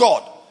God. Thank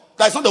God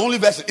that it's not the only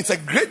version. It's a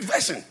great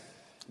version.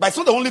 But it's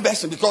not the only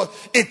version because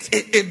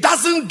it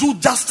doesn't do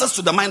justice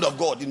to the mind of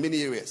God in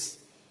many areas.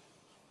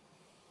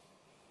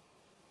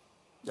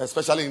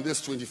 Especially in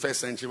this 21st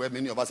century where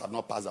many of us have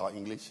not passed our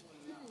English.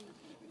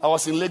 I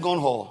was in Legon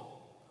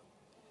Hall,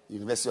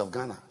 University of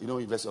Ghana. You know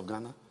University of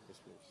Ghana?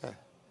 Yeah.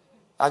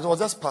 I was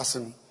just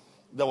passing.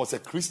 There was a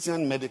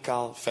Christian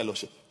medical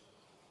fellowship.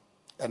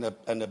 And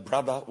a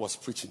brother was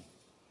preaching.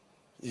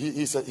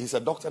 He's a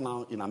doctor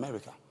now in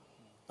America.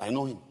 I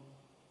know him.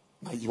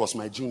 He was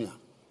my junior.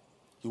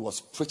 He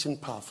was preaching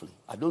powerfully.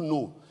 I don't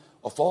know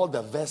of all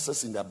the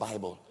verses in the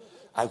Bible.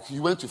 He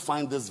went to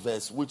find this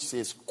verse which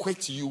says,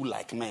 "Quit you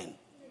like men."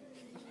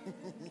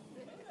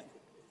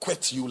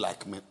 Quit you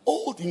like men.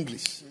 Old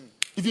English.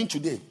 Even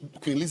today,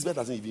 Queen Elizabeth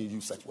doesn't even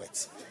use such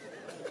words.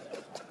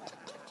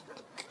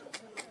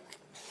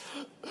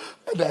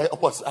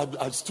 And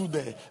I stood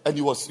there and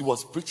he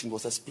was preaching, he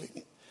was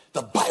explaining.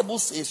 The Bible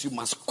says you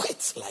must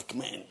quit like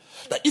men.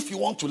 That if you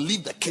want to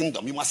leave the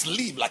kingdom, you must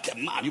live like a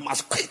man. You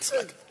must quit.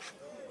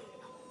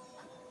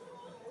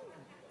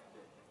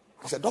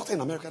 He's a doctor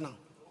in America now.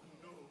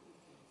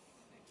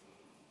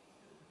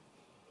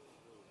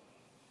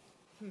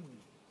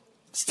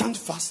 Stand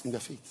fast in the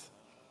faith.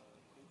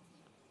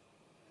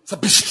 So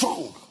be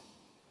strong.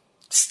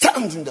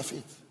 Stand in the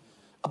faith.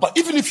 But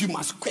even if you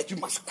must quit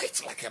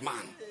like a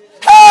man.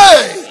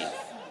 Hey!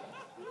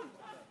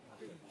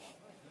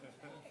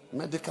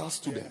 Medical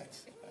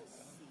students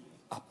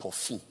are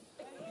puffing.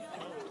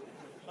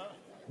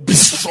 Be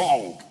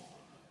strong.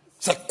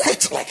 So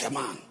quit like a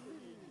man.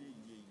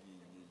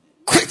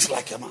 Quit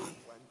like a man.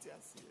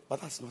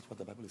 But that's not what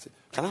the Bible is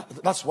saying.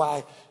 That's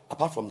why,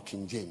 apart from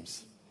King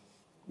James,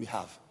 we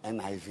have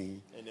NIV,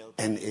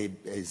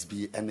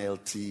 NASB,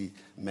 NLT,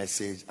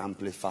 Message,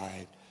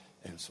 Amplified,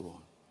 and so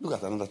on. Look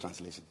at another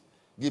translation.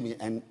 Give me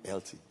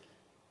NLT.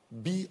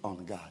 Be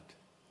on guard.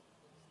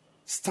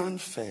 Stand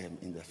firm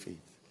in the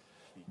faith.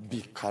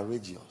 Be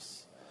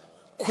courageous.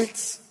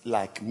 Quit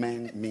like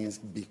men means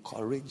be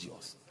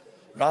courageous.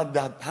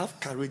 Rather have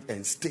courage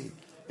and stay.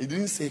 It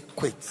didn't say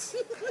quit.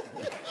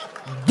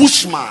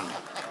 Bushman.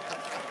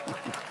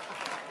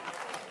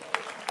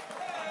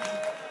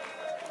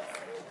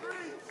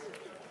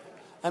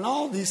 And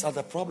all these are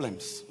the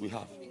problems we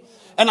have.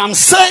 And I'm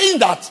saying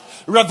that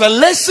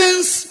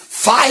Revelations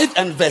 5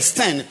 and verse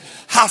 10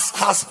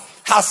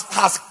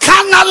 has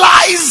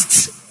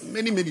canalized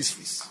many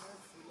ministries.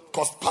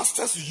 Because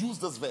pastors use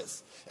this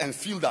verse and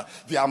feel that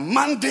their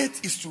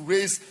mandate is to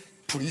raise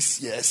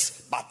priests,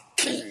 yes, but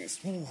kings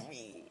who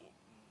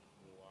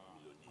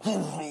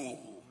rule.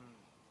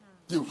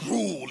 They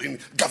rule in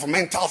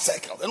governmental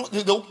circles.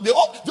 They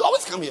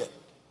always come here.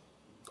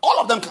 All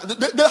of them,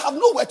 they have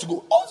nowhere to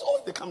go.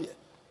 Always they come here.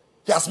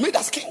 He has made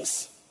us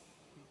kings.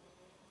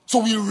 So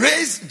we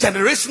raise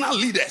generational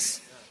leaders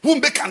who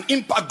make an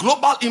impact,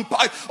 global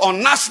impact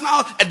on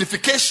national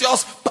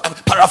edificacious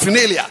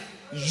paraphernalia.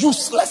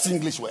 Useless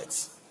English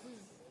words.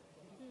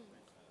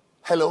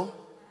 Hello?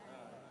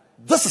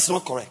 This is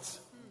not correct.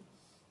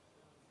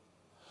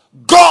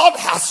 God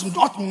has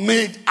not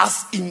made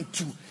us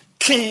into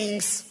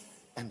kings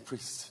and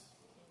priests.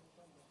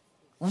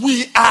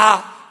 We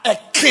are a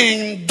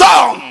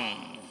kingdom.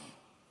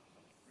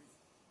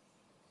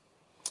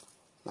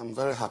 I'm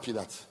very happy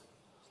that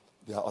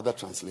there are other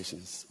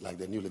translations, like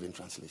the New Living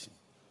Translation.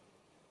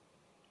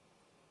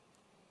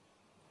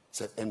 It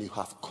said, and you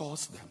have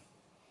caused them,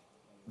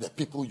 the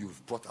people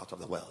you've brought out of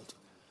the world,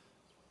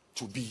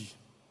 to be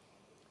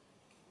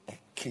a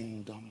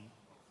kingdom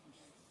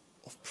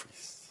of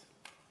priests.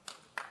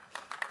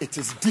 It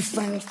is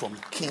different from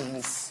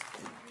kings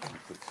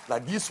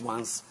Like these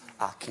ones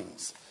are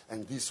kings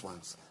and these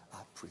ones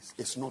are priests.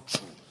 It's not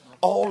true.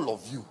 All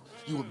of you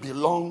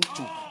belong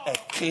to a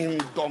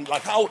kingdom.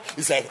 Like how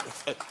it's a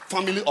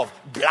family of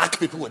black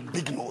people with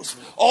big nose.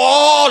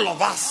 All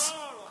of us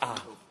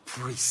are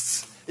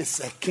priests.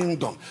 It's a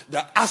kingdom.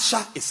 The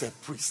usher is a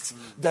priest.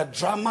 The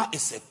drummer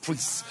is a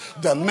priest.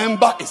 The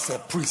member is a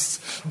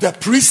priest. The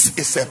priest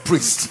is a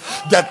priest.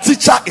 The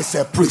teacher is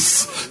a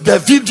priest. The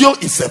video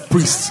is a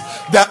priest.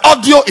 The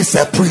audio is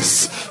a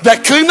priest. The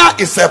cleaner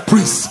is a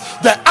priest.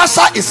 The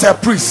usher is a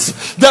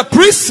priest. The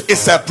priest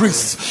is a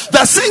priest.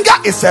 The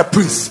singer is a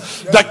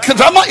priest. The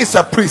drummer is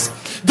a priest.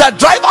 The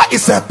driver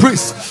is a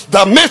priest.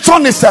 The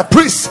matron is a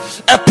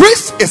priest. A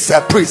priest is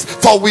a priest.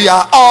 For we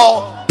are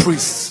all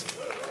priests.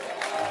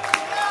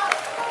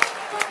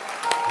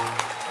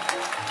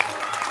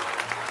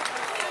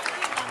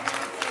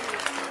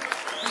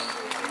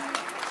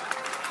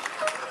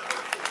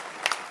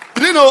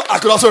 Did you know I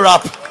could also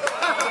rap?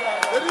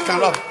 Can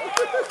rap.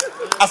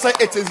 I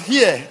said it is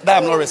here that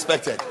I'm not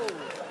respected.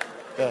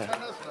 Yeah.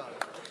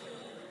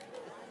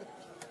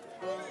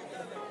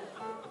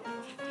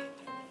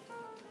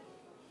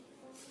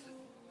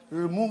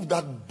 Remove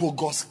that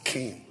bogus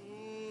king.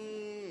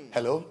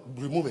 Hello?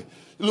 Remove it.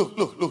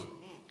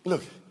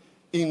 Look.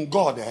 In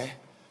God,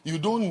 you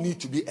don't need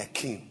to be a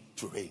king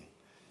to reign.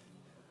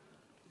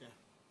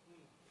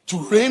 To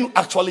reign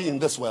actually in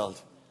this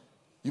world,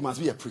 you must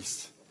be a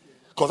priest.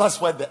 Because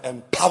that's where the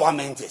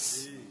empowerment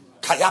is.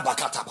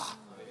 Kayabakataba.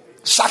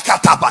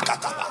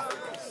 Shakatabakataba.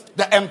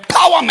 The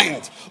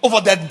empowerment over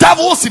the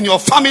devils in your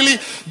family,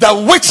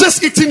 the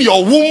witches eating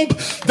your womb,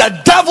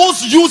 the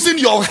devils using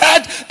your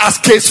head as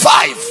case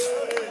 5.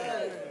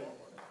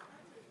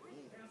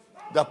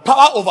 The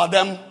power over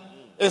them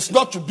is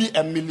not to be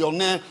a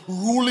millionaire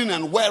ruling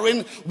and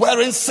wearing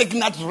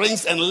signet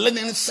rings and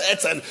linen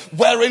shirts and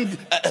wearing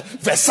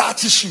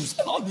Versace shoes.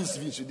 And all these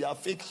things, they are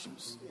fake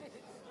shoes.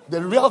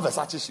 The real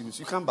Versace shoes,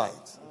 you can't buy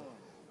it.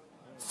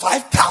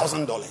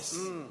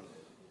 $5,000.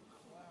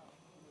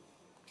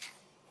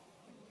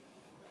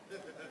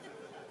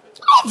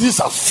 All these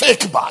are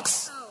fake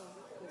bags.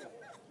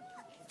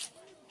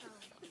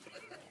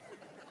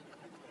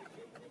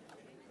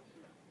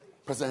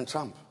 President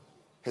Trump,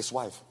 his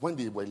wife, when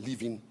they were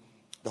leaving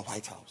the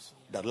White House,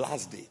 the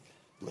last day,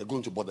 they were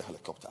going to board the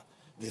helicopter.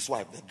 His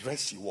wife, the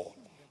dress she wore,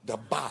 the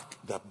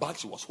bag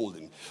she was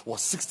holding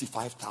was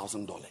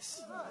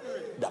 $65,000.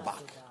 The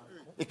bag.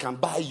 It can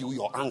buy you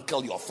your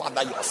uncle, your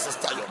father, your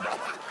sister, your brother.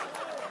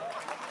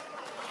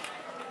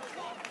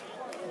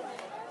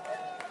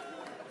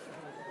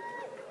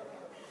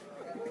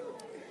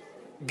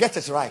 Get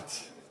it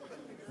right.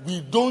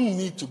 We don't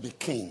need to be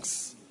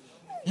kings.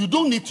 You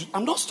don't need to.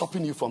 I'm not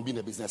stopping you from being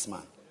a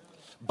businessman.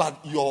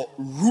 But your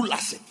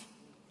rulership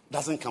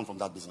doesn't come from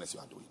that business you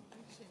are doing.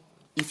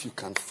 If you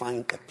can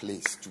find a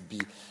place to be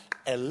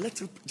a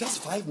little,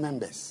 just 5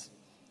 members,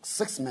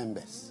 6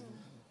 members,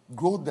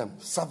 grow them,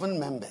 7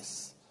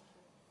 members.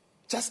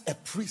 Just a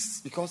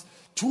priest, because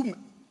two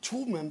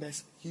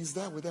members, he's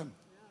there with them.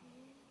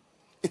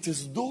 It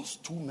is those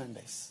 2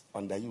 members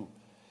under you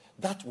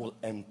that will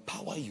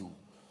empower you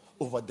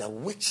over the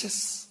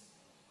witches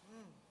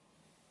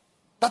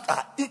that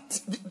are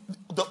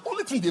the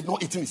only thing they've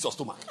not eaten is your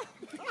stomach.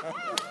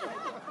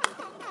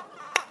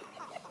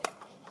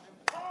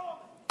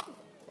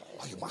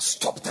 Oh, you must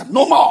stop them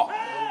no more.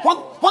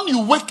 When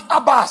you wake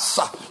up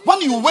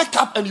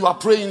and you are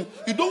praying,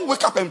 you don't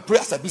wake up and pray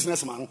as a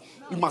businessman.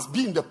 You must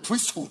be in the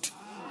priesthood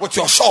with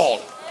your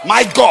shawl.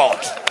 My God.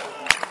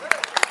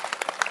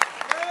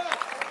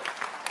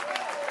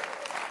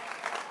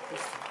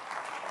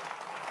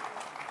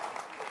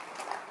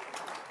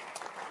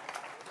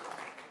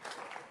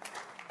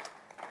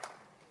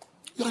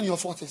 You're in your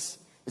 40s.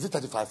 Is it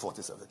 35,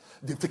 47?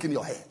 They've taken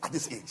your hair at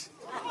this age.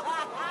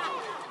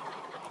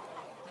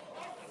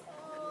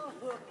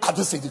 At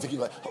this age, they've taken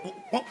your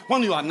hair.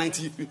 When you are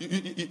 90,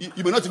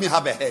 you may not even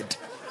have a head.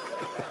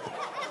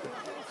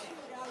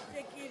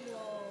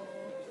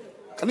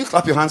 Can you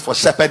clap your hands for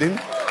shepherding?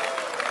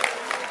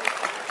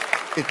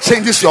 It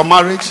changes your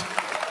marriage,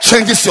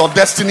 changes your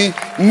destiny,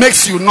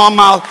 makes you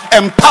normal,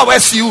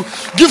 empowers you,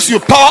 gives you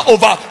power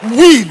over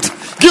weed,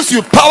 gives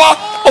you power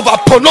over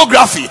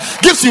pornography,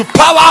 gives you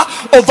power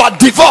over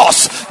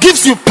divorce,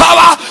 gives you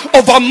power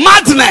over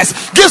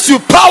madness, gives you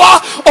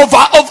power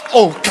over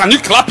oh, can you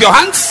clap your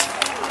hands?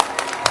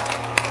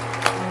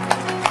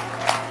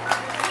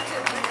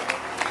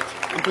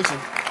 I'm preaching.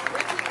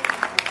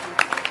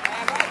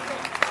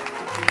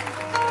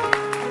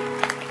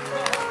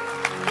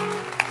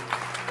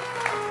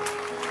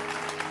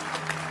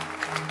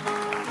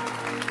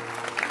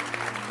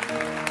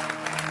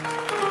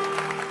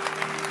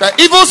 The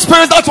evil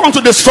spirits that want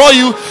to destroy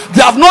you,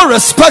 they have no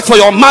respect for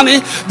your money,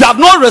 they have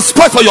no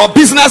respect for your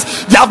business,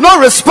 they have no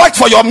respect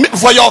for your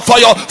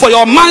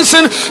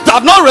mansion, they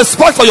have no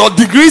respect for your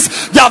degrees,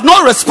 they have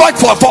no respect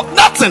for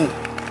nothing.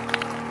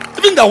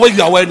 Even the wig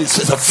you are wearing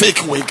is a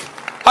fake wig.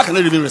 How can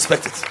they even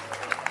respect it?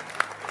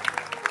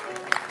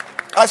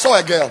 I saw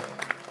a girl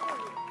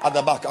at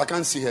the back. I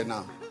can't see her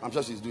now. I'm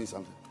sure she's doing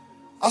something.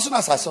 As soon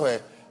as I saw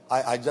her,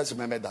 I just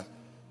remember that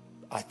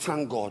I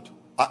thank God.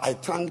 I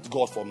thanked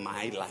God for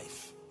my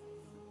life.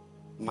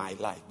 My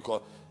life.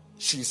 Because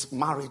she's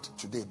married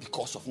today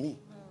because of me.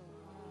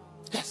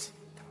 Yes.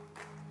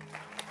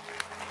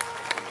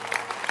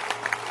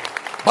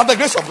 But the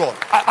grace of God,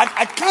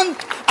 I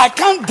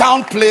can't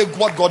downplay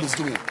what God is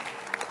doing.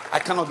 I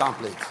cannot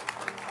downplay it.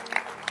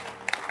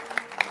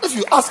 If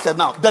you ask her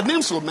now, the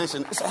name she will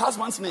mention is her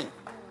husband's name.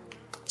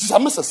 She's a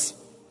Mrs.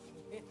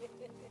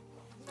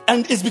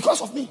 And it's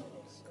because of me.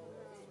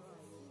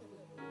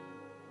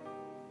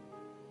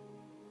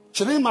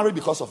 She didn't marry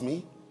because of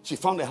me. She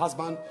found a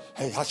husband.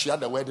 She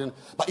had a wedding.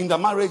 But in the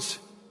marriage,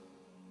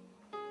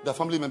 the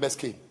family members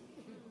came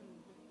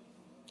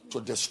to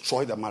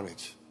destroy the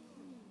marriage.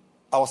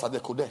 I was at the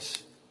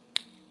Kodesh.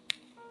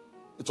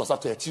 It was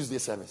after a Tuesday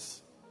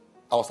service.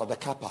 I was at the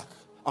car park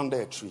under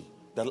a tree.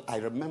 I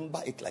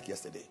remember it like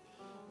yesterday.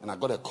 And I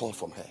got a call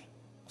from her.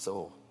 I said,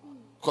 oh,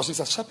 because she's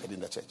a shepherd in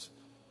the church.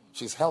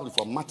 She's held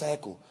from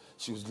Mataeko.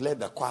 She's led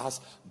the choirs,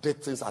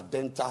 did things at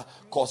Denta,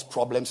 caused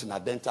problems in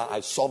Adenta. I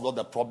solved all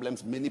the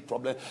problems, many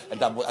problems.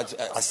 And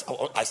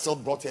I still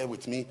brought her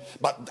with me.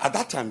 But at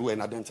that time, we were in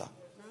Adenta.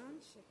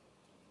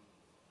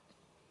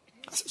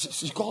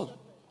 She called.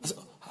 I said,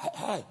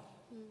 hi.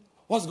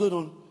 What's going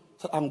on?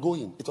 I said, I'm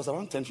going. It was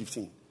around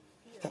 10:15.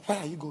 I said, why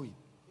are you going?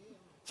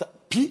 I said,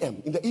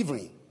 PM in the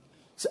evening.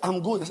 I said,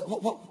 I'm going. I said,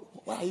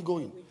 why are you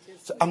going? I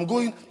said, I'm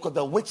going because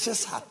the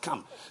witches had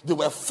come. They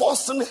were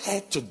forcing her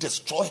to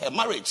destroy her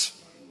marriage.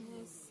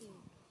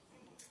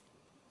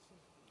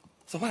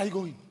 So why are you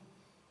going?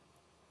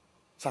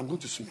 So I'm going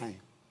to Sunyai.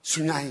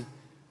 Sunyai.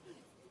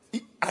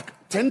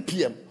 At 10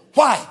 p.m.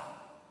 Why?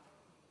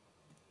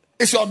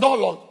 It's your door,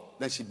 Lord.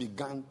 Then she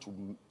began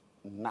to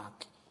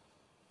knock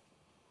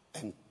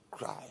and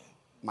cry.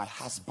 My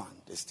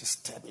husband is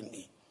disturbing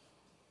me.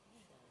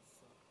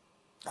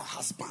 The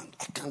husband,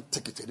 I can't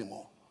take it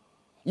anymore.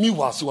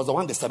 Meanwhile, she was the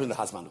one disturbing the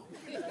husband.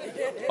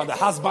 But the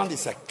husband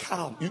is a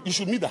calm. You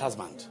should meet the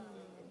husband.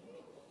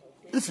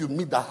 If you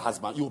meet that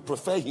husband, you will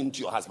prefer him to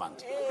your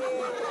husband.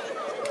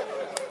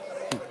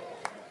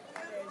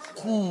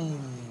 Ooh,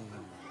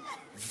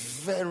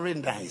 very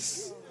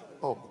nice.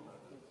 Oh,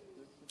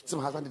 so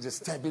my husband is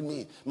disturbing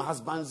me. My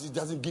husband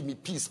doesn't give me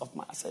peace of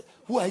mind. I said,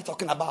 who are you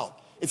talking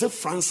about? Is it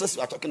Francis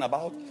you are talking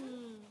about?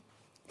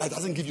 That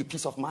doesn't give you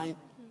peace of mind?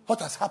 What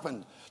has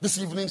happened? This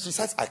evening she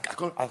says, I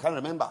can't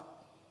remember.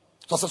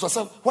 So I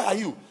said, where are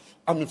you?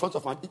 I'm in front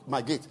of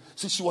my gate.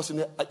 She was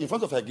in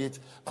front of her gate,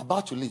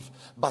 about to leave.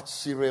 But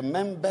she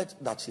remembered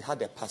that she had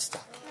a pastor.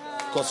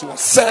 Because she was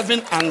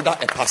serving under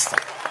a pastor.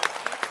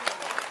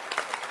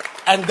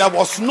 And there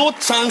was no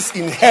chance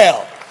in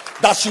hell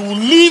that she would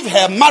leave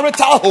her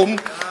marital home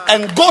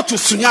and go to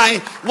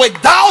Sunyai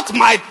without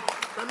my...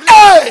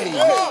 Hey!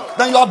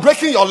 Then you are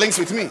breaking your links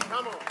with me.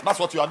 That's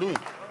what you are doing.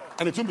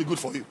 And it won't be good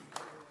for you.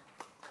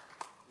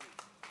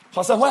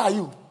 So I said, where are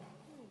you?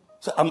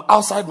 So I'm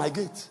outside my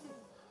gate.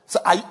 So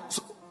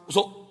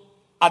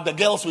are the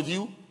girls with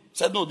you?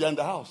 Said, no, they're in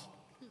the house.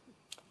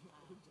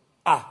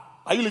 Are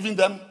you leaving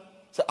them?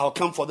 Said, I'll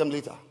come for them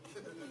later.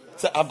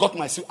 Said, I've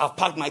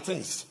packed my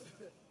things.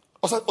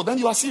 I said, oh, then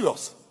you are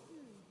serious.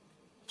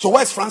 So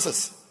where's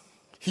Francis?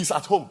 He's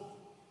at home.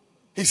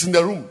 He's in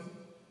the room.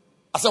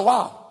 I said,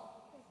 wow.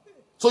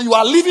 So you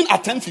are leaving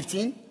at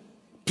 10:15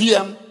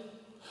 p.m.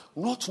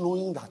 not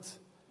knowing that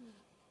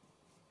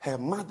her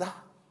mother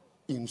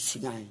in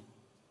Sunyai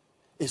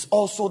is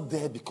also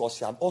there because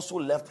she had also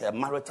left her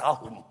marital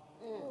home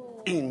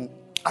in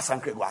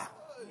Asankregwa.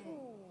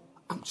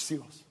 I'm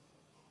serious.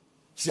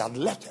 She had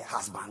left her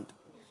husband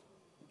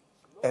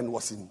and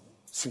was in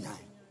Sunyai.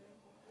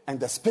 And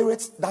the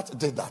spirits that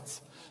did that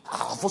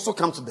have also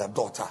come to their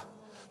daughter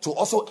to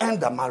also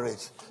end the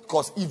marriage.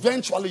 Because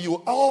eventually you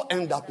all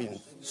end up in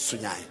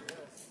Sunyai.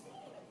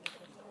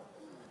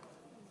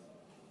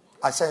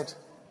 I said,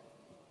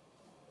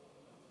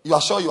 you are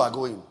sure you are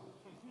going?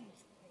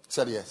 He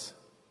said, yes.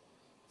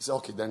 He said,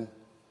 okay, then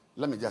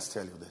let me just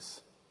tell you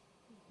this.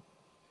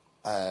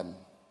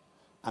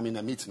 I'm in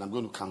a meeting. I'm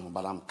going to come home,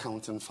 but I'm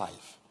counting 5.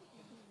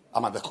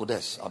 I'm at the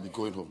Kodesh. I'll be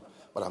going home,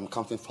 but I'm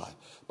counting 5.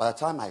 By the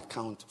time I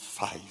count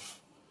 5,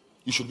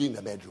 you should be in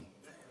the bedroom.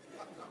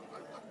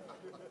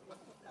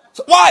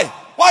 So why?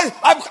 Why?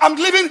 I'm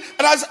leaving,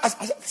 and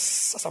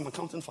I'm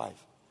counting 5.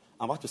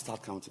 I'm about to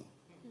start counting.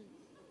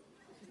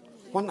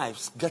 When I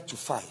get to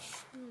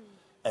 5,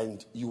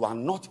 and you are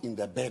not in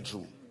the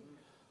bedroom,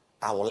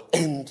 I will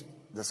end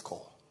this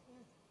call.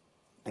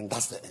 And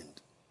that's the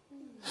end.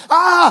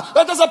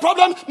 There's a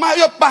problem.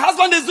 My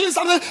husband is doing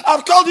something.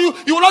 I've called you.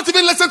 You will not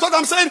even listen to what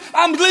I'm saying.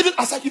 I'm leaving.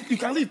 I said, you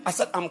can leave. I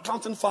said, I'm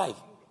counting 5.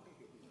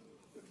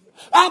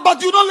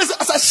 But you don't listen.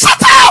 I said,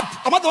 shut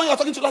up. Am I the one you're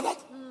talking to like that?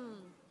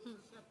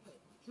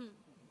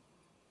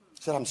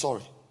 He said, I'm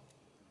sorry.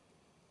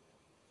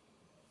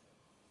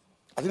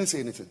 I didn't say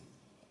anything.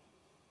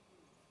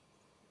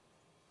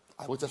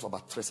 I waited for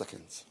about 3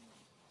 seconds.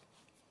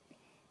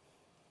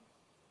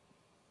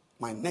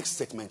 My next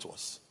statement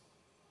was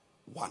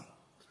 1.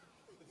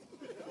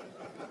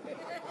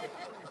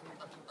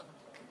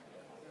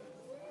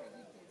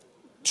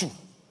 2.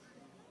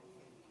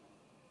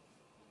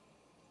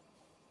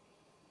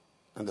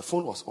 And the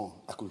phone was on.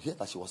 I could hear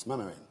that she was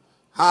murmuring.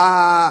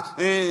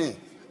 And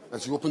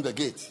she opened the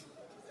gate.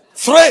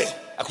 3.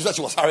 I could see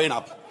she was hurrying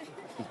up.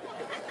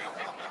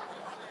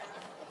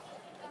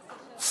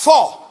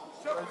 4.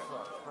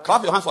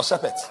 Clap your hands for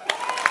shepherds.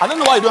 I don't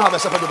know why you don't have a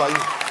shepherd over you.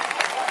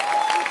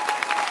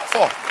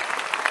 4.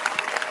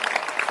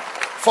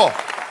 4.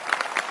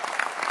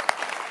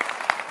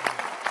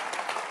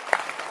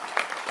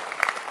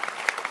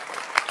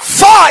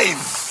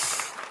 5.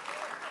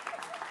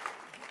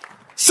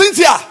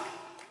 Cynthia,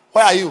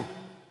 where are you?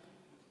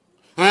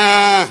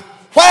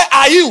 Where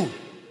are you?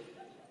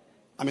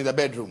 I'm in the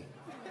bedroom.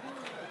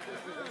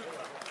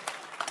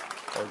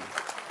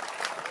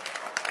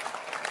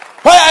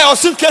 Where are your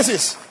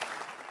suitcases?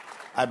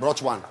 I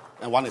brought one,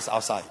 and one is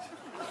outside.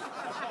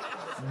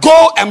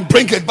 Go and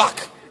bring it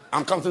back.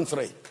 I'm counting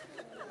 3.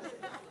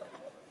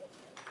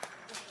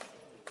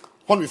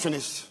 When we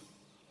finished,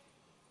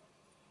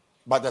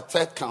 by the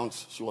 3rd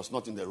count, she was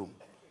not in the room.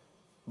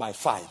 By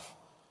 5,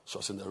 she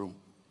was in the room.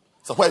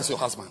 So where is your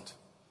husband?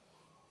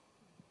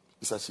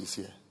 He said, she's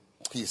here.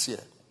 He is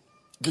here.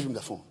 Give him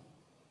the phone.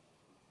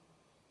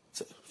 I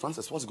said,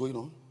 Francis, what's going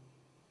on?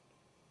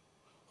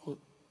 Oh,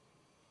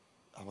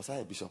 I was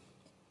a bishop.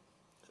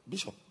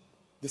 Bishop,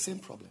 the same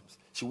problems.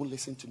 She won't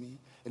listen to me.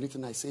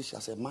 Anything I say, she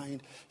has a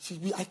mind.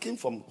 I came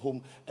from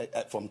home,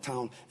 from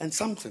town, and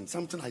something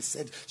I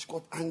said, she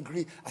got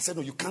angry. I said,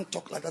 no, you can't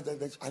talk like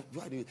that.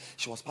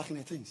 She was packing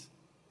her things.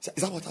 I said,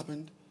 is that what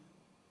happened?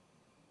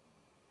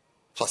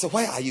 So I said,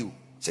 where are you?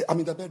 She said, I'm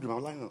in the bedroom.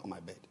 I'm lying on my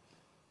bed.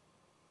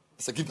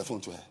 I said, give the phone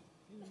to her.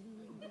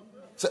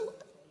 I said,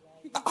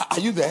 are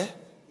you there?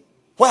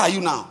 Where are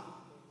you now?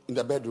 In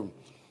the bedroom.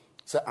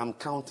 I said, I'm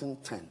counting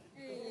 10.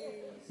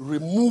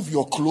 Remove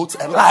your clothes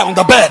and lie on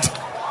the bed.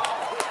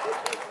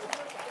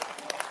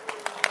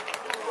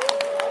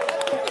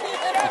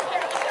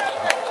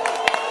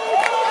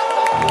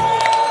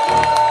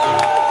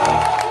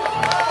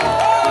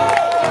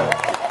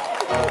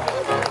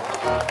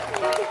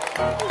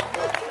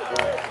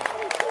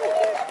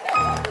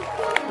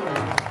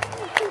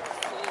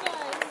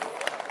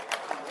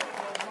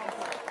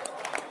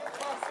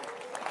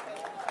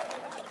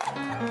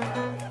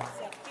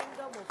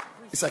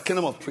 It's a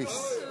kingdom of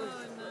priests.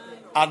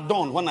 At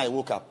dawn, when I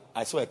woke up,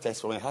 I saw a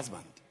text from my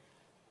husband.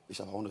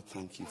 Bishop, I want to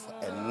thank you for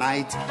a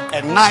night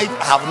I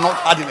have not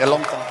had in a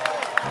long time.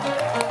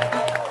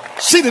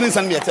 She didn't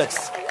send me a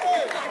text.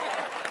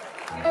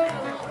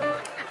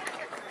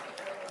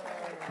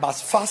 But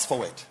fast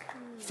forward,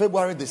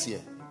 February this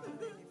year,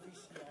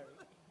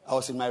 I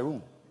was in my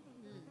room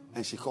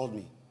and she called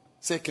me.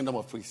 Say kingdom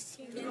of priests.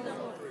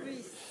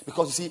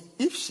 Because you see,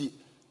 if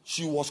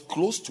she was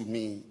close to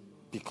me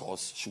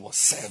because she was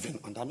serving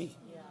under me.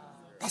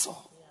 That's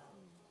all.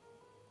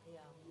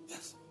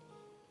 Yes.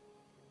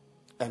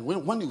 And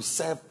when you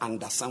serve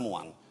under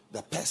someone,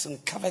 the person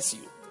covers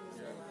you.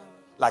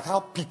 Like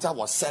how Peter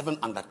was serving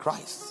under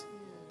Christ.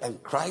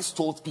 And Christ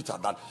told Peter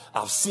that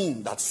I've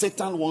seen that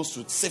Satan wants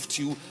to sift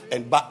you.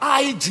 But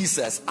I,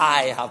 Jesus,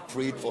 I have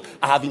prayed for,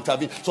 I have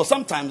intervened. So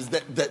sometimes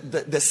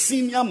the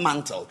senior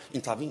mantle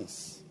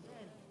intervenes.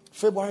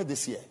 February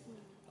this year,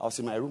 I was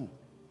in my room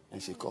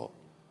and she called.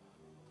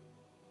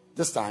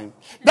 This time,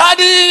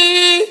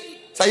 Daddy!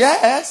 Say,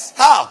 yes.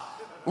 How?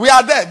 We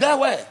are there. There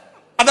where?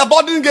 At the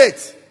boarding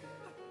gate.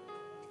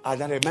 I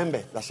then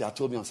remember that she had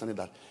told me on Sunday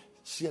that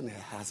she and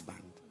her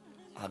husband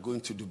are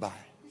going to Dubai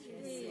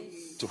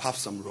to have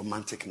some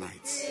romantic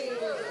nights.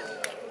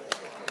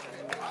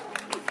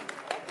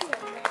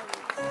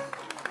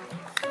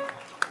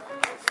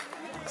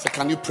 So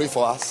can you pray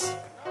for us?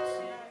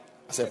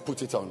 I said,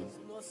 put it on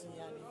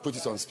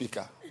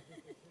speaker.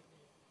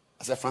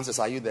 I said, Francis,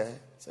 are you there?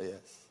 I said,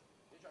 yes.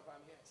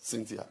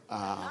 Cynthia.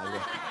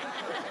 Yeah.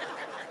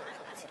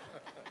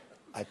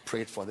 I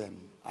prayed for them.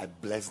 I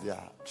blessed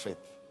their trip.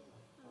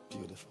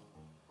 Beautiful.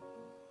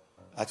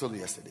 I told you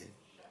yesterday.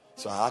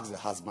 So I asked the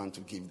husband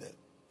to give the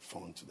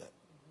phone to the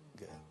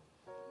girl.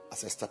 I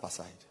said, step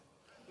aside.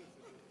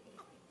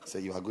 I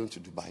said, you are going to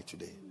Dubai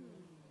today.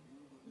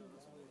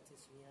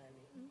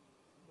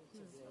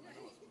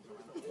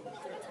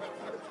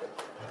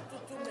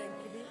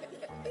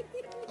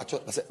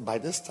 I said, by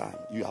this time,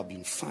 you have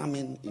been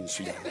farming in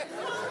Sudan.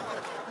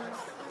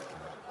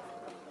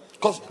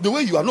 Because the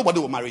way you are, nobody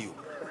will marry you.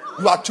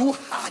 You are too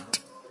hard.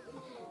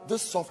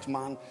 This soft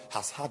man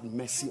has had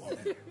mercy on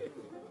him.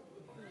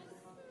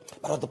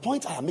 But the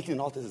point I am making in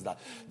all this is that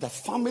the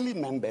family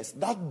members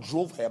that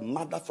drove her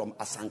mother from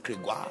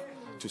Asankregwa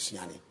to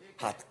Siani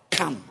had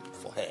come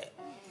for her.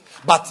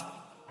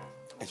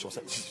 And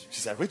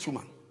she's a rich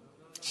woman.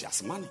 She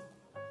has money.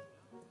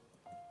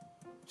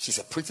 She's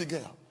a pretty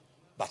girl.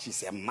 But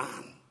she's a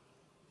man.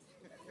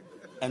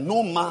 And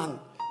no man,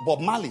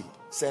 Bob Marley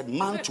said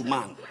man to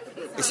man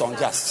is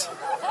unjust.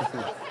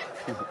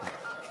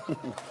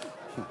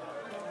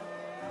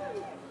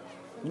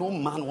 No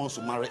man wants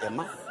to marry a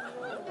man.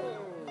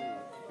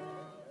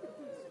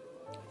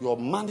 Your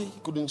money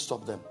couldn't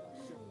stop them.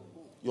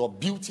 Your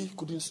beauty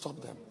couldn't stop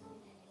them.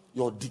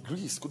 Your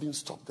degrees couldn't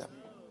stop them.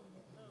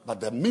 But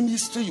the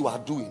ministry you are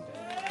doing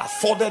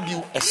afforded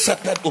you a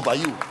shepherd over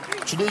you.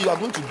 Today you are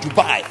going to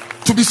Dubai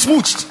to be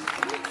smooched.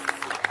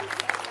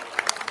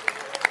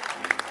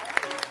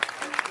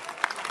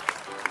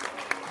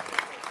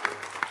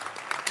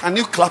 Can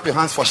you clap your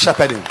hands for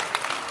shepherding?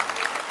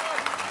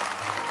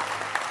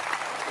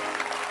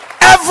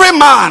 Every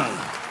man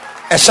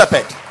a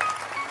shepherd.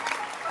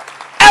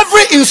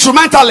 Every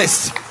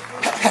instrumentalist.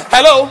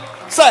 Hello,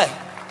 sir,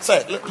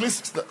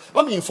 please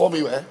let me inform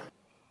you.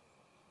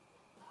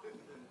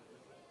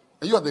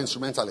 You are the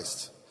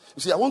instrumentalist.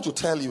 You see, I want to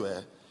tell you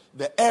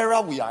the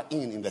era we are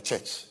in the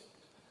church,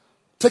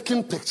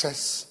 taking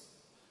pictures,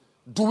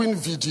 doing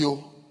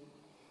video,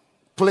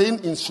 playing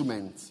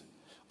instruments,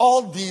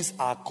 all these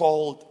are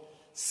called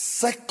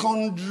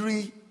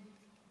secondary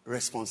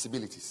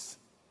responsibilities.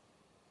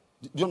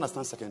 Do you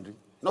understand secondary?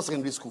 Not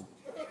secondary school.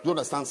 Do you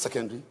understand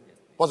secondary?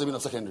 What's the meaning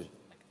of secondary?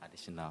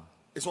 Additional.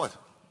 It's what?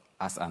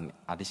 As an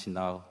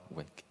additional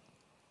work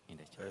in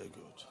the church. Very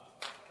good.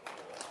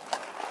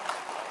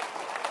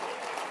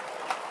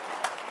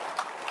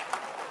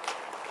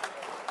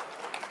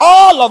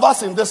 All of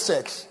us in this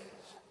church,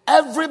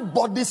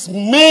 everybody's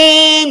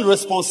main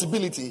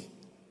responsibility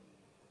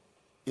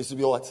is to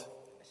be what?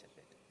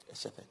 A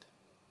shepherd.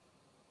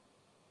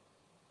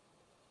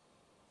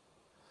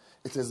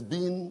 It has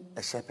been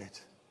a shepherd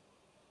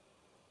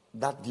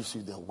that gives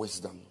you the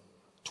wisdom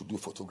to do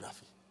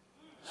photography.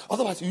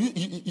 Otherwise, you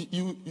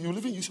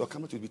even use your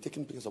camera to be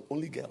taking pictures of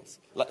only girls.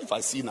 Like if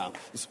I see now,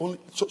 it's only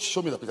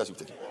show me the pictures you've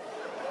taken.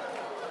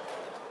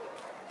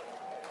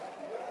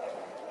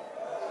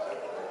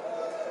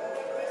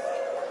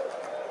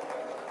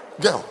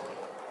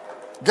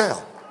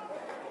 Girl,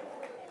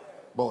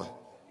 boy,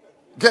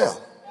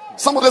 girl,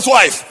 somebody's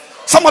wife.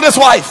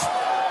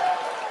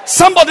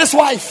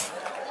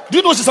 Do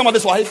you know she's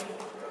somebody's wife?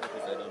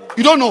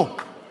 You don't know?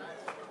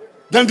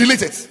 Then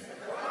delete it.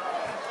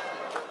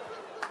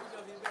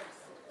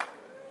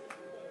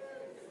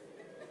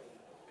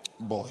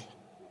 Boy,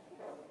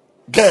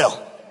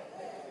 girl.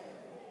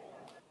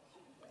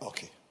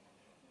 Okay.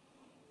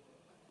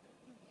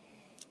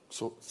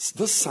 So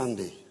this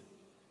Sunday,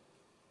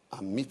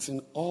 I'm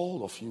meeting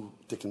all of you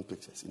taking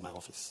pictures in my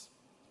office.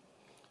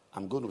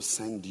 I'm going to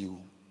send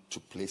you to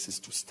places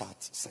to start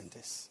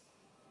centers.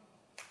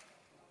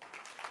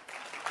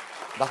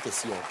 That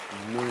is your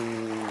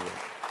main work.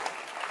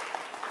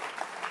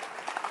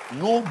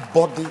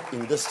 Nobody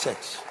in this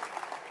church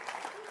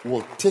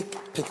will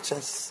take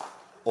pictures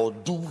or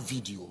do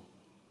video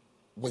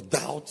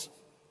without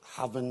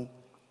having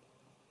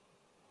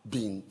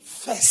been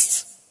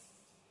first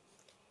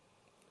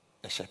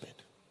a shepherd.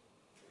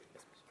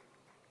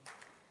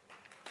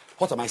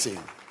 What am I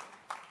saying?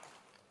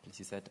 Please,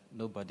 you said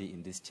nobody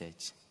in this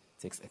church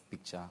takes a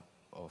picture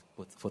or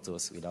put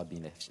photos without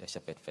being a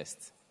shepherd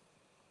first.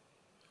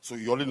 So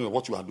you already know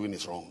what you are doing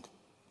is wrong.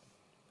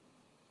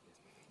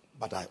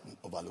 But I'm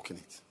overlooking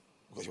it.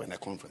 Because you're in a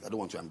conference. I don't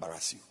want to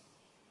embarrass you.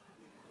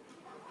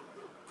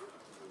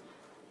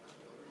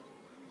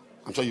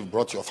 I'm sure you've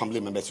brought your family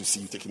members to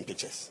see you taking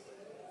pictures.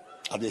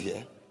 Are they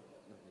here?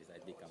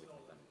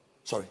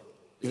 Sorry.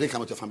 You didn't come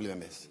with your family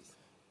members.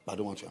 But I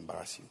don't want to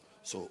embarrass you.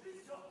 So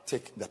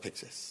take the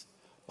pictures.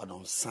 But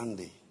on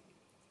Sunday,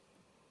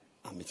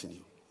 I'm meeting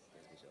you.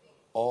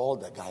 All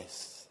the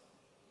guys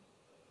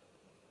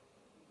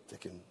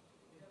taking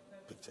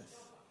pictures.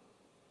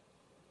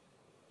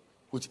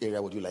 Which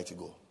area would you like to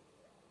go?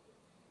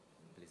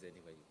 Please,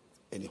 anywhere you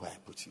put. Anywhere I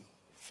put you.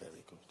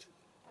 Very good.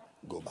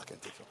 Go back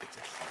and take your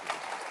pictures.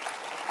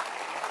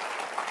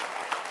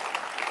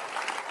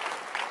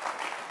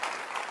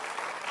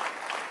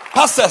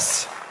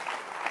 Pastors,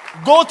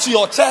 go to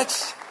your church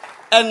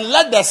and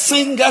let the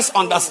singers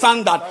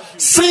understand that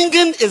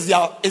singing is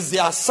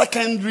their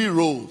secondary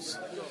roles.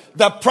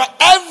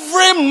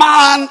 Every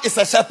man is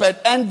a shepherd,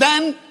 and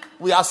then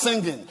we are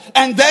singing.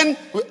 And then,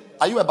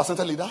 are you a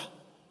bacenta leader?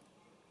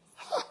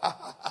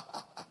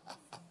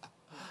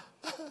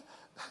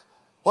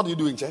 What do you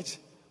do in church?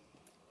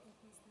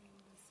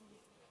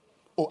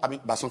 Oh, I mean,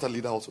 bacenta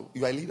leader also.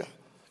 You are a leader.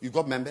 You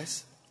got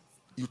members.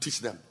 You teach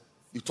them.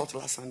 You taught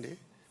last Sunday.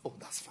 Oh,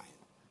 that's fine.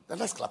 Then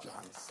let's clap your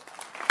hands.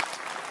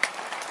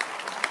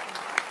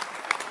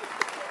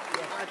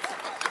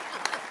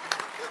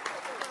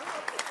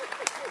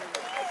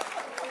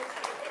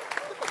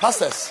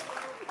 Pastors,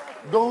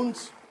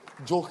 don't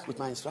joke with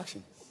my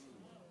instructions.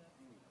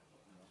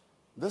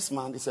 This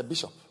man is a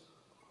bishop.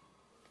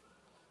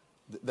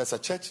 There's a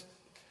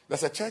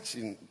church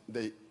in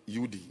the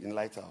UD in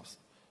Lighthouse.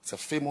 It's a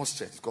famous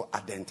church. It's called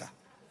Adenta.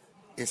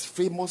 It's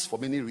famous for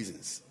many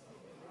reasons.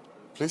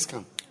 Please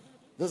come.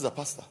 This is a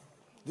pastor.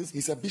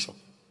 He's a bishop.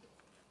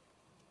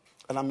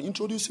 And I'm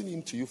introducing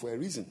him to you for a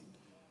reason.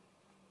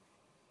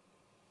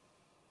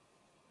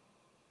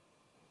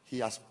 He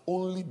has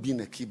only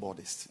been a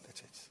keyboardist in the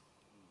church.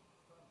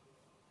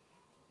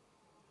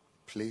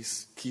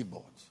 Plays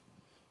keyboard.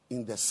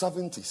 In the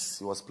 70s,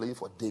 he was playing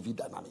for David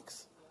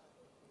Dynamics.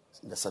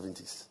 In the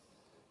 70s.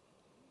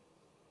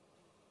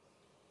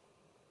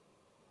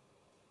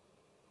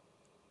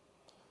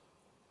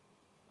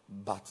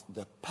 But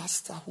the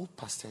pastor who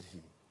pastored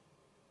him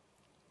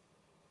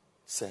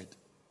said,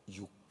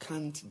 you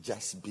can't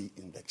just be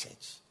in the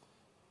church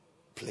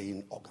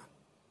playing organ.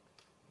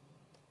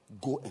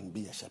 Go and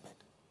be a shepherd.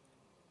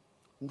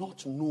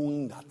 Not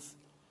knowing that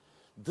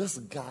this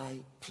guy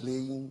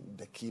playing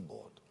the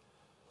keyboard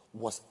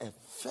was a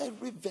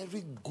very,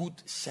 very good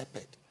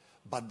shepherd,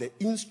 but the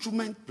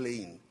instrument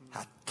playing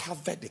had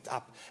covered it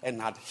up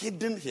and had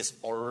hidden his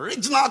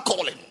original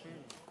calling.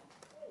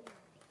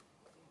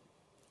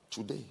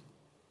 Today,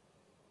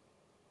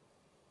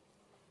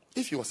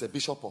 if he was a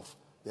bishop of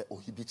the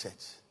Ohibi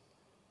Church,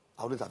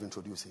 I wouldn't have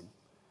introduced him.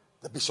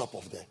 The bishop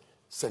of the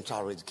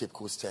Central Ridge Cape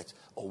Coast Church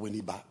or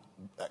Winneba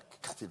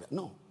Cathedral.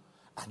 No.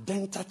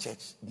 Adenta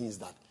Church means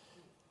that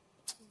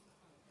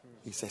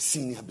he's a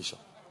senior bishop.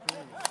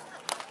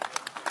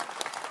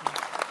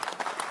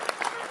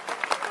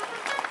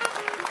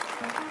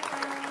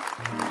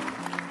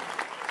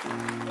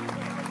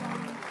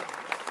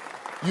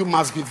 You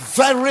must be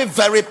very,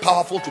 very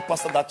powerful to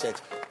pastor that church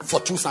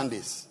for 2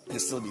 Sundays and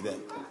still be there.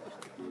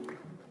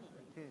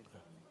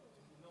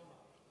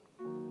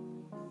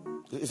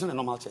 It's not a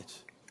normal church.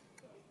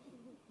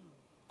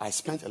 I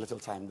spent a little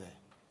time there.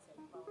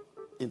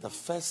 In the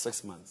first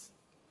 6 months,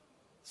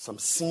 some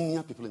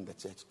senior people in the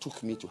church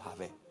took me to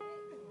have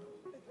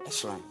a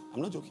shrine.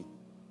 I'm not joking.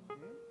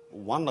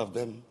 One of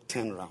them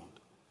turned around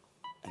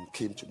and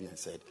came to me and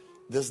said,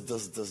 this.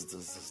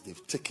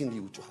 They've taken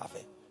you to Have. Do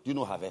you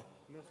know Have?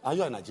 Are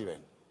you a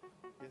Nigerian?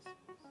 Yes.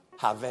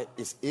 Have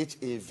is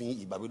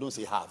H-A-V-E, but we don't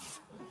say have.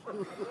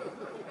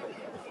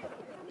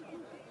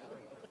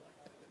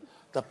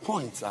 The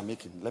point I'm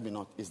making,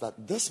 is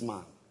that this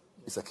man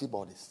is a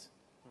keyboardist.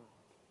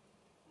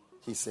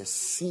 He's a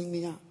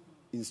senior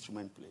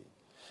instrument player.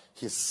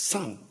 His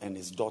son and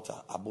his daughter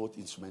are both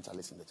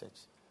instrumentalists in the church.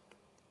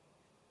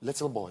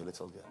 Little boy,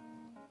 little girl.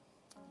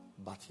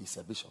 But he's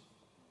a bishop.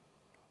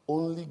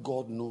 Only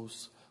God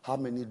knows how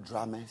many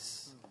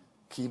drummers,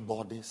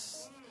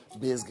 keyboardists,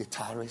 bass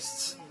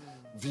guitarists,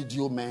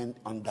 video men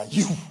under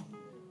you.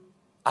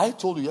 I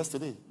told you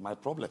yesterday, my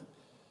problem.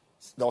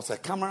 There was a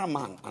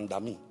cameraman under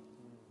me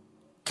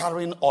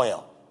carrying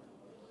oil.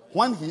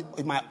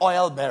 My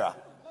oil bearer,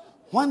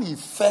 when he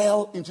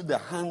fell into the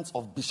hands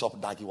of Bishop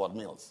Dag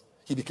Heward-Mills,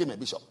 he became a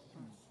bishop.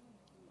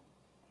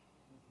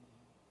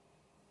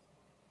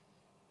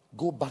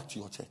 Go back to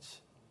your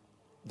church.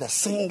 The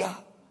singer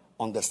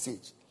on the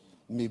stage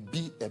may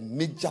be a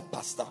major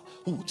pastor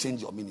who will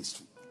change your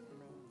ministry.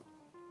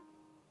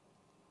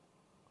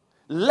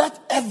 Let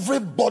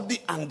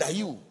everybody under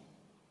you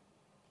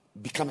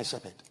become a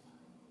shepherd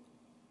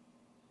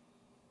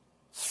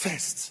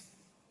first,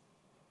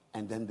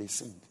 and then they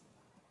sing.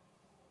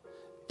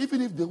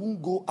 Even if they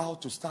won't go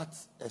out to start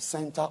a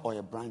center or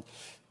a branch,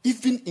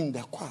 even in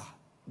the choir,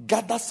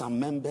 gather some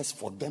members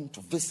for them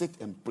to visit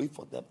and pray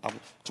for them.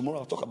 Tomorrow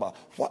I'll talk about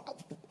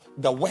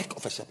the work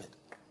of a shepherd.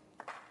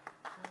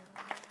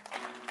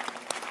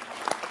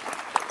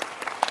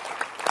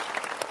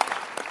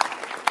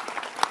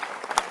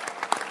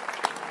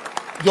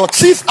 Your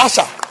chief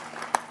usher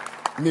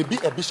may be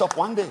a bishop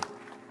one day.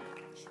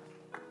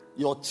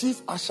 Your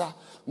chief usher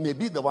may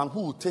be the one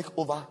who will take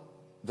over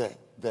the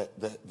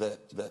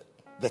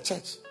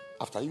church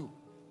after you.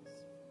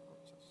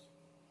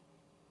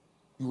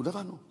 You would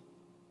never know.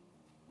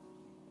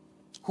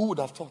 Who would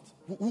have thought?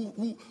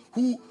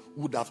 Who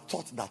would have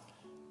thought that?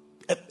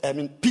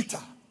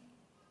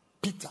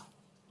 Peter,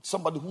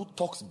 somebody who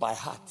talks by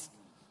heart,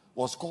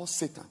 was called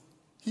Satan.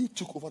 He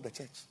took over the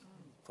church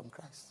from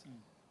Christ.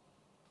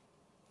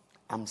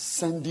 I'm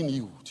sending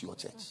you to your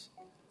church.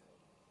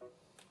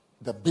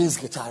 The bass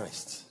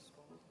guitarist,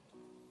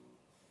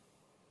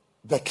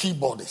 the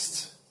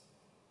keyboardist,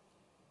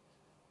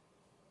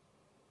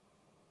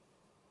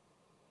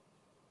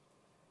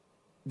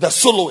 the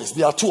soloist.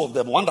 There are 2 of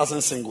them. One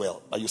doesn't sing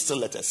well, but you still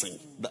let her sing.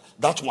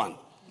 That one,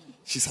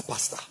 she's a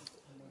pastor.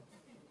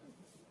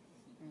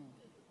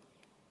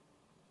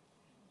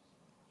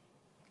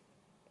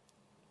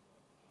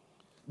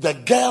 The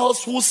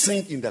girls who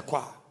sing in the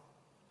choir,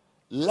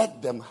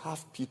 let them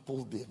have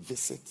people they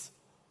visit,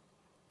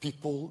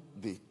 people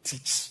they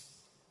teach,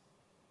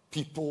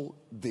 people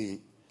they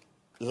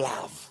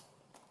love.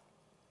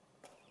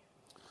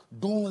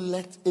 Don't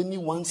let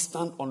anyone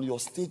stand on your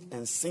stage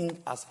and sing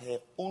as her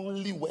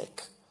only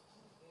work.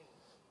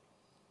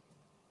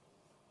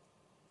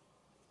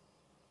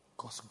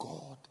 Because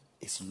God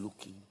is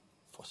looking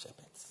for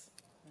shepherds.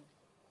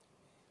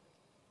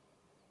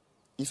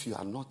 If you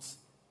are not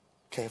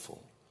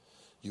careful,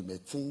 you may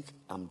think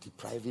I'm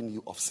depriving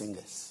you of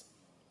singers.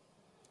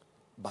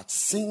 But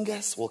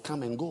singers will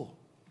come and go.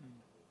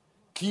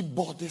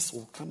 Keyboardists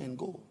will come and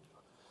go.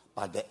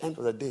 But at the end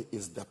of the day,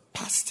 is the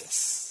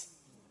pastors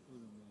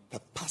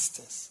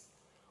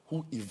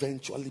who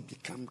eventually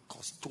become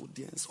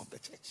custodians of the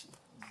church.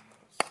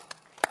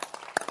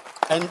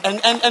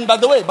 And by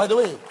the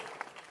way,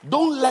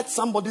 don't let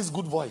somebody's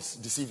good voice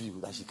deceive you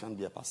that she can't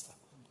be a pastor.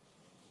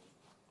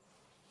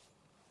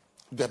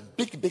 The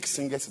big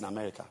singers in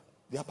America,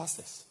 they are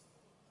pastors.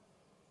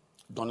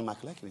 Donnie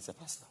McClurkin is a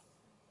pastor.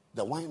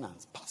 The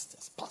Winans,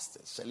 pastors.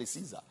 Shelley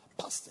Caesar,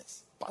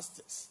 pastors.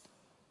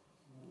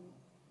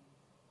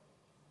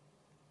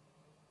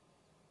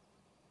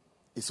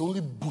 It's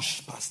only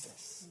bush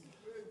pastors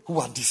who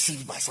are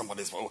deceived by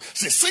somebody's voice.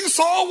 She sings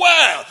so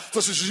well, so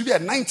she should be a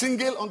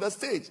nightingale on the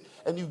stage.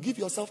 And you give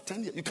yourself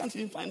 10 years. You can't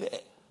even find her.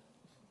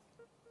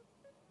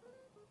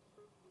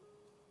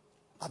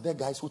 Are there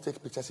guys who take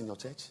pictures in your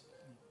church?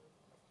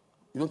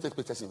 You don't take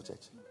pictures in your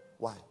church.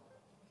 Why?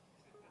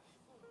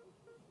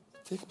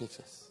 Take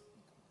pictures.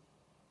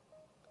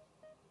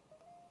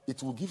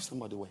 It will give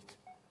somebody work.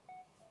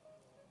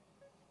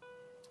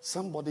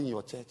 Somebody in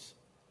your church,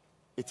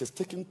 it is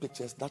taking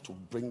pictures that will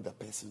bring the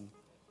person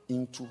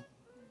into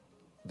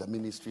the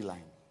ministry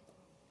line.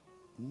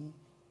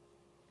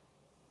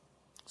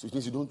 So it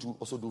means you don't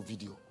also do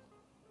video.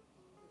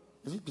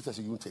 If you pictures,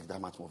 you won't take that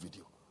much more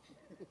video.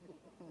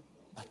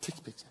 But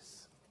take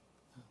pictures.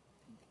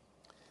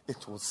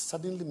 It will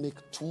suddenly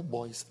make 2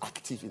 boys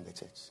active in the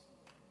church,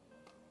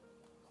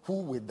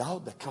 who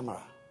without the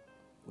camera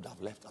would have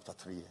left after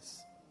 3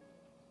 years.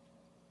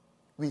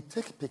 We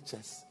take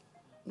pictures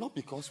not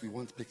because we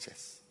want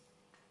pictures.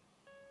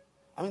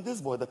 I mean,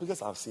 this boy, the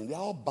pictures I've seen, they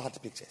are all bad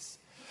pictures.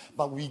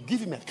 But we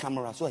give him a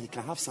camera so that he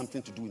can have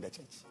something to do in the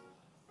church.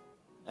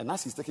 And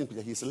as he's taking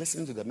pictures, he's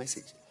listening to the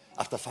message.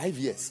 After 5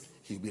 years,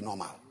 he'll be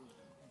normal.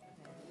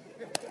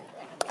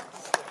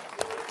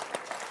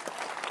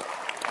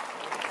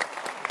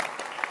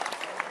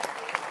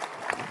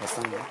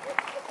 Understand that?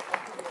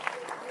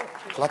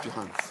 Clap your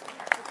hands.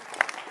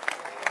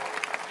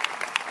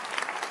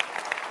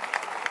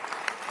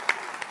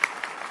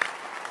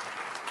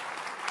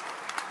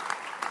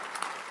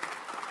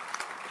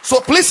 So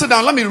please sit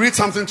down. Let me read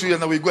something to you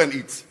and then we go and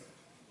eat.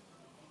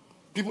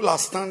 People are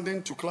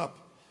standing to clap.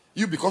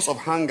 You, because of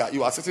hunger,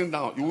 you are sitting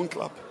down. You won't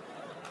clap.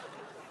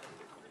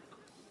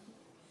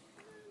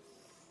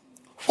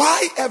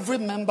 Why every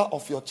member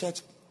of your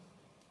church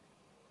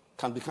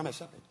can become a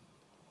shepherd?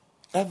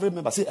 Every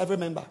member. Say every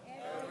member.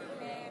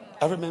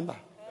 Every member.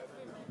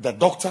 The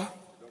doctor,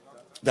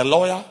 the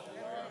lawyer,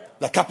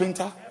 the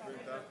carpenter,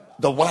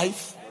 the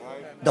wife,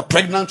 the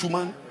pregnant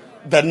woman,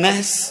 the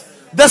nurse,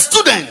 the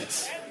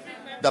student,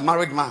 the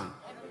married man,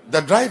 the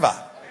driver,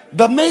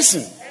 the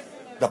mason,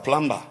 the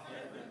plumber,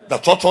 the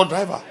trotro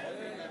driver.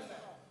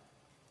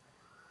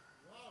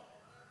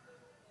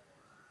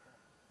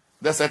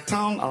 There's a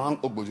town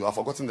around Obojo. I've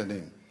forgotten the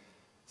name.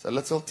 It's a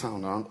little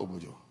town around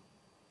Obojo.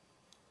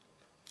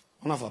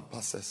 One of our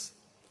pastors,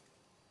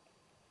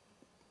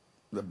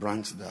 the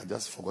branch there, I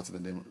just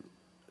forgotten the name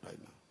right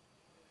now.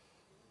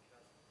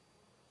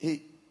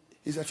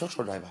 He's a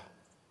trotro driver.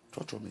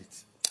 Trotro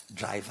mate.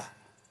 Driver.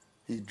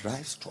 He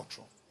drives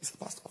trotro. He's a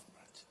pastor of the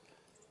branch.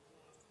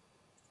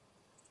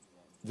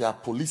 There are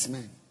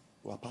policemen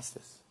who are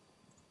pastors.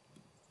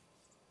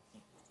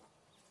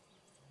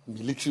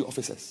 Military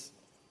officers.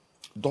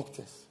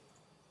 Doctors.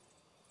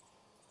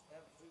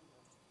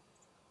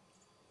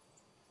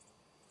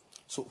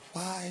 So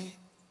why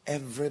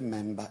every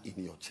member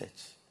in your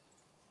church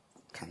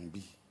can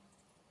be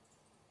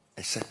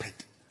a shepherd?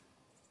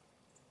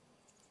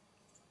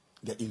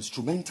 The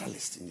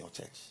instrumentalist in your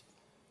church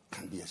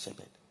can be a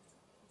shepherd.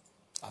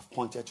 I've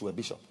pointed to a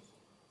bishop.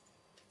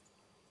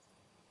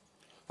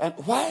 And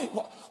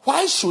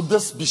why should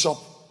this bishop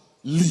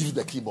leave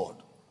the keyboard?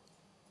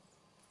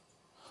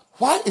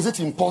 Why is it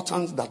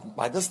important that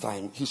by this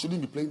time he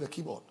shouldn't be playing the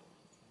keyboard?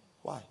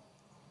 Why?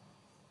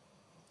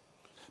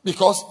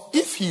 Because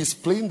if he is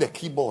playing the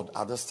keyboard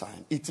at this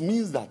time, it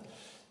means that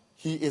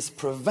he is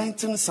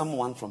preventing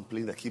someone from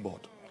playing the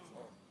keyboard.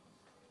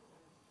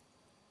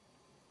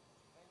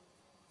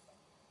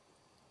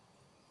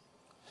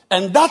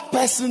 And that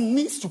person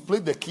needs to play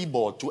the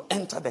keyboard to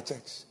enter the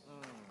church.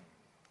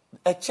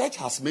 A church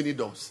has many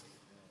doors.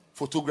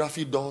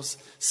 Photography doors,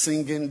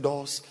 singing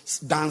doors,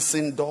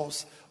 dancing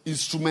doors,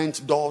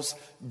 instrument doors,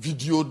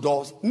 video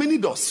doors, many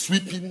doors,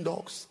 sweeping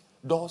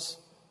doors.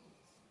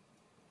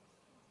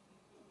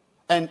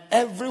 And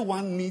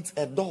everyone needs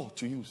a door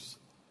to use.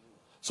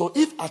 So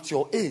if at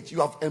your age you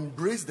have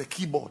embraced the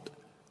keyboard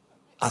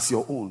as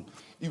your own,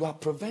 you are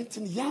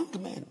preventing young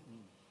men.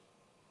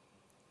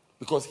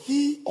 Because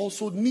he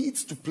also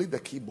needs to play the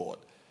keyboard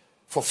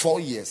for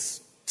 4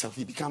 years till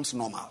he becomes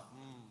normal.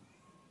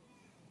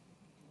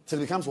 Till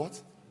he becomes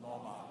what?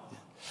 Normal. Yeah.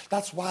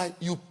 That's why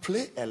you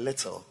play a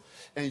little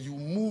and you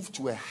move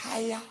to a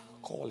higher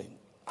calling.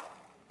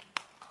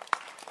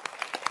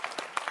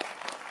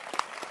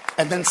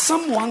 And then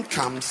someone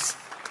comes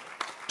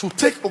to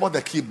take over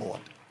the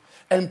keyboard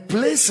and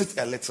plays it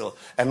a little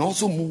and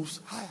also moves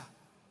higher.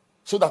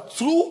 So that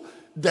through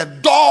the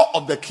door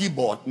of the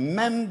keyboard,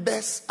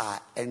 members are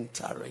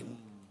entering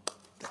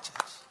the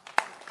church.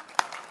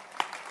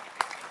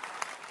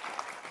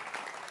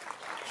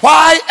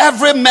 Why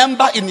every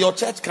member in your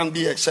church can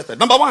be a shepherd?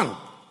 Number one,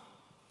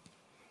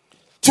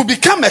 to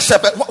become a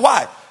shepherd.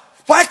 Why?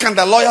 Why can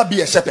the lawyer be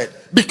a shepherd?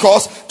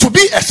 Because to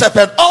be a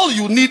shepherd, all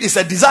you need is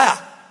a desire.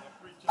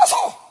 That's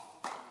all.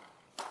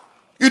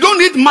 You don't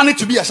need money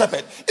to be a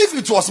shepherd. If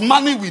it was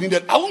money we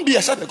needed, I wouldn't be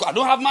a shepherd because I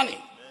don't have money.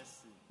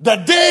 The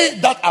day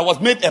that I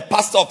was made a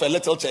pastor of a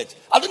little church,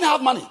 I didn't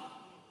have money.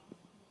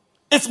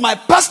 It's my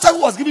pastor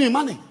who was giving me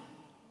money.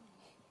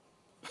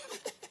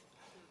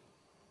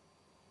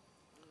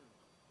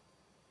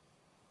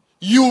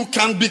 You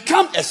can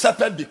become a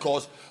shepherd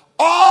because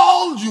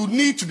all you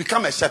need to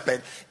become a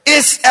shepherd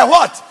is a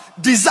what?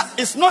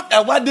 It's not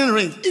a wedding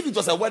ring. If it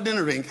was a wedding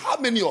ring, how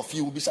many of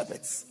you will be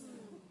shepherds?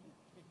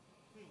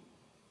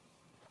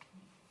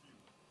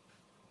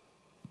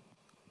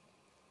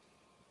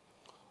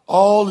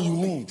 All you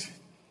need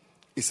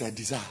is a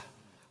desire,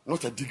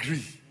 not a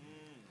degree.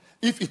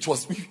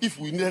 If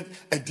we needed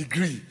a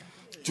degree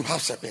to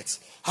have shepherds,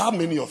 how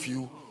many of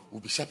you will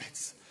be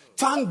shepherds?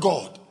 Thank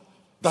God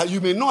that you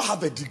may not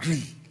have a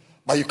degree,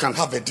 but you can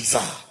have a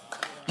desire.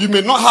 You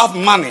may not have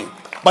money,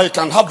 but you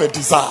can have a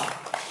desire.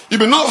 You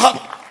may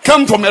not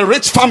come from a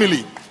rich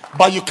family,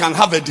 but you can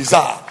have a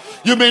desire.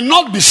 You may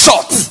not be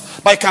short,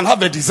 but you can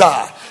have a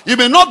desire. You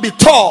may not be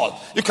tall.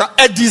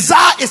 A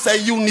desire is a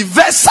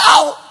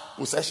universal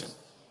possession.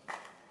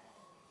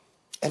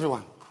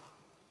 Everyone.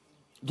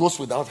 Those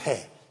without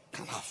hair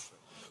can have.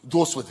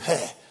 Those with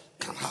hair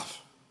can have.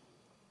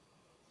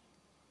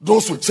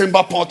 Those with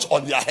chamber pots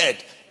on their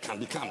head can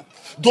become.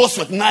 Those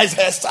with nice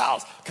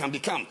hairstyles can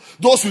become.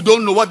 Those who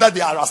don't know whether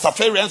they are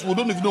Rastafarians, who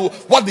don't even know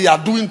what they are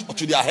doing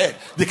to their head,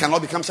 they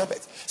cannot become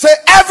shepherds. Say,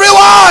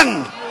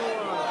 everyone!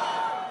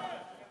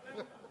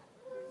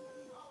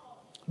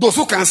 Those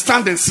who can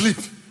stand and sleep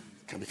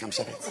can become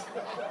shepherds.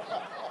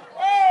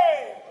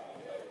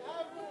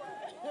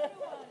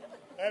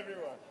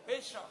 Everyone.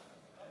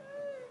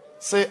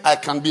 Say, I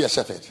can be a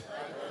shepherd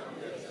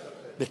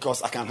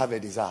because I can have a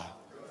desire.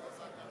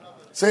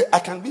 Say, I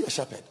can be a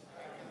shepherd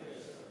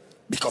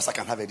because I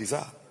can have a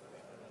desire.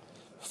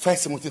 1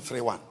 Timothy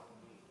 3:1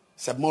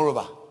 said,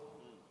 moreover,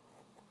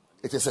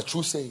 it is a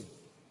true saying,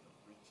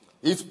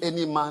 if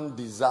any man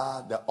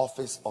desire the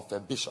office of a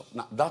bishop.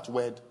 Now, that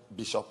word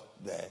bishop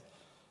there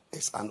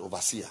is an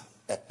overseer,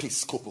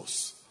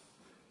 episkopos.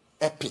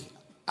 Epi,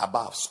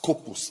 above,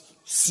 scopus,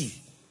 see.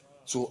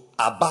 So,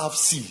 above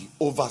see,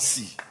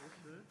 oversee.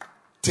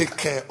 Take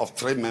care of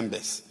 3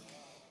 members.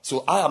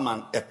 So, I am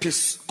an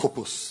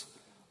episkopos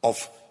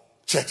of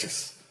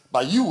churches.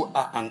 But you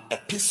are an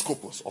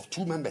episcopos of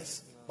 2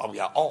 members. But we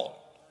are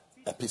all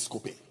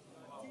episcopi.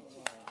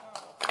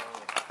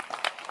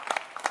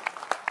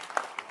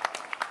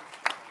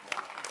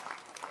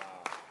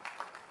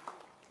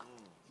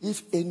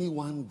 If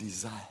anyone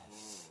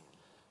desires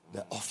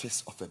the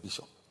office of a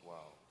bishop.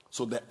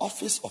 So the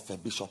office of a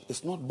bishop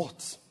is not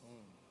bought.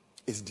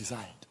 It's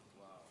desired.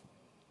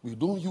 We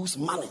don't use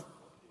money.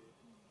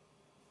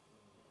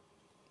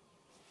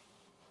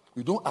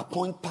 We don't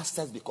appoint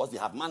pastors because they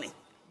have money.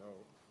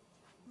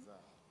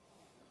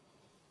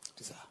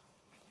 Desire.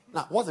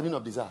 Now, what's the meaning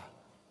of desire?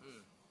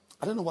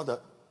 I don't know what the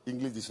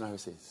English dictionary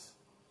says.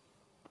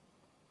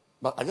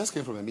 But I just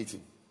came from a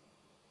meeting.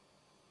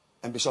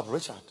 And Bishop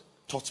Richard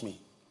taught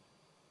me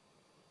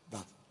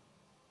that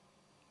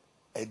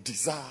a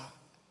desire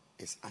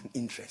is an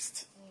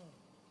interest.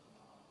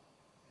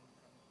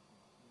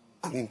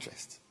 An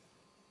interest.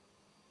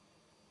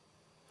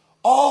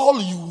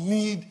 All you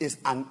need is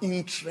an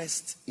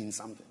interest in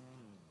something.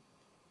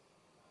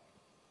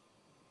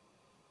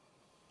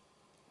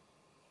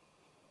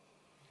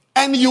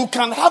 And you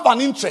can have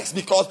an interest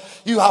because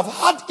you have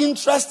had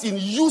interest in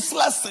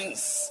useless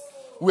things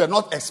we are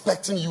not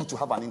expecting you to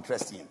have an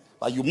interest in.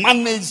 But you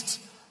managed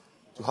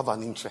to have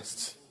an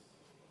interest.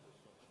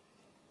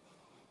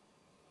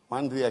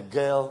 One day a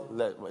girl,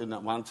 in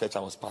one church I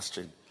was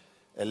pastoring,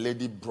 a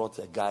lady brought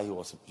a guy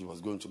he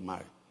was going to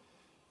marry.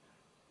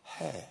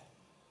 Hey.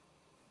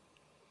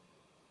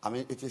 I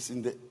mean, it is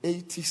in the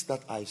 80s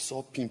that I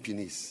saw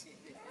pimpinis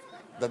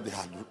that they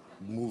had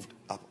moved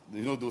up.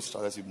 You know those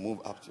strategies you move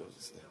up to?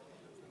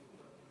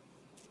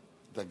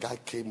 The guy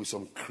came with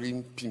some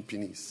cream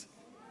pimpinis.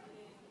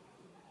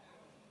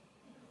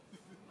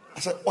 I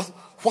said,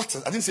 what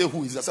is, I didn't say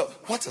who is this. I said,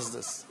 what is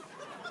this?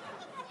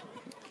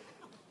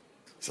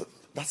 So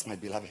that's my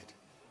beloved.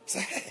 I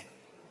said, hey.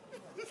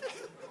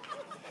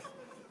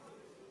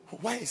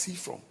 Where is he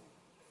from?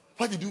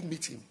 Where did you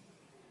meet him?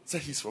 I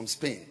said, he's from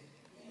Spain.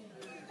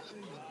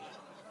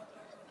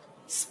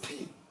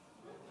 Spain.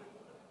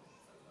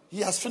 He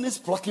has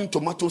finished plucking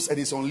tomatoes and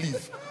is on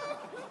leave.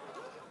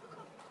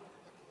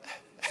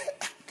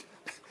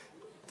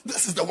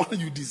 This is the one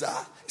you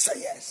desire. He said,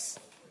 yes.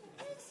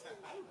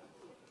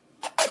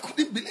 I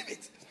couldn't believe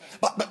it.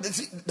 But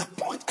the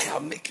point I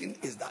am making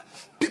is that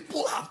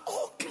people have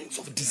all kinds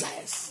of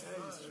desires.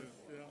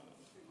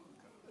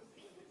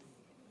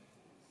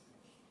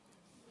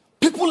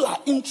 People are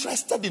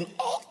interested in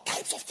all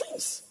types of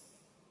things.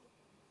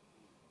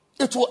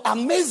 It will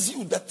amaze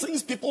you the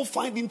things people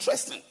find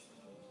interesting.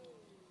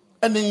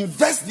 And they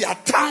invest their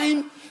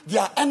time,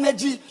 their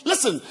energy.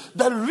 Listen,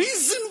 the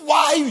reason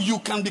why you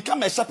can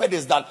become a shepherd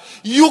is that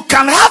you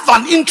can have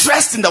an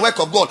interest in the work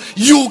of God.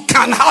 You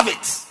can have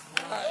it.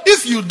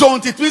 If you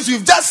don't, it means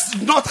you've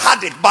just not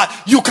had it, but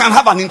you can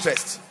have an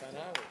interest.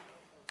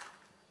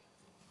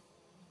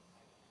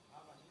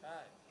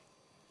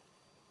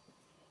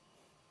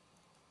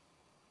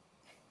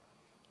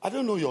 I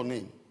don't know your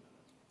name.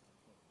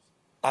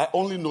 I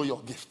only know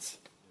your gift.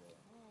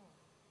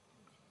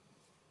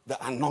 The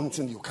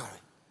anointing you carry.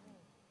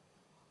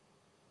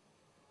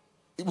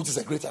 which is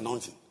a great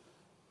anointing.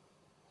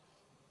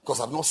 Because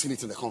I've not seen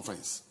it in the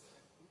conference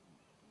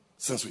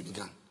since we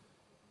began.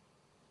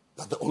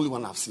 That's the only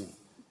one I've seen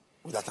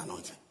with that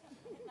anointing.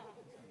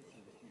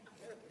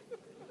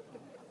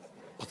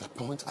 But the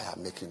point I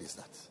am making is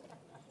that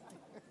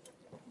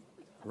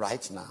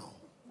right now,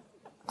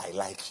 I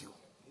like you.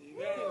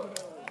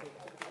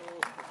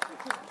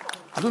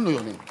 I don't know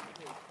your name.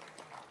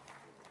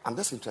 I'm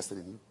just interested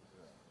in you.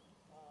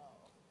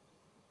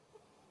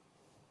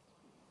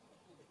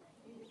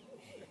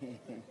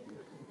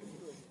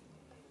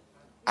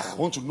 I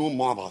want to know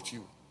more about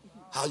you.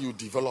 How you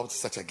developed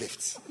such a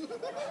gift.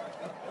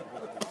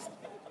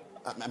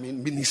 I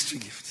mean, ministry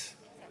gift.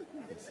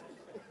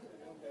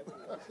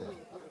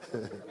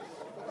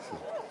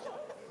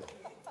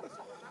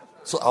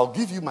 So I'll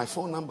give you my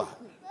phone number.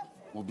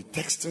 We'll be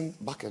texting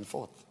back and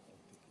forth.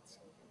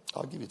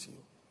 I'll give it to you.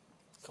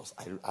 Because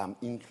I'm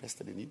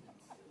interested in you.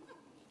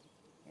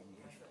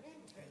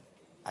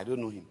 I don't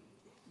know him.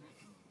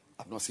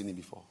 I've not seen him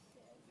before.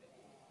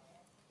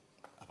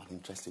 I have an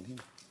interest in him.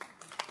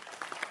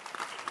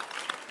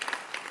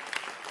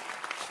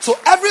 So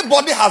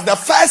everybody has the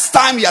first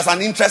time he has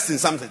an interest in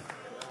something.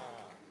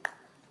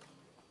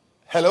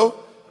 Hello?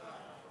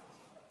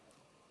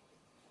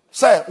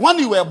 Sir, when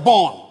you were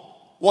born,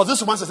 was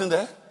this woman sitting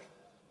there?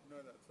 No,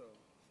 that's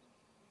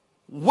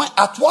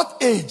all. At what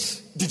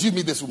age did you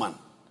meet this woman?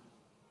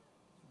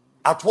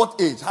 At what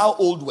age? How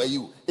old were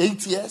you?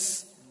 8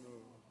 years? No.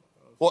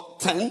 What,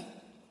 10? 25.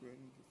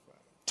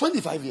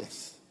 25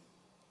 years.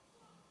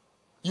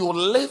 You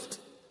lived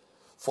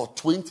for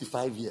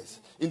 25 years.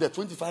 In the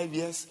 25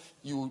 years,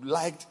 you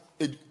liked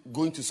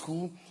going to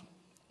school,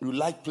 you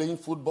liked playing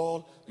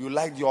football, you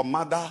liked your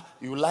mother,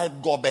 you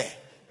liked Gobe,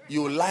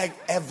 you liked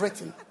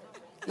everything.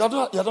 You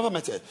have never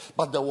met her.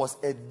 But there was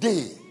a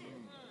day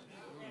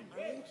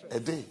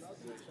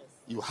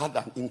you had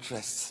an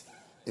interest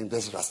in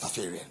this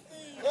Rastafarian.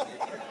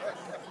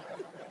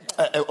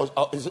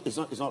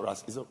 It's not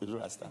Rasta. It's not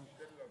Rasta.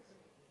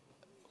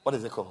 What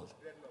is it called?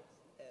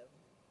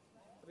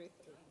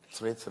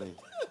 3-3.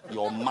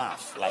 Your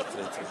math like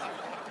 3-3.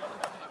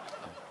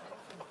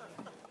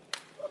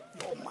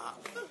 Your math.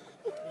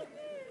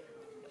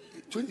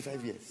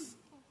 25 years.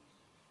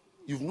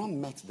 You've not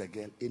met the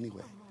girl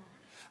anywhere.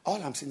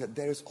 All I'm saying that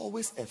there is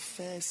always a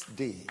first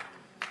day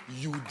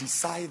you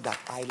decide that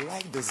I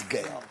like this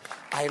girl,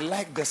 I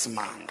like this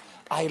man,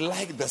 I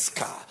like this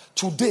car.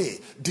 Today,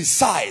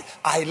 decide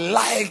I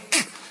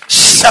like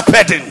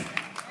shepherding.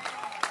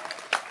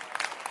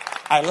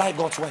 I like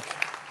God's work.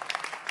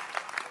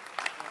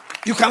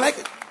 You can like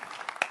it.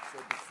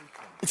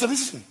 It's a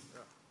decision.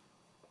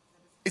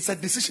 It's a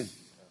decision.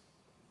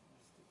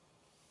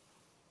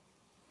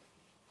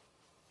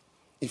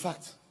 In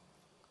fact,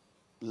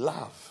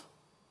 love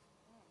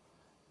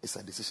is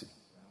a decision.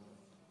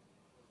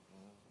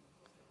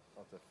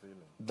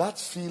 That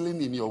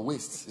feeling in your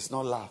waist is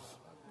not love.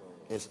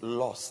 It's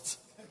lost.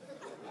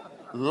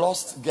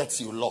 Lost gets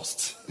you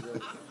lost.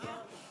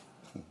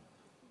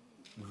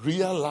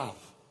 Real love,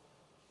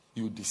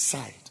 you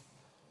decide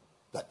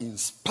that in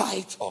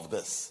spite of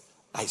this,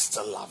 I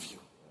still love you.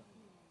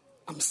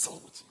 I'm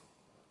still with you.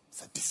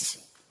 It's a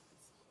decision.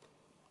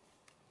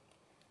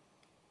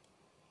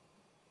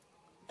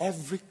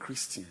 Every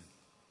Christian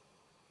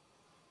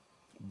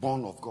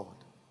born of God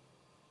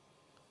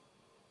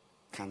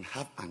can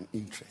have an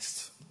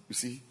interest. You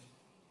see,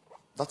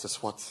 that is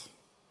what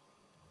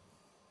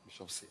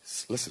Bishop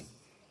says. Listen,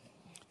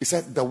 he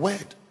said the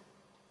word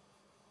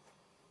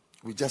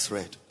we just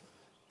read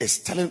is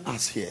telling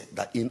us here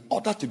that in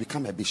order to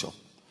become a bishop,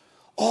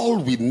 all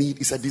we need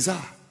is a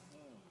desire.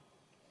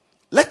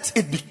 Let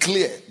it be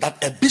clear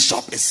that a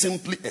bishop is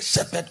simply a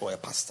shepherd or a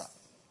pastor.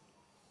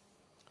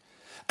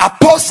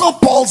 Apostle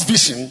Paul's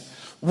vision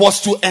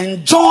was to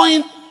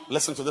enjoin.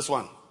 Listen to this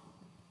one.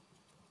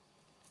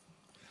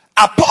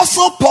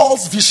 Apostle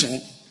Paul's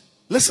vision,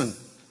 listen,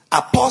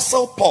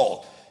 Apostle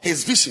Paul,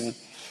 his vision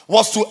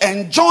was to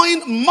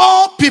enjoin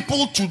more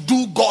people to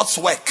do God's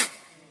work.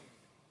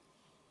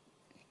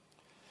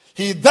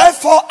 He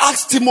therefore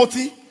asked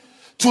Timothy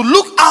to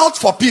look out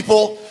for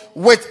people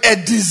with a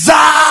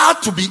desire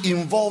to be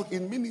involved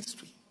in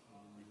ministry.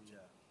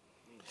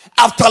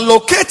 After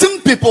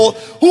locating people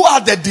who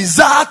had the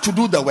desire to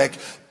do the work,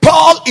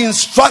 Paul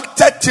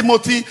instructed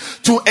Timothy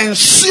to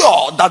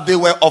ensure that they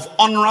were of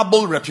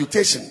honorable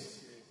reputation.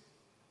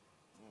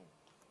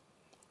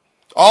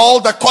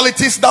 All the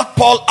qualities that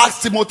Paul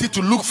asked Timothy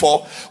to look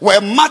for were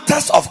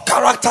matters of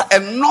character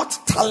and not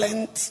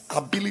talent,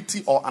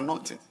 ability, or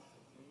anointing.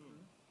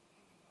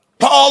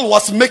 Paul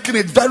was making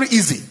it very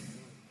easy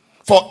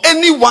for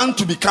anyone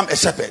to become a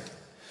shepherd.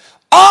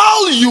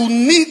 All you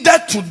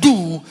needed to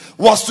do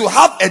was to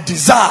have a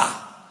desire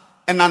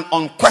and an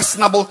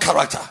unquestionable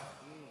character.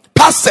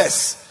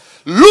 Pastors,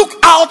 look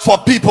out for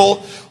people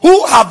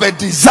who have a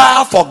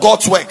desire for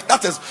God's work.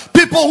 That is,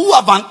 people who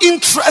have an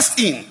interest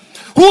in,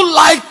 who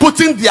like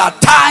putting their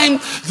time,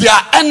 their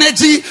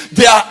energy,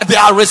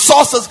 their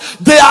resources.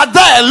 They are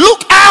there.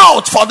 Look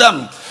out for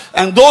them.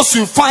 And those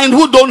you find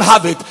who don't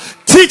have it,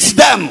 teach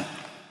them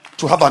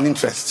to have an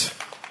interest.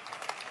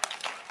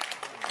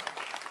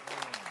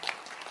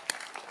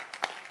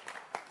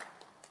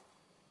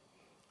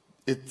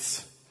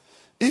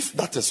 If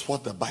that is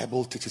what the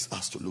Bible teaches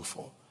us to look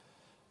for,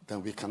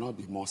 then we cannot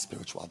be more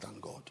spiritual than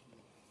God.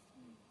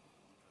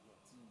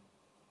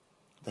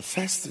 The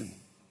first thing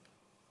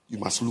you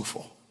must look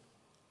for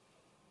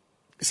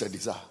is a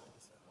desire.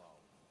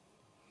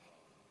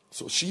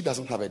 So she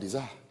doesn't have a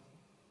desire.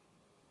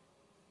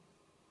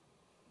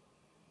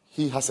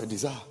 He has a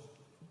desire,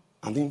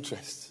 an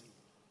interest.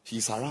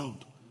 He's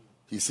around.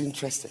 He's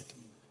interested.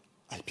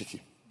 I pick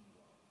him.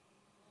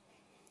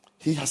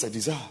 He has a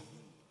desire.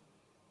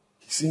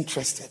 He's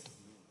interested.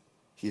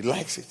 He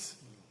likes it.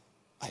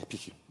 I pick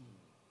him.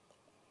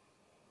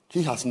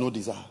 He has no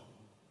desire.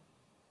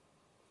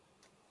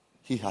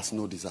 He has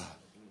no desire.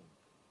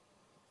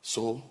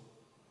 So,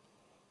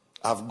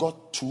 I've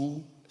got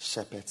 2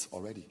 shepherds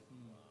already.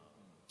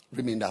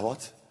 Remainder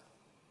what?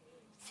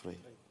 3.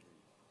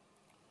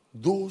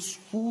 Those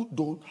who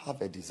don't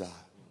have a desire,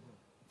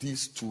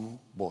 these 2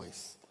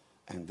 boys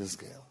and this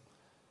girl,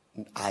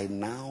 I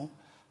now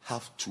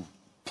have to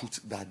put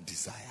that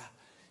desire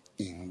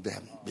in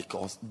them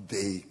because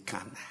they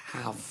can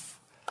have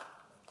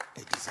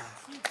a desire.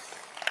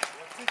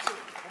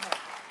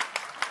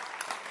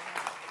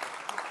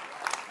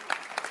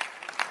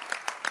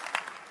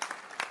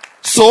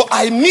 So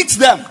I meet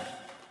them.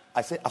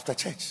 I say, after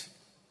church.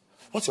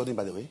 What's your name,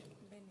 by the way?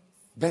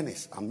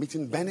 Bernice. I'm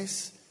meeting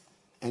Bernice.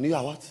 And you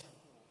are what?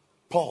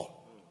 Paul.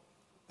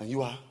 And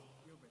you are?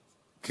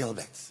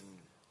 Gilbert.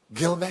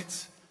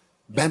 Gilbert,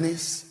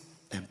 Bernice,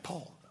 and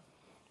Paul.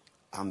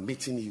 I'm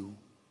meeting you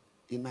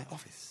in my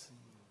office.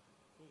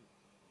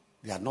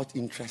 They are not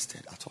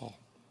interested at all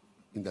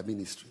in the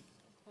ministry.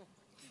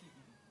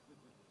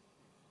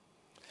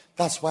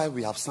 That's why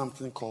we have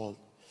something called,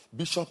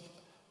 Bishop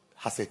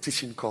has a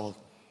teaching called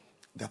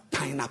the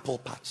pineapple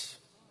patch.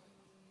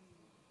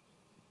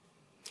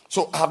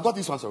 So I have got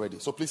these ones already.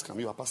 So please come.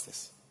 You are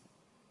pastors.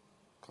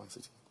 Come and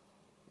sit.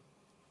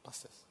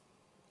 Pastors.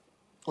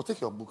 Oh,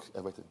 take your book,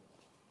 everything.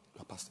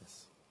 You are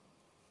pastors.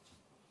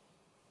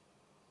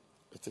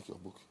 Take your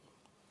book.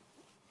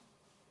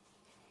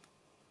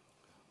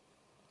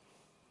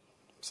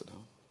 Sit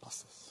down,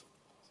 pastors.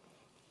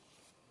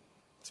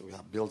 So we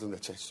are building the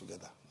church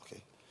together.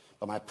 Okay.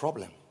 But my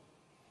problem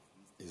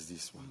is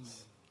these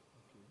ones.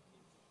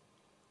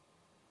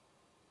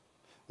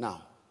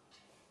 Now,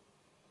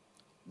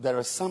 there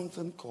is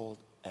something called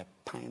a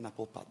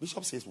pineapple patch.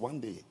 Bishop says one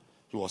day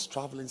he was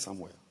traveling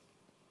somewhere.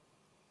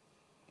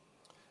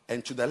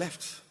 And to the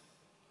left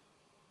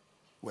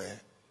were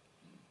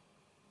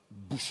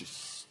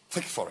bushes,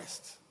 thick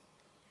forest.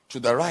 To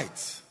the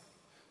right,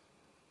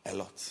 a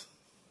lot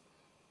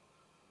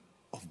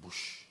of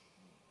bush.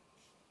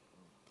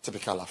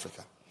 Typical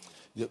Africa.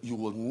 You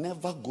will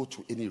never go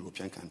to any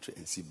European country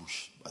and see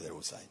bush by the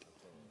roadside.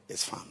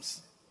 It's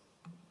farms.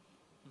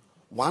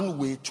 One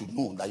way to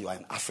know that you are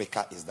in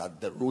Africa is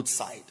that the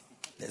roadside,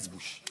 there's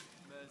bush.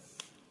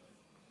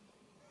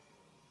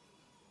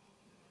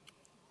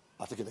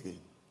 I'll take it again.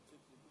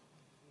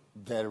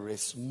 There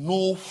is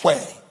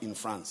nowhere in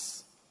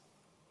France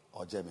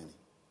or Germany.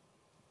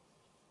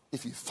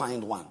 If you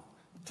find one,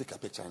 take a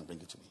picture and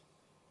bring it to me.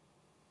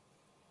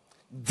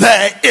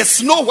 There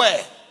is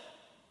nowhere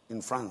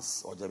in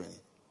France or Germany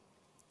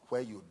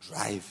where you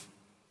drive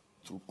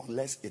to,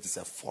 unless it is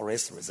a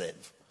forest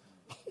reserve.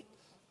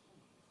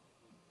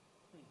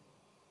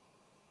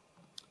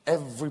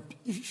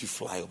 If you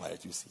fly over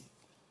it, you see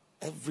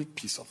every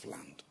piece of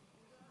land.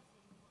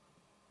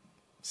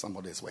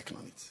 Somebody is working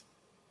on it.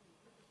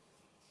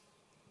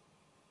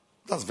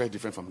 That's very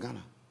different from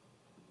Ghana.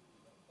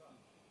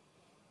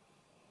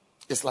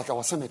 It's like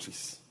our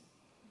cemeteries.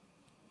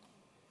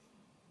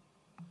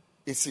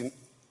 It's in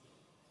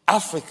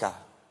Africa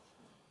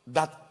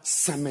that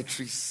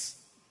cemeteries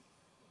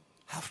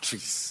have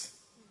trees.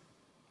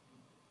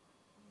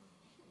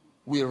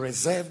 We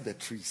reserve the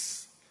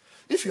trees.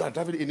 If you are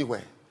driving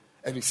anywhere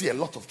and you see a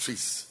lot of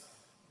trees,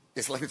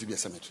 it's likely to be a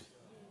cemetery.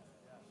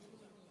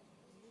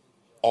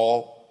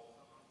 Or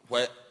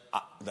where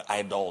the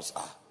idols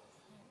are.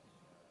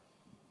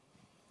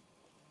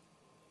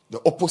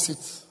 The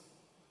opposite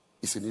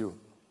is in Europe.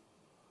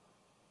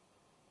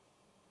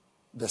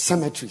 The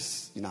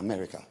cemeteries in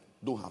America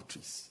don't have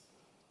trees.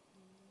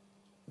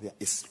 There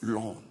is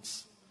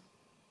lawns.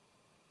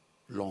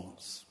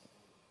 Lawns.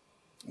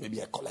 Maybe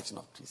a collection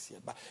of trees here,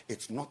 but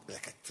it's not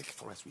like a thick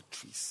forest with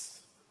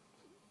trees.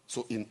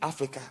 So in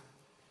Africa,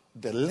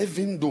 the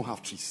living don't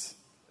have trees.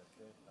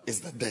 It's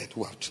the dead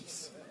who have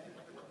trees.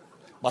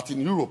 But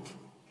in Europe,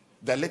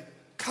 they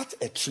cut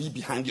a tree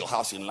behind your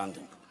house in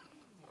London.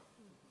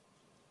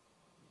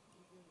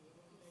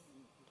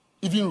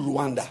 Even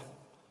Rwanda,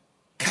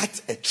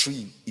 cut a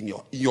tree in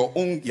your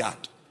own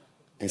yard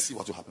and see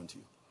what will happen to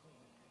you.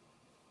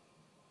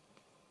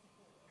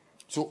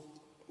 So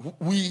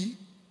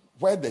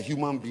where the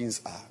human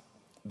beings are,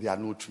 there are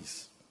no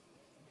trees.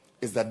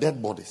 It's the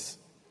dead bodies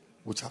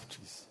which have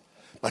trees.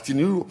 But in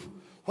Europe,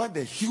 where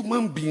the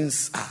human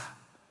beings are,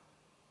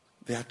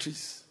 there are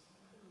trees.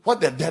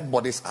 What the dead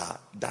bodies are,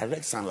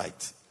 direct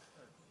sunlight.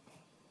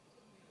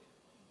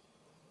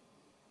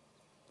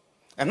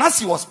 And as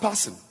he was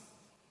passing,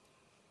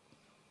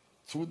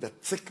 through the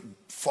thick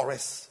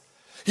forest.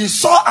 He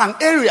saw an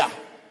area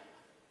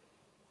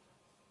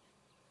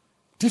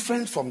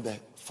different from the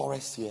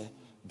forest here,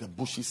 the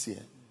bushes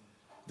here.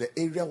 The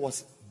area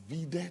was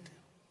weeded.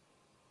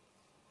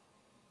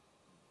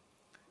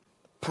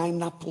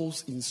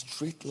 Pineapples in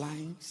straight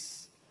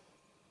lines.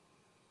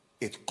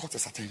 It caught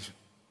his attention.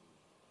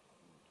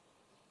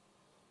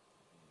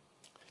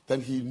 Then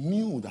he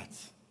knew that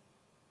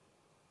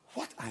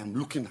what I am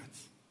looking at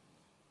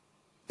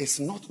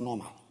is not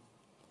normal.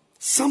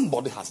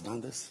 Somebody has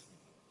done this.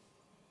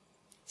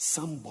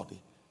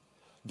 Somebody.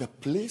 The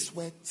place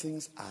where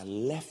things are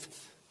left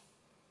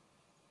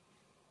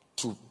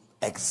to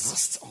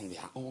exist on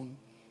their own,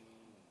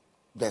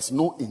 there's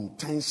no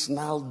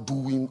intentional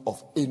doing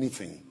of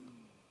anything.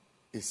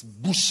 It's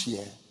bush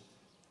here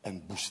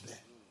and bush there.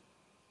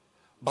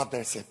 But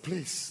there's a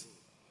place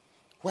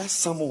where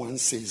someone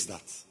says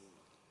that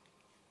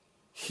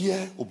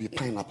here will be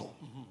pineapple.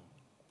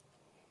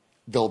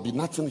 There will be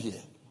nothing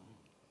here.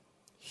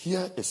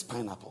 Here is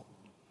pineapple.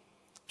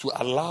 To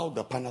allow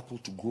the pineapple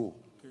to grow.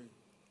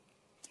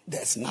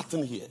 There's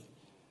nothing here.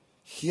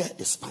 Here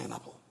is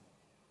pineapple.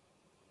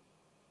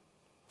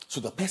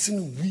 So the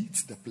person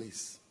weeds the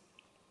place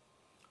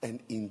and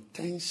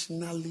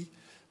intentionally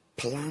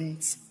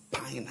plants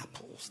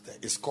pineapples there.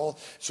 It's called,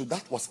 so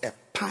that was a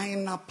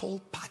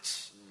pineapple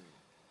patch.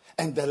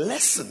 And the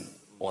lesson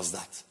was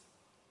that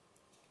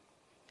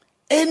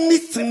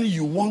anything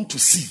you want to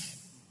see,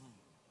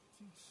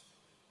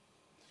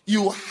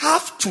 you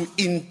have to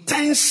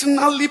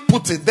intentionally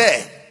put it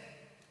there.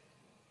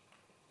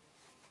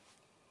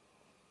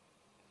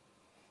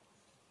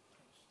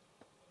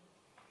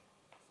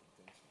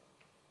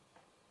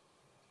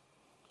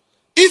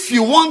 If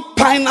you want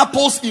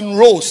pineapples in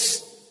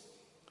rows,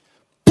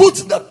 put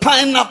the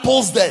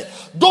pineapples there.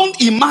 Don't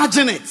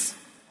imagine it.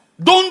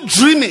 Don't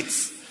dream it.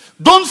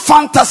 Don't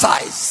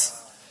fantasize.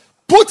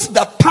 Put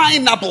the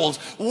pineapples,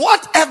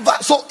 whatever.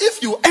 So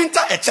if you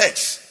enter a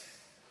church,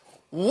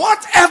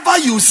 whatever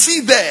you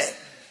see there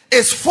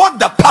is what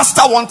the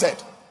pastor wanted.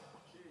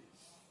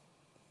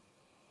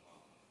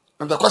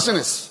 And the question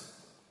is,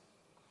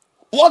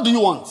 what do you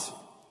want?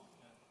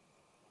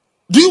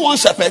 Do you want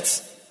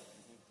shepherds?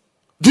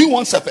 Do you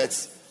want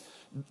shepherds?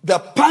 The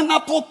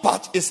pineapple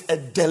patch is a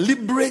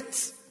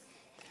deliberate,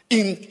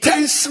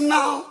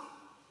 intentional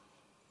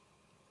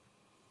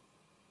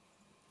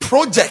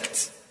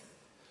project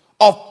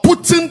of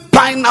putting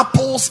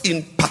pineapples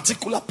in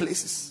particular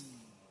places.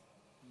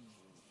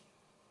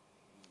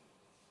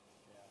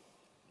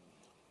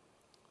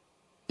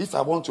 If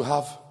I want to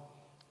have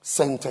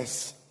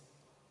centers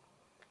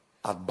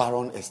at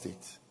Baron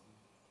Estate,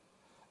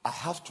 I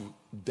have to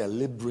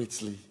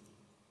deliberately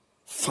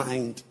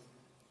find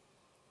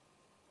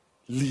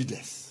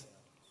leaders.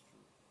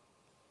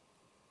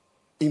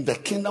 In the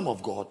kingdom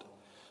of God,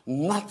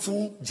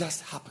 nothing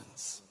just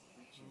happens.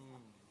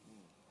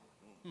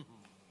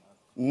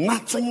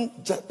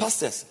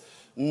 Pastors,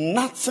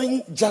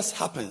 nothing just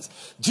happens.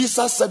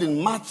 Jesus said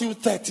in Matthew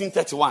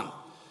 13:31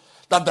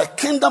 that the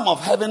kingdom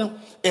of heaven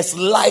is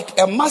like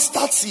a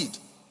mustard seed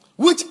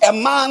which a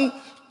man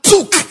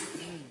took.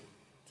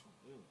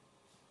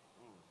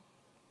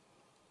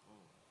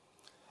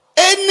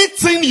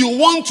 Anything you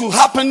want to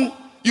happen,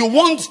 you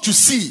want to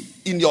see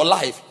in your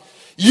life,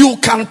 you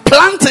can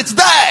plant it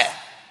there.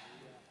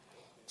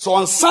 So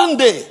on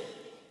Sunday,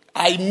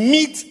 I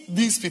meet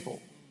these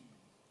people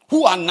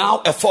who are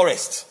now a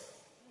forest,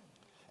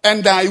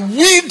 and I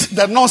weed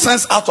the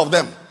nonsense out of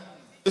them.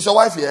 Is your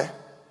wife here?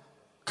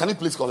 Can you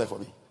please call her for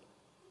me?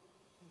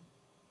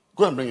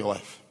 Go and bring your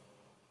wife.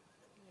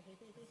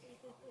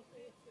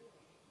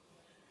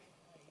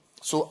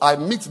 So I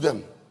meet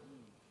them.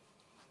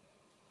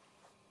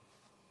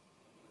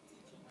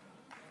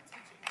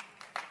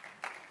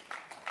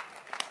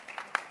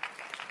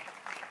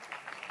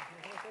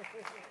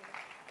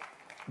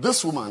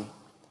 This woman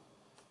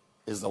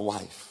is the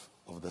wife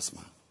of this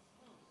man.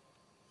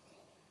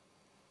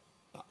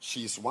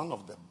 She is one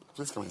of them.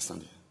 Please come and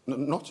stand here. No,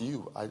 not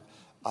you.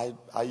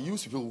 I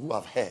use people who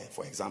have hair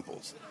for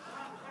examples.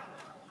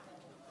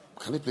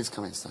 Can you please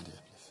come and stand here,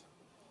 please?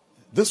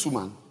 This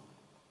woman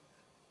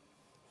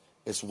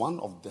is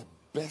one of the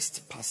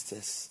best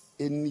pastors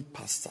any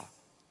pastor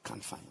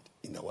can find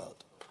in the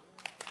world.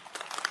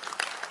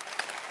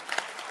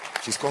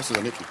 She's called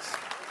Susan Nicholas.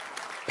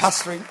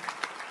 Pastoring.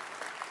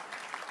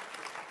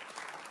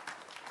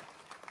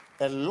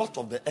 A lot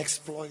of the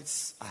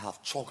exploits I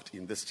have chalked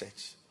in this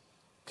church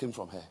came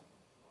from her.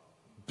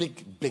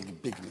 Big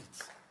meat.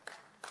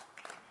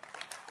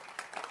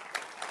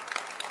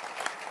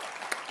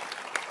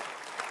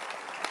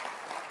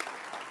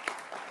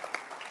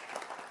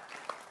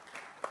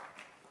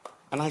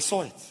 And I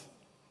saw it.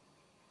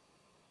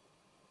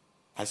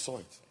 I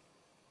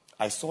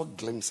saw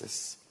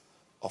glimpses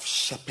of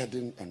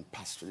shepherding and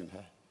pastoring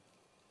her.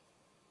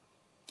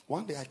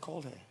 One day I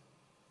called her.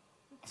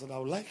 I said, I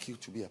would like you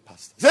to be a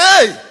pastor.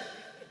 Hey!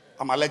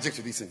 I'm allergic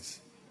to these things.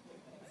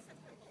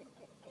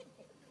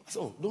 I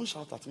said, oh, don't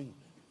shout at me.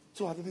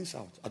 So I didn't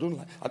shout. I don't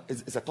like.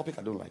 It's a topic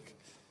I don't like.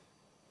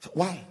 So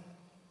why?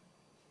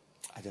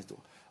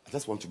 I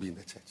just want to be in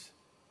the church.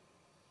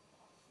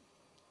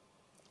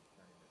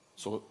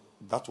 So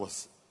that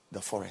was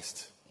the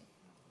forest.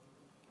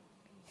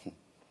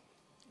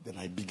 Then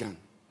I began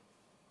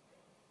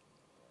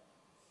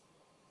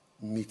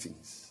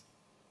meetings,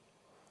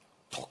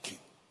 talking.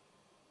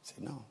 I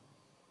said, no,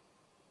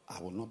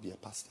 I will not be a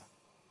pastor.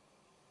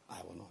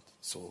 I will not.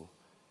 So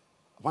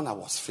when I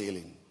was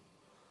failing,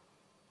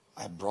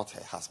 I brought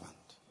her husband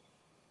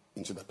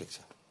into the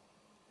picture.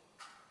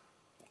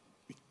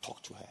 We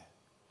talked to her.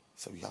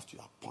 So we have to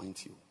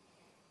appoint you.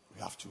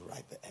 We have to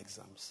write the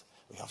exams.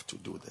 We have to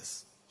do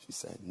this. She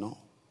said, no.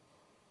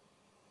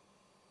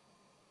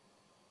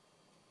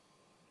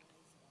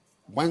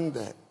 When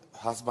the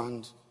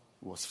husband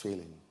was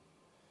failing,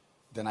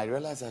 then I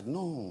realized that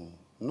no.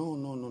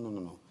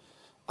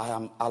 I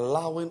am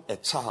allowing a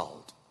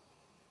child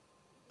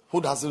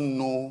who doesn't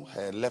know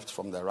her left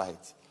from the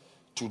right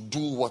to do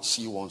what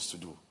she wants to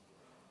do.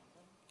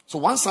 So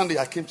one Sunday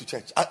I came to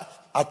church.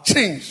 I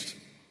changed.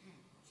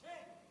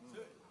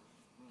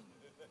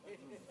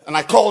 And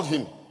I called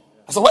him.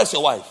 I said, where's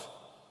your wife?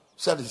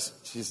 She said,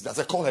 I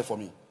said, call her for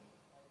me.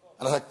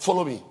 And I said,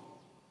 follow me.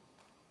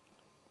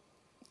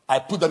 I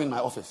put them in my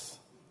office.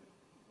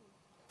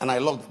 And I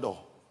locked the door.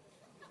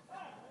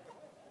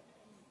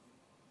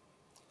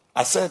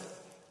 I said,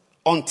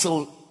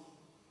 until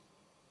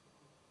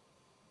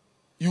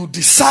you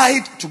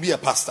decide to be a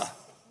pastor,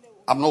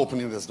 I'm not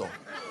opening this door.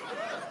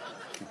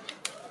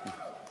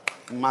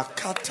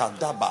 Makata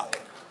Daba.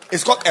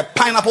 It's called a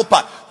pineapple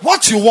pie.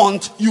 What you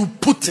want, you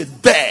put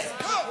it there.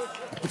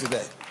 You put it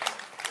there.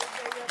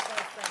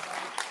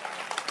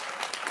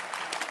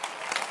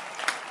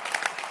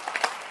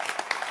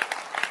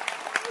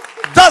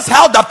 That's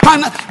how the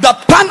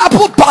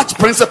pineapple patch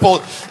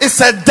principle is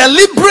a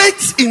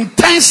deliberate,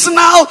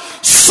 intentional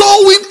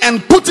sowing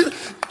and putting.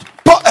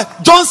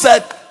 John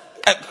said,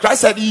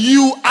 Christ said,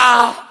 you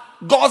are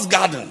God's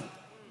garden.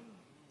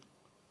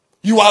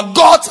 You are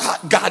God's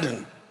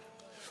garden.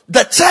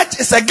 The church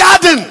is a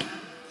garden.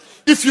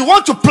 If you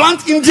want to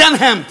plant Indian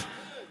hemp,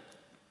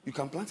 you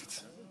can plant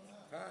it.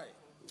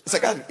 It's a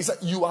garden.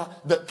 You are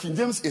the King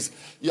James is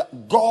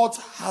God's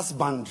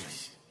husbandry.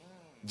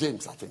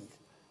 James, I think.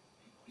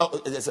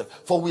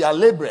 For we are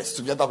laborers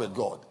together with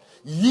God.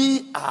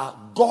 Ye are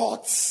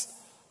God's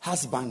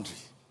husbandry.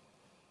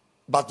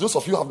 But those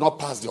of you who have not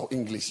passed your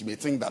English, you may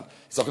think that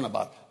he's talking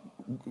about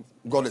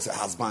God is a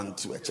husband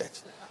to a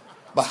church.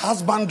 But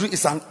husbandry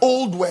is an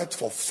old word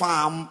for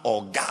farm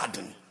or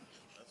garden.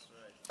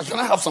 Can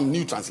I have some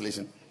new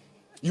translation?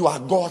 You are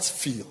God's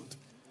field.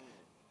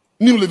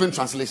 New Living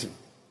Translation.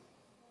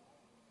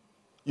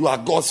 You are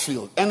God's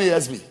field.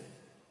 NASB.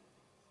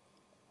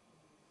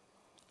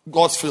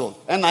 God's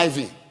field.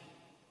 NIV.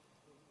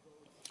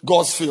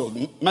 God's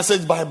field.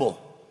 Message Bible.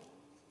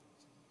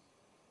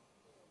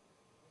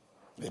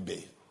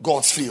 Maybe.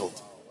 God's field.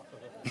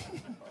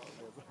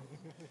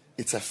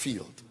 It's a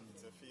field.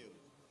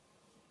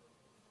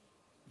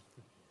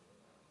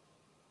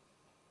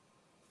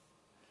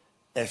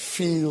 A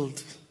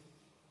field.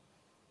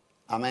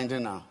 I'm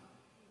ending now.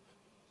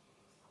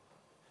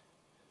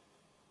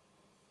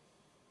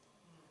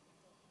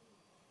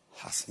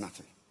 Has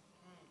nothing.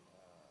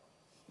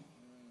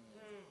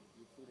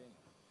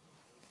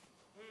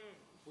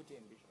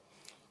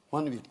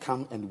 When we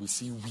come and we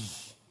see we,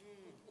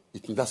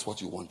 it means that's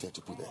what you wanted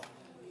to put there.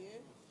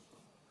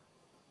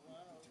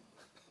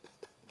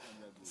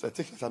 So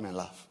take your time and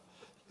laugh.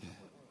 Yeah.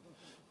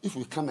 If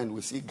we come and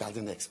we see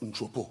garden X,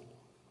 Ntropo.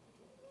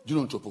 Do you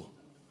know Ntropo?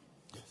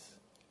 Yes.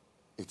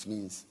 It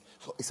means,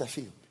 so it's a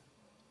field.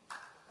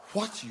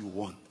 What you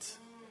want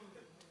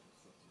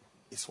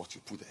is what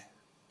you put there.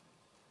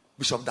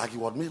 Bishop Dag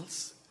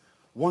Heward-Mills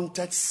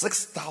wanted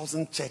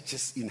 6,000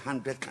 churches in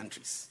 100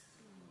 countries.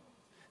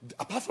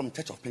 Apart from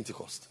Church of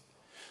Pentecost,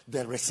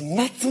 there is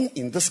nothing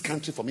in this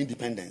country from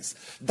independence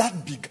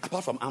that big,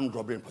 apart from armed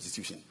robbery and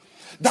prostitution,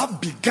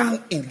 that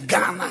began in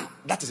Ghana,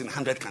 that is in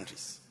 100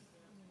 countries.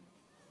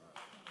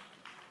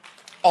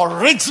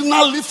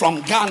 Originally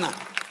from Ghana.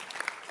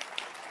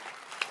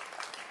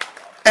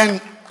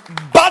 And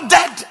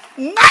budded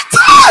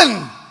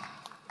nothing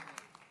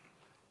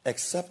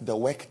except the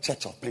work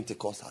Church of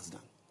Pentecost has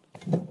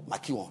done.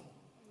 Makiwon.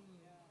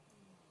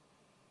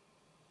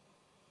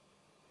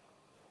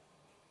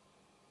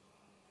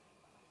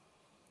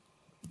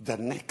 The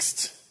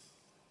next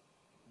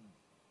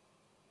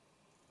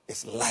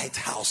is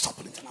Lighthouse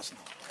Chapel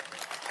International.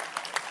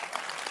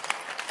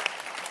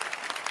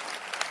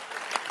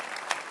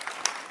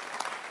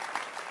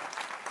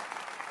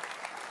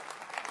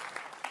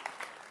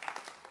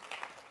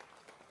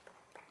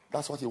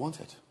 That's what he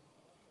wanted.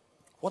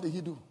 What did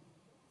he do?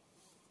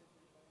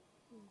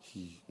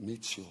 He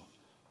made sure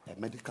a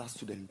medical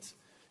student,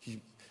 he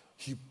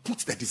put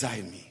the desire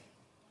in me.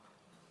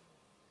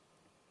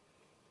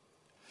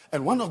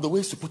 And one of the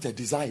ways to put a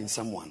desire in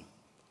someone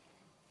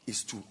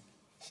is to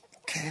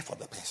care for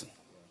the person.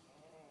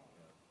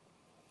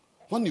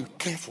 When you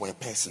care for a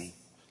person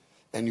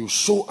and you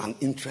show an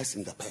interest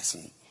in the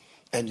person,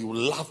 and you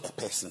love the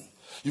person,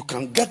 you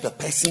can get the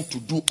person to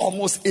do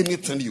almost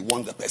anything you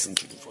want the person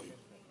to do for you.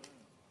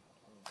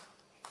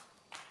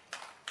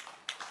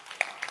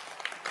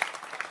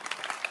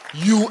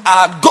 You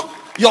are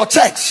your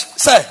church.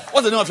 Say,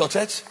 what's the name of your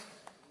church?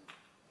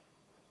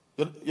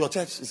 Your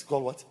church is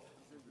called what?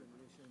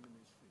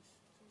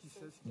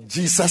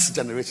 Jesus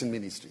Generation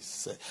Ministries.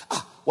 Say,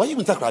 why are you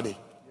in Takrade? Yes.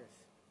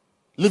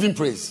 Living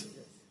Praise.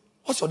 Yes.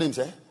 What's your name,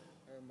 sir?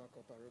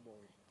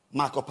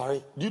 Mark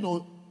Opare. Do you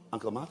know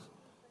Uncle Mark?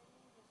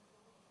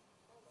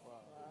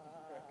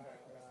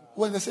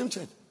 We're in the same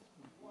church.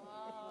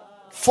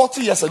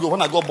 40 years ago,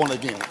 when I got born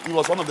again, he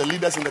was one of the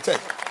leaders in the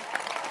church.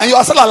 And you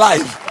are still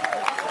alive.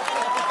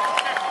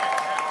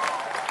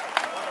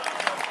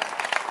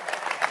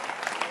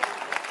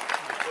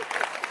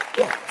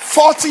 Yeah.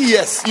 40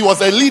 years, he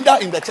was a leader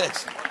in the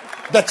church.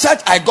 The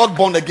church I got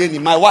born again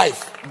in, my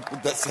wife,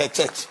 that's her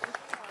church.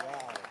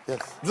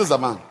 Yes, this is a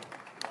man.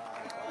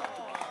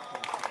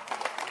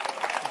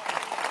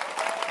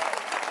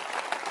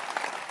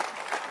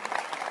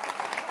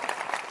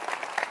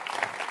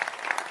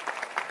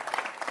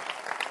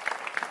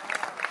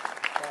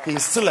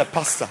 He's still a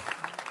pastor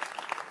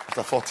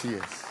after 40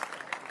 years.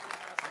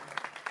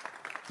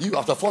 You,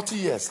 after 40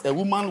 years, a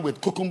woman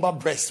with cucumber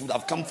breasts would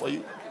have come for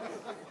you.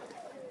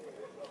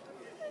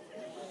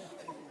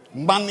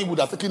 Money would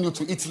have taken you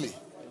to Italy.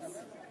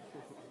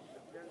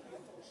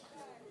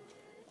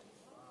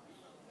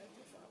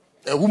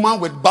 A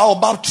woman with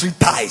baobab tree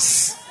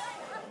ties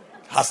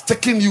has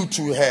taken you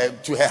to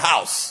her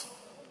house.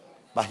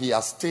 But he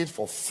has stayed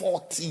for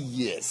 40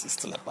 years. He's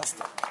still a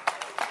pastor.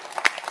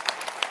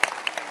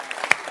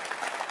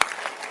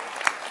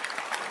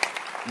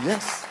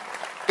 Yes.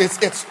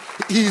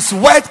 He's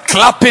worth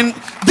clapping.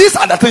 These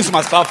are the things you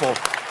must clap for.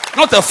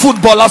 Not a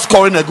footballer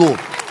scoring a goal.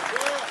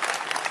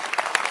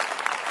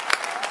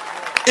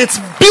 It's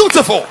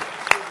beautiful.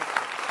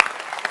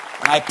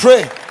 And I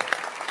pray.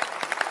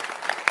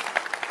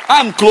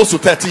 I'm close to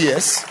 30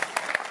 years.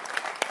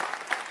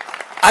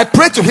 I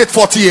pray to hit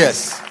 40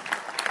 years.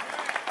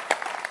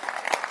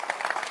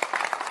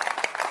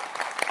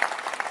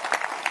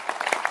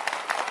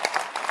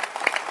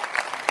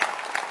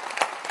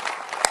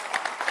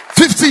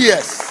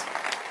 Years,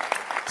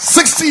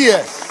 60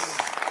 years,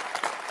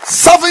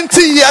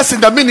 70 years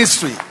in the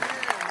ministry.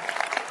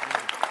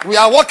 We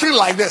are walking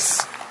like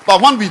this,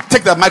 but when we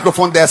take the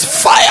microphone, there's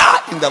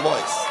fire in the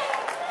voice,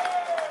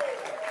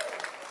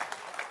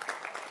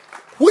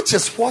 which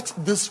is what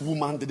this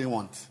woman didn't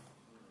want.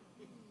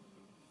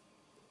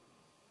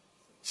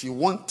 She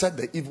wanted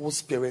the evil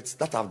spirits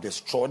that have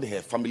destroyed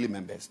her family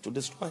members to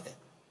destroy her.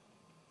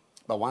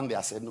 But one day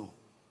I said, no.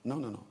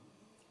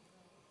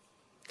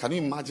 Can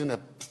you imagine a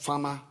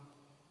farmer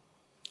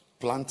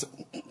plant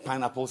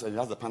pineapples and he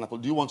has the pineapple?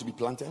 Do you want to be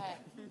planted?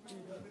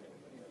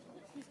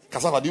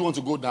 Cassava, do you want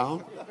to go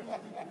down?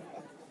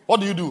 What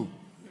do?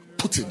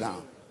 Put it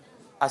down.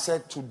 I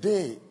said,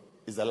 today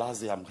is the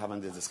last day I'm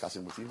having this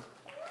discussion with you.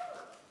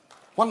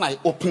 When I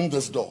open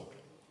this door,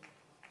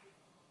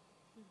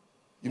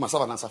 you must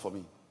have an answer for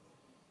me.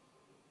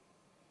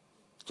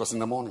 It was in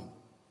the morning.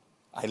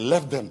 I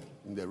left them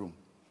in the room.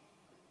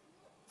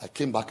 I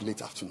came back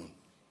late afternoon.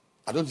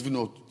 I don't even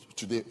know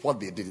today what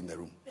they did in the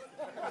room.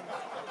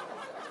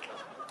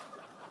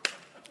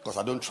 Because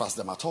I don't trust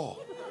them at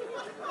all.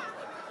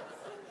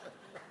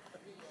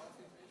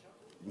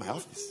 My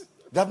office.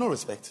 They have no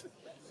respect.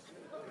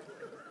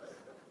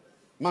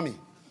 Mommy,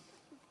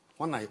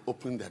 when I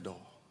opened the door,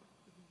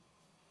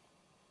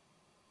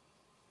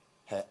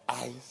 her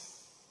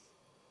eyes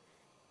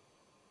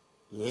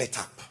lit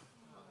up.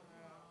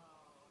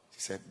 She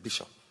said,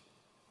 Bishop,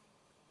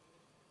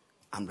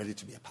 I'm ready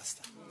to be a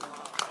pastor.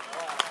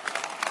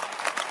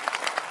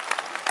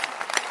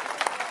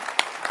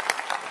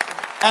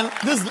 And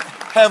this,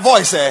 her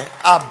voice,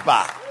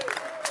 Abba,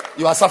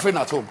 you are suffering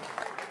at home.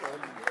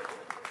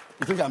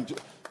 You think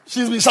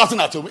she's been shouting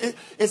at home.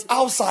 It's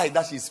outside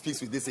that she speaks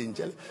with this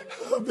angel.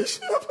 Oh,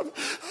 Bishop,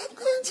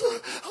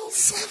 I'll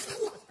serve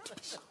the Lord.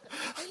 Bishop.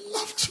 I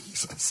love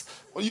Jesus.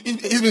 Well,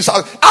 he's been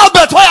shouting,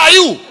 Albert, where are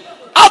you?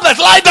 Albert,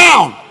 lie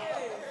down.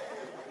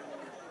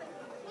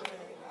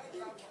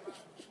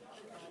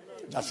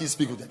 Does she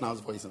speak with the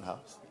announced voice in the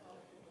house?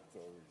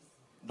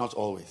 Not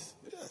always.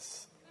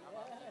 Yes.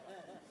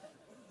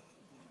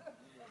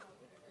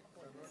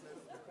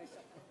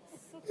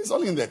 It's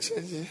only in the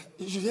church.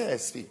 You should hear her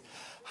speak.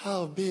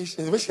 How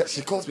Bishop?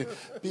 She calls me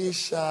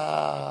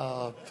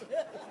Bishop.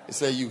 He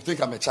said, you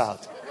think I'm a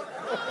child?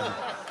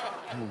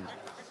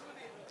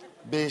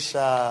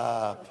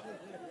 Bishop.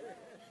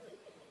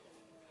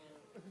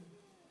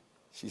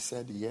 She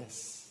said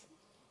yes.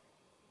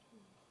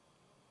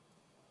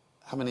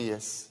 How many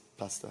years,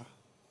 Pastor?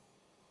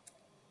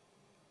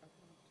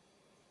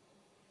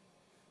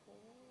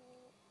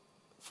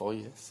 4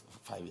 years?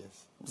 5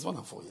 years? It's more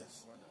than 4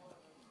 years.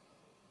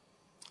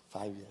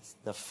 5 years.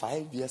 The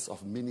 5 years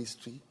of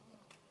ministry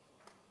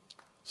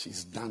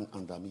she's done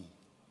under me.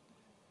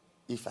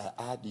 If I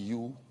add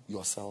you,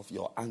 yourself,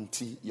 your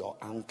auntie, your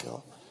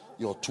uncle,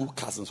 your 2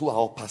 cousins who are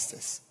all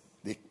pastors,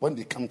 when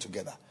they come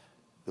together,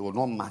 It will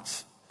not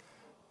match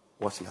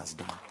what she has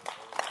done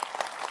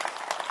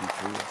in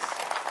 3 years.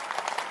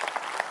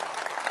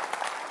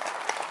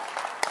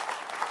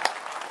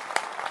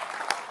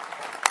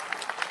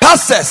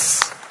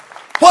 Pastors,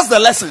 what's the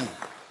lesson?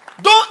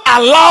 Don't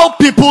allow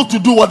people to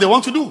do what they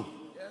want to do.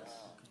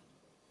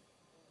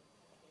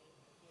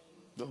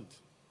 Don't.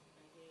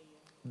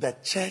 The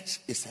church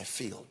is a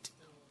field.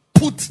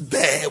 Put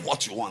there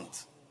what you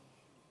want.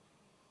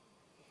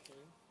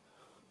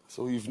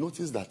 So you've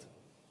noticed that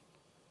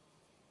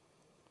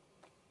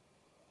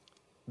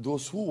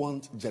those who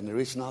want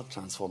generational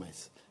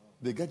transformers,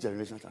 they get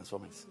generational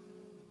transformers.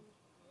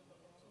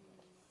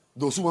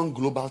 Those who want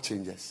global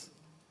changes,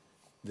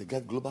 they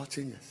get global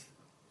changes.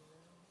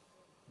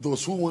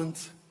 Those who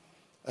want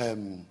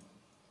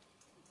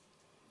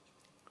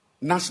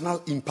national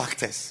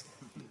impactors,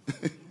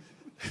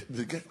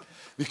 they get,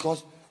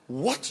 because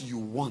what you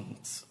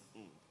want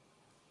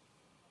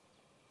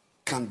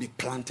can be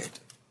planted.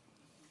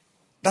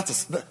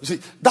 That's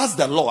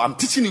the law I'm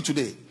teaching you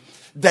today.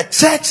 The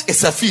church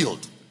is a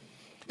field.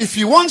 If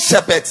you want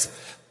shepherds,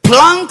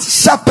 plant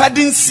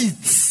shepherding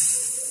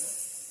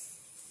seeds.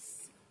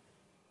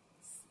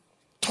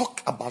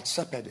 Talk about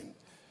shepherding.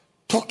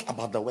 Talk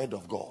about the word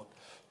of God.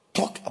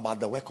 Talk about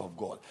the work of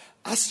God.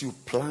 As you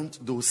plant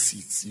those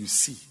seeds, you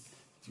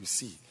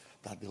see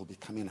that they'll be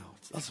coming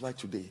out. That's why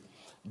today,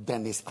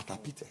 Dennis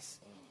Atapites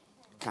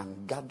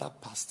can gather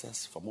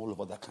pastors from all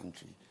over the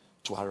country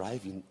to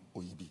arrive in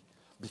OEB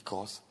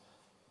because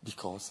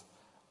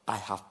I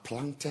have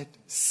planted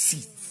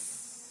seeds.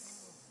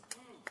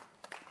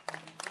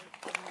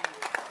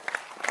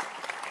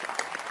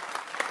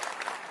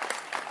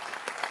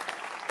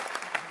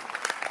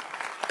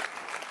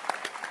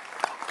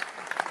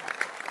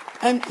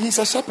 And he's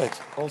a shepherd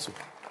also.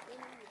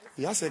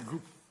 He has a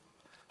group.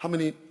 How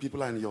many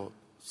people are in your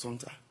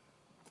center?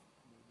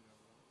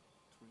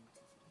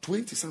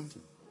 20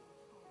 something.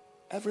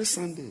 Every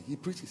Sunday he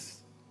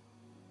preaches.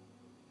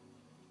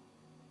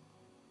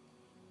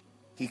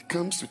 He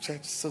comes to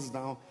church, sits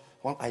down.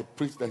 When I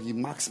preach, then he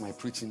marks my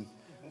preaching.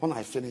 When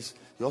I finish,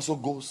 he also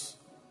goes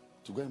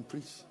to go and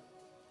preach.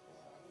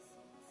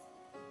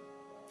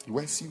 He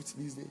wears suits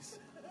these days.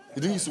 He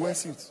didn't used to wear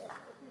suits.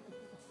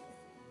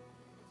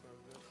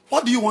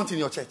 What do you want in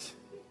your church?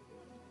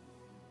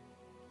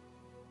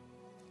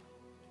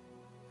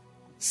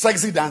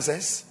 Sexy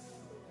dancers?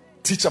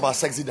 Teach about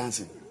sexy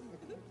dancing.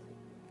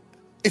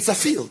 It's a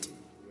field.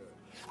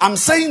 I'm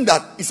saying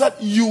that, he said,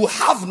 you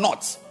have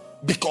not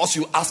because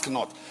you ask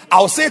not.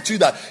 I'll say to you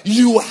that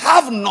you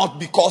have not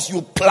because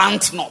you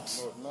plant not.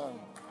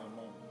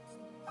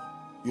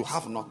 You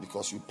have not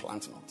because you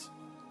plant not.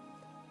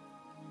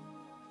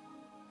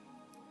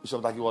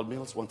 Bishop Dagiwal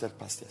Mills wanted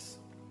pastors.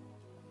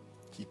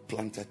 He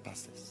planted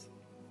pastors.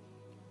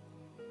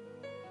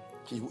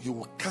 He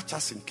will catch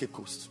us in Cape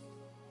Coast,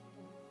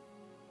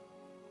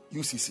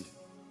 UCC,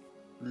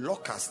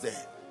 lock us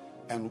there,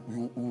 and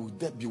we will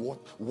there be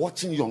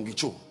watching Yonggi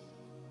Cho.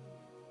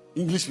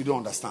 English we don't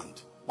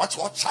understand. What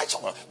chai?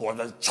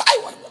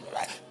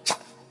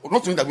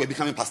 Not knowing that we're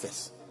becoming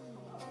pastors.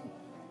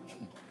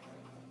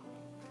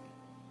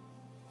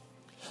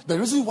 The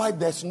reason why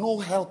there's no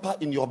helper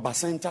in your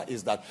bacenta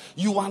is that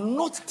you are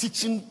not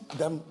teaching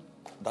them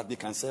that they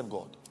can serve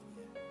God.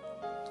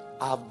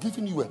 I have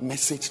given you a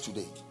message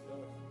today.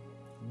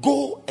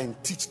 Go and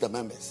teach the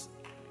members.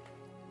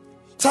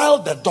 Tell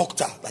the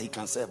doctor that he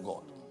can serve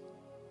God.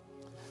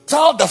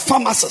 Tell the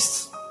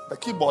pharmacist. The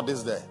keyboard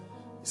is there.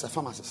 He's a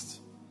pharmacist.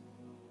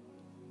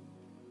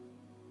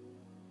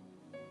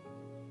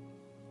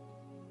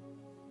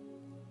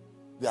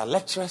 There are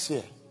lecturers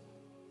here.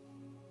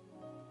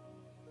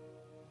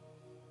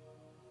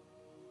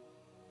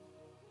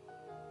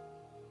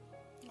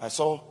 I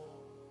saw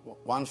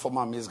one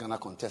former Miss Ghana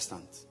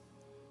contestant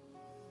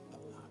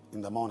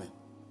in the morning.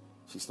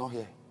 She's not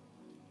here.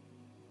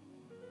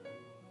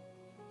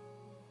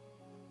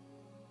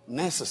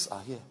 Nurses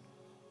are here.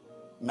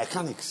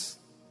 Mechanics.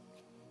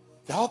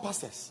 They're all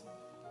pastors.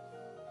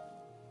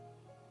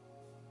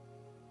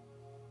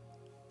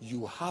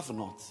 You have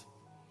not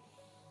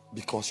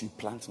because you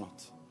plant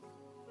not.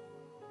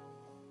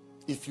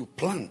 If you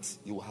plant,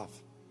 you will have.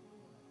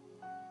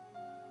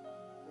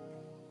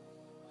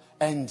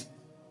 And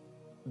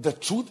the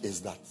truth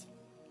is that,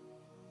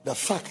 the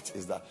fact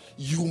is that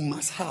you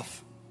must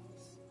have.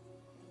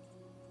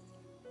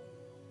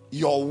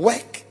 Your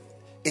work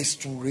is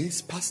to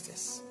raise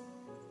pastors.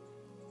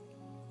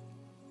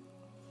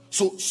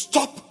 So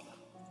stop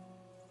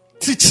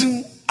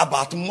teaching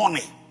about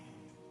money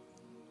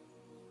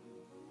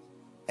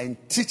and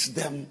teach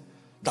them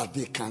that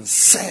they can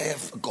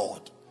serve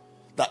God.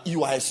 That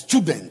you are a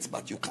student,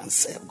 but you can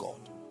serve God.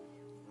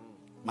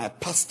 My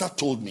pastor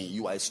told me,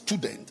 you are a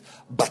student,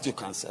 but you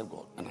can serve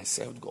God. And I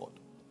served God.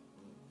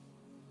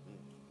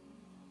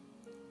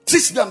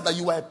 Teach them that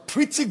you are a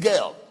pretty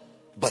girl,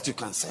 but you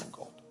can serve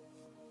God.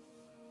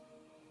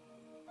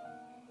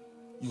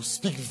 You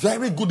speak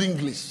very good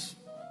English,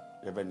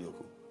 Reverend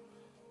Yoko,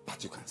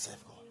 but you can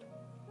serve God.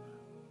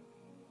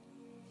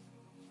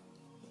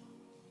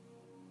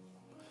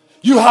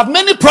 You have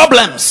many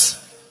problems,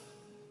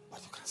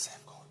 but you can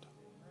serve God.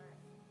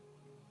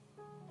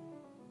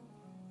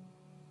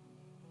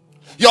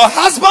 Your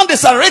husband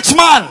is a rich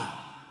man,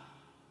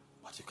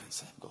 but you can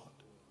serve God.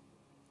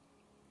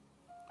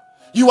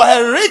 You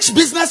are a rich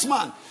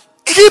businessman.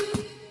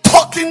 Keep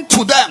talking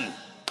to them.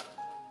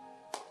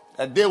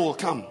 A day will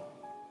come.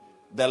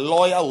 The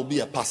lawyer will be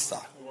a pastor.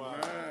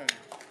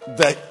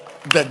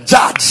 The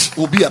judge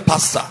will be a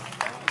pastor.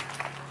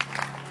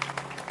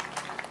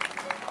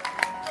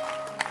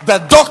 The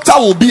doctor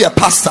will be a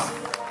pastor.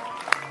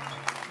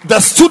 The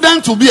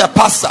student will be a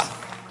pastor.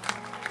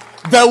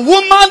 The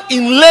woman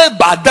in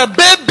labor, the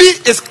baby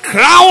is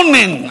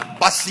crowning,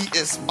 but she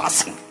is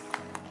passing.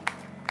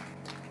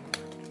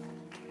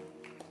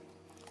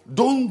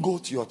 Don't go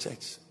to your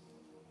church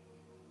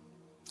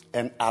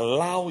and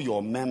allow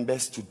your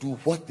members to do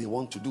what they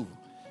want to do.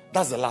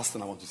 That's the last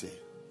thing I want to say.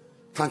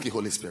 Thank you,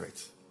 Holy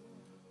Spirit.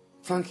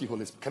 Thank you,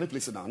 Holy Spirit. Can you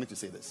please sit down? I need to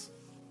say this.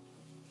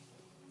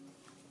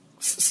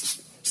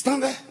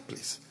 Stand there,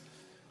 please.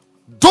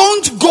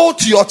 Don't go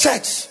to your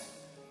church.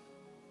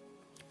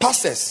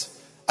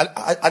 Pastors,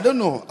 I don't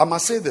know. I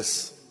must say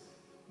this.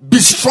 Be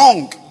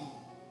strong.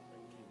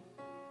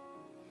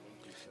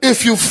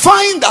 If you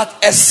find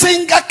that a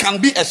singer can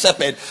be a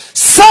shepherd,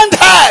 send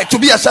her to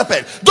be a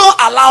shepherd.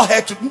 Don't allow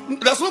her to.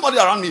 There's nobody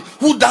around me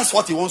who does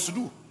what he wants to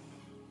do.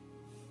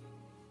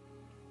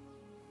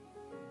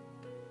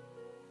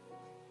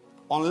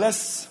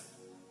 Unless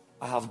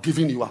I have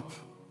given you up.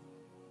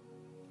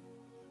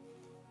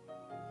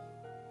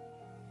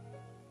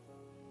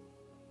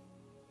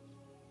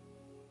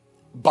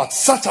 But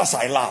such as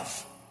I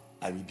love,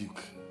 I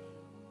rebuke.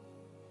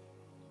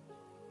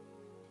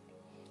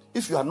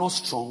 If you are not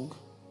strong,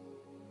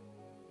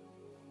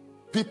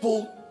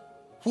 people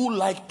who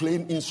like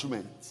playing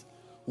instruments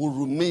will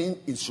remain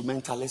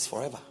instrumentalists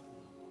forever.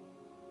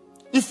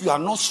 If you are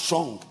not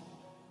strong,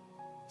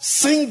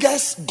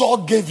 singers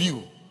God gave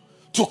you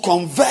to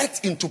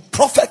convert into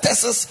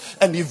prophetesses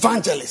and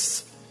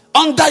evangelists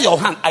under your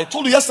hand. I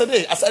told you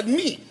yesterday, I said,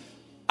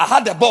 I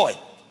had a boy.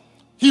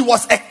 He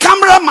was a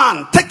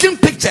cameraman taking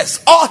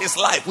pictures all his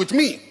life with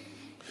me.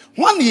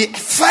 When he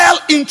fell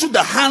into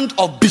the hand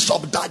of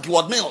Bishop Dag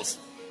Heward-Mills,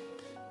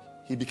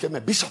 he became a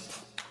bishop.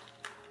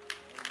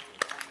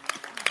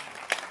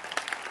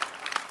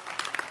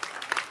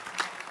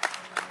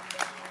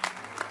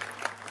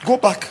 Go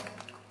back.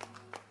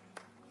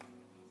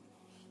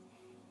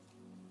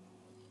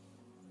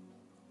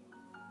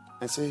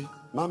 And say,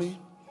 Mommy,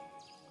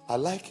 I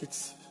like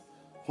it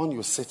when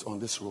you sit on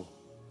this row.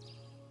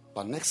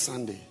 But next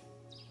Sunday,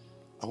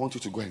 I want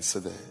you to go and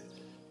sit there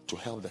to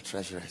help the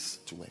treasurers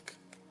to work.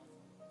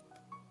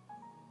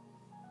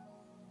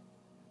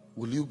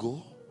 Will you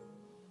go?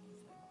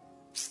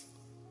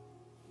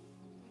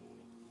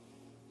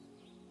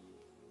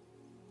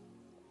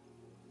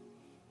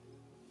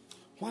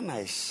 When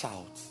I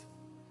shout,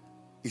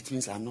 it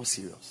means I'm not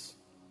serious.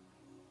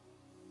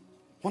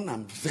 When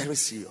I'm very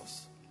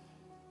serious,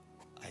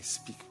 I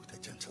speak with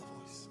a gentle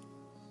voice.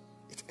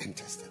 It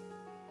enters them.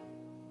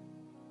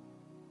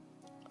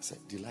 I said,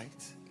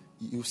 Delight,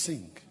 you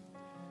sing.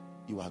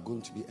 You are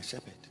going to be a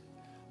shepherd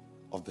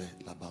of the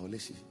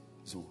Labaoleshi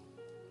zone.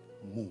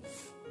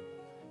 Move.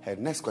 Her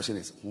next question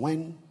is,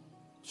 when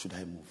should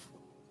I move?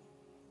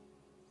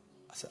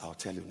 I said, I'll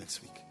tell you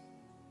next week.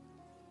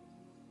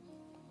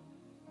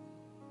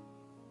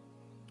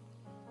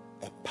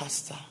 A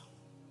pastor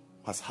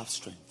must have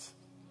strength.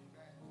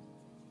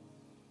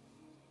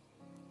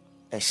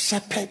 A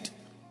shepherd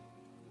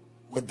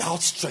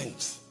without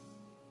strength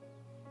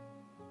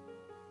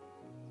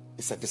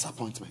is a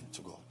disappointment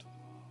to God.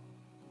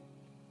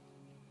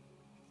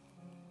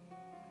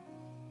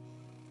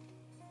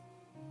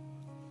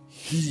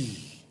 He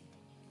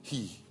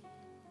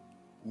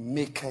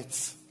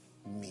maketh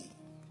me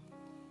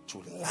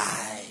to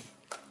lie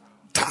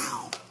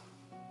down.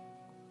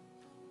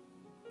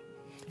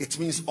 It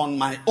means on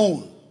my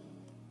own,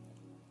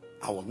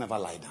 I will never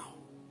lie down.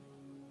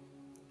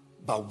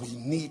 But we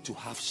need to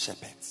have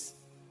shepherds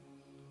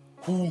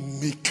who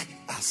make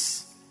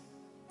us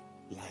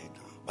lie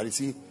down. But you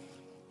see,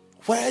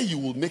 where you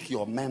will make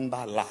your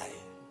member lie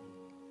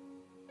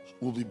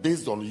will be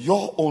based on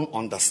your own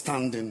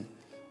understanding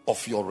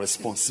of your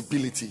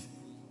responsibility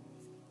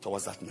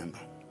towards that member.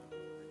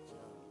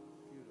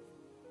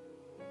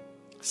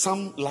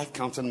 Some like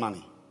counting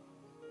money.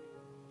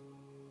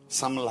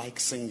 Some like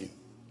singing.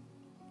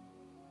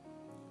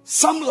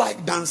 Some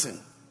like dancing.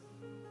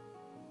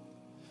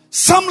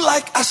 Some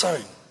like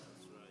ushering.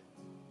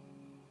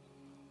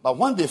 But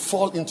when they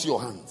fall into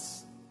your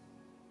hands,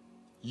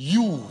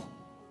 you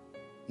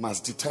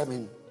must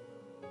determine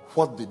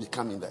what they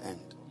become in the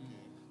end.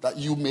 That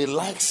you may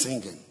like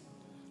singing,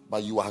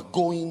 but you are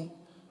going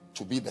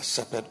to be the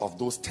shepherd of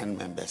those 10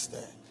 members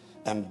there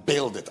and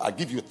build it. I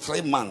give you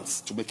 3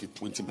 months to make it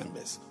 20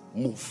 members.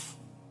 Move.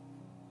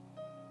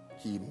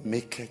 He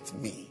maketh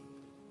me.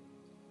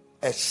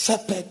 A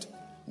shepherd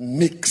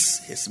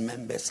makes his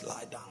members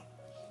lie down.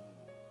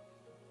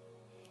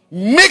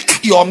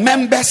 Make your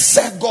members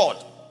serve God.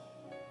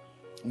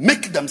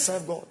 Make them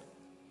serve God.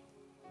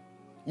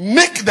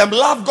 Make them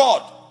love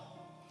God.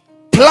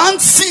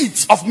 Plant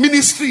seeds of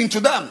ministry into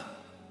them.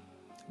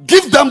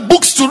 Give them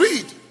books to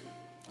read.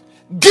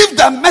 Give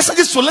them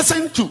messages to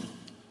listen to.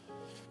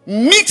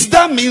 Meet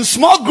them in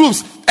small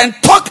groups and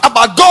talk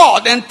about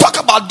God and talk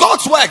about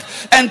God's work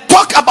and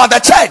talk about the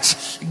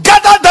church.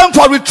 Gather them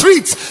for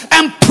retreats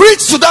and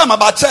preach to them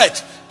about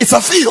church. It's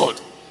a field.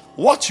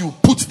 What you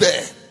put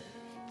there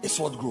is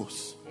what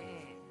grows.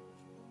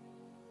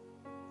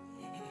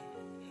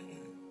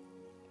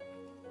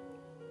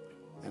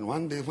 And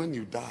one day when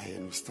you die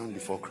and you stand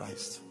before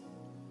Christ,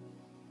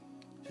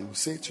 He will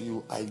say to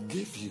you, I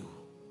gave you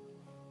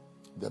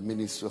the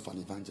ministry of an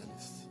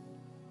evangelist.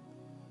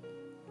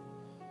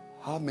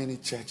 How many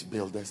church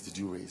builders did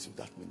you raise with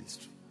that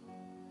ministry?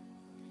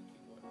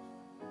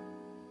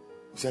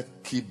 You said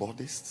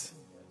keyboardists.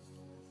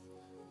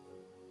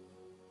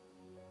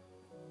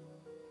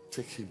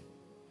 Take him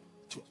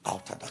to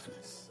outer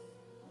darkness.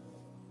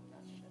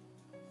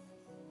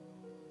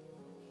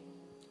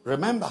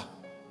 Remember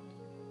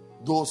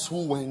those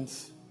who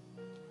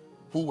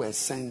were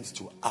sent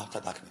to outer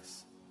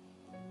darkness.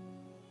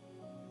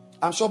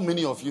 I'm sure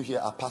many of you here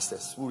are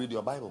pastors who read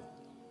your Bible.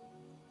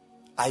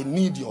 I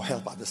need your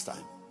help at this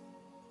time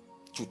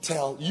to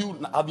tell you.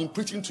 I've been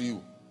preaching to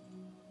you.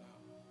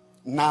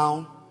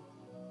 Now,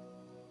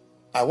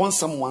 I want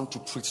someone to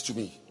preach to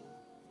me.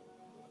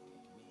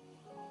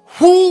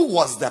 Who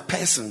was the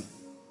person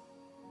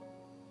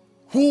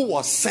who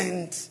was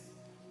sent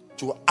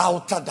to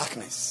outer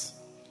darkness,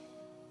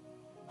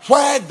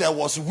 where there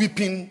was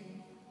weeping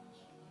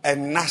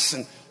and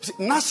gnashing?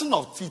 Gnashing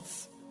of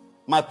teeth,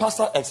 my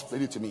pastor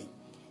explained it to me.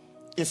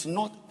 It's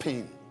not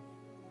pain.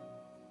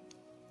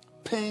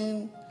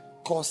 Pain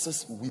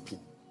causes weeping.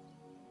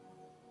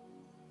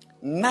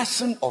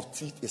 Gnashing of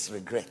teeth is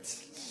regret.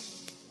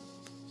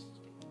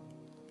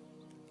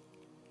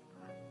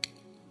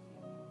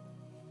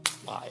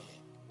 Why?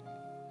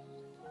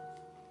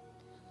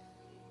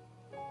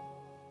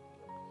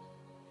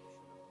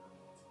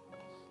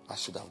 I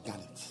should have done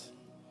it.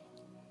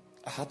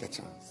 I had a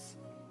chance.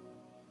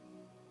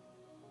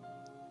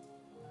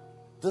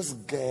 This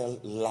girl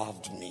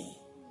loved me.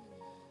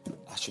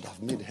 I should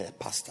have made her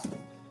pastor.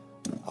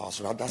 I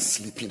was rather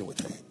sleeping with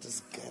her.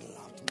 This girl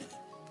loved me.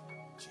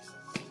 Jesus.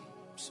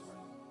 I'm sorry.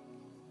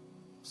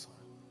 I'm sorry.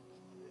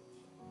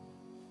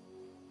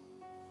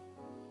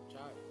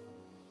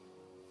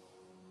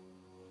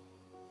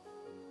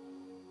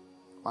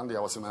 One day I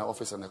was in my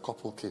office and a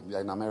couple came. They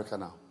are in America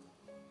now.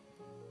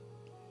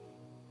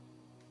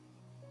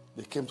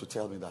 They came to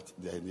tell me that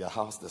they are in their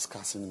house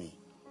discussing me.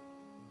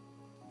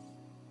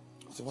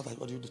 I said,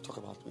 what do you talk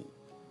about me?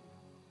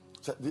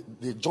 So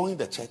they joined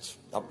the church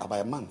about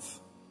a month.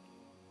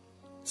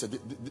 So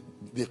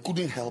they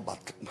couldn't help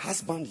but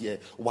husband here,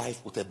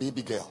 wife with a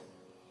baby girl.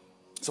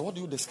 So what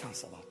do you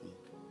discuss about me?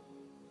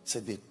 So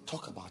they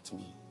talk about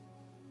me,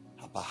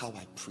 about how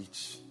I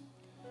preach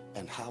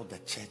and how the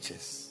church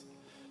is,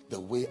 the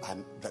way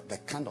I'm, the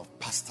kind of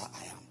pastor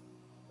I am.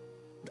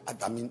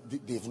 I mean,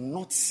 they've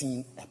not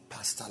seen a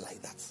pastor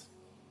like that.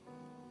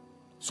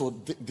 So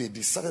they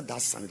decided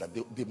that Sunday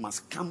that they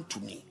must come to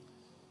me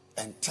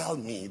and tell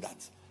me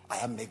that I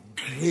am a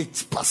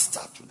great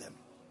pastor to them.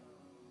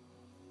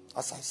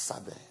 As I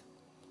sat there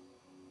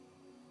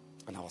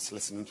and I was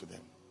listening to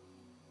them,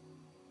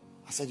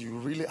 I said, you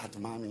really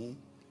admire me?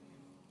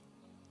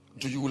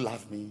 Do you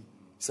love me?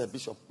 He said,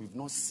 Bishop, we've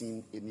not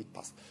seen any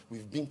pastor.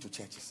 We've been to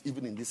churches,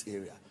 even in this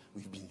area.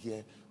 We've been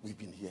here.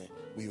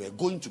 We were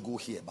going to go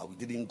here, but we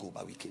didn't go,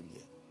 but we came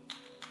here.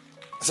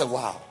 I said,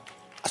 wow.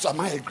 I said, am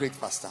I a great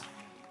pastor?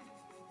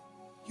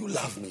 You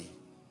love me.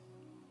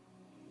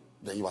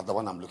 Then you are the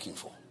one I'm looking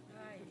for.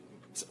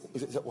 He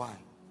said, why?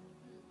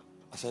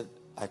 I said,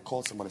 I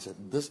called somebody and said,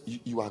 this,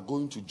 you are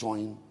going to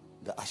join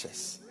the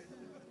Ashes.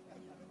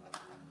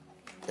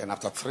 And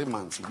after 3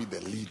 months, you'll be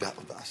the leader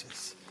of the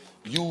Ashes.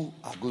 You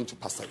are going to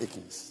Pastor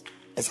Akins.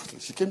 Exactly.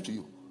 She came to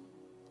you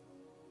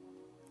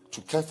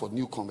to care for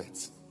new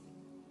converts.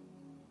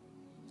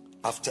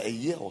 After a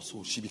year or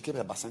so, she became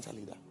a Bacenta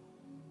leader.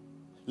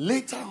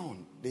 Later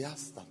on, they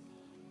asked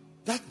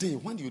that day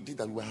when you did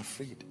that, you were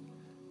afraid.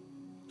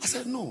 I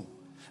said, no.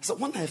 I said,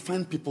 when I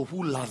find people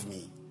who love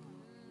me,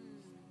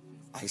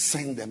 I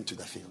send them to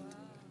the field.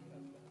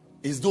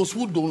 It's those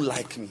who don't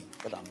like me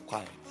that I'm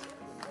quiet.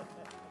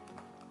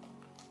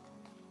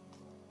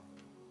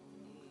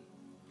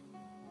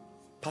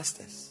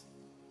 Pastors,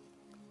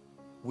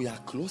 we are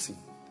closing.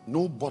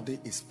 Nobody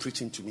is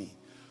preaching to me.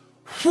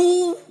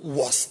 Who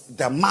was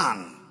the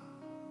man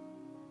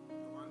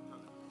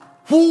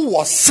who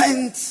was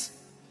sent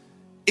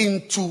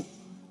into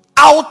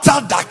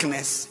outer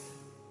darkness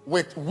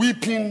with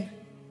weeping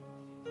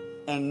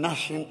and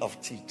gnashing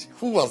of teeth?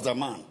 Who was the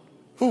man?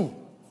 Who?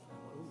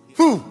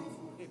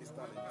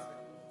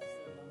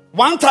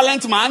 1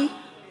 talent man?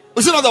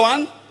 Was it not the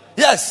one?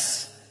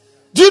 Yes.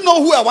 Do you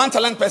know who a 1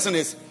 talent person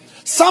is?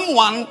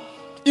 Someone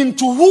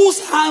into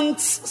whose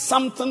hands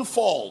something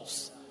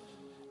falls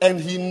and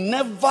he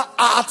never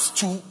adds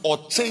to or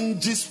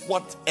changes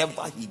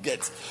whatever he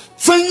gets.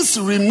 Things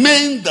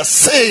remain the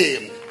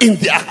same in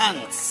their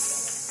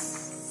hands.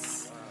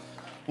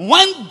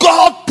 When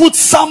God puts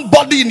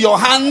somebody in your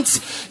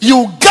hands,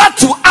 you got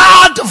to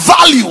add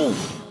value.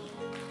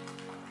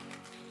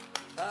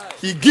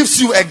 He gives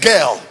you a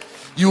girl,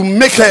 you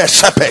make her a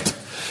shepherd.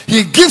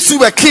 He gives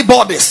you a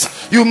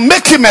keyboardist, you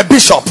make him a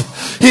bishop.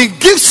 He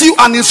gives you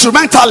an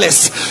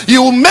instrumentalist,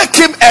 you make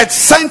him a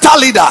center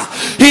leader.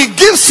 He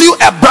gives you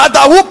a brother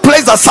who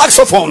plays the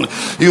saxophone,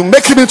 you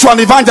make him into an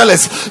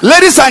evangelist.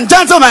 Ladies and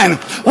gentlemen,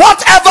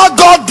 whatever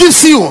God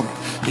gives you,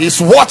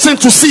 he's watching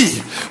to see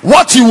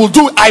what you will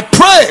do. I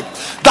pray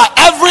that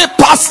every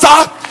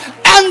pastor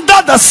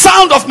under the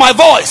sound of my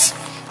voice,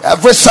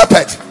 every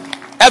shepherd,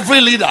 every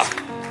leader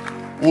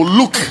will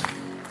look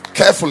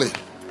carefully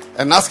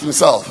and ask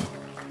himself,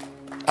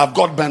 I've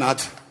got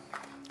Bernard,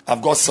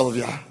 I've got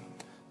Sylvia,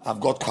 I've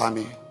got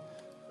Kwame.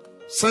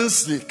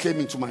 Since they came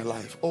into my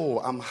life,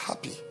 I'm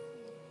happy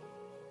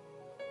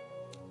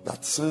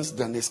that since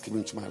Dennis came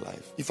into my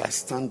life, if I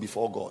stand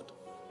before God,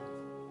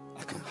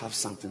 I can have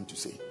something to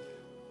say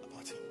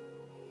about him.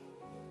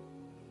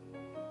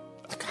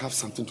 I can have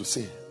something to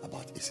say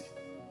about Izzy.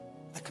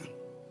 I can.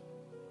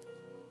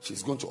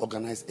 She's going to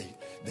organize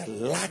the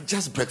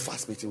largest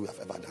breakfast meeting we have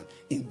ever done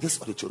in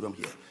this auditorium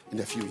here in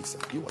a few weeks.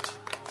 You watch.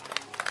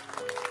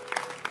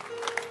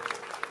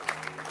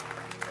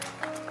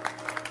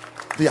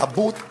 They are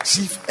both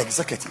chief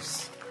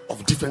executives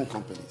of different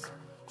companies.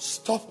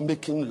 Stop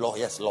making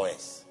lawyers.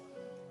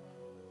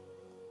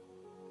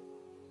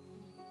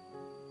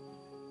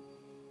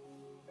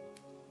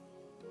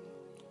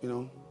 You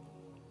know,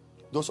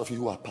 those of you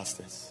who are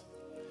pastors,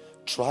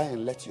 try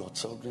and let your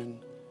children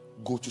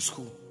go to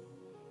school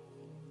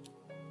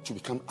to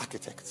become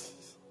architects,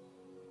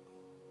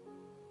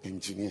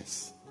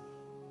 engineers,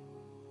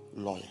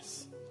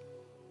 lawyers,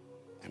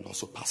 and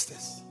also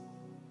pastors.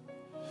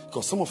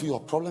 Because some of you, your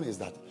problem is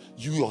that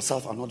you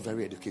yourself are not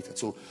very educated.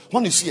 So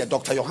when you see a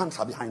doctor, your hands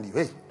are behind you.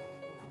 Hey,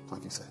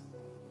 thank you, sir.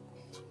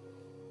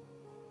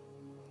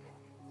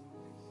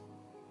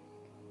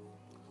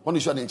 When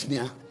you see an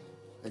engineer,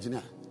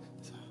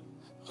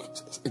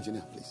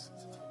 please.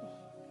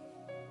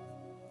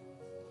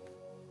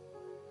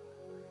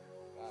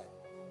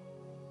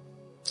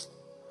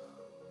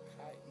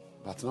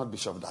 But not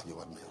Bishop Dagi,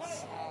 what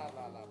else?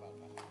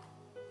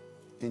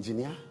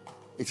 Engineer,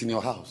 it's in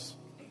your house.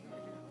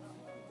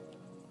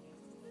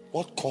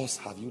 What course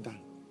have you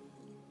done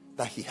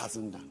that he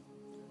hasn't done?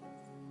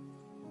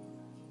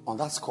 On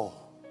that score,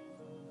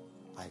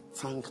 I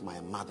thank my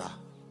mother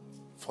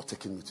for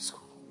taking me to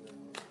school.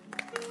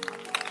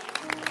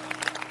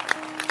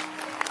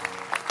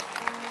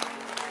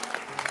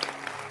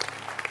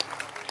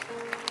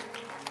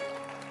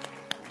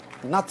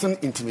 Nothing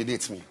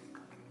intimidates me.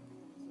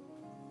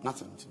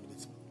 Nothing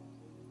intimidates me.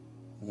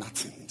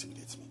 Nothing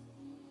intimidates me.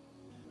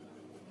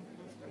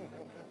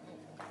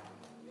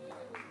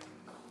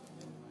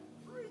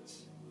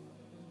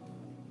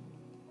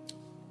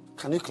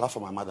 Can you clap for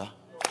my mother?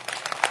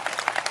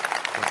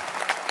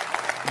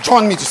 Yeah.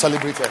 Join me to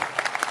celebrate her.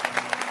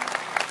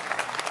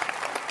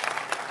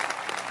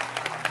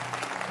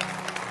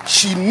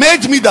 She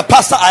made me the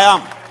pastor I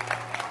am.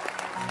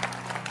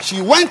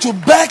 She went to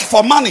beg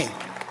for money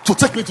to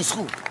take me to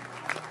school.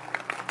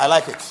 I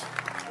like it.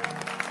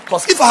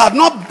 Because if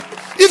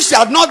she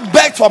had not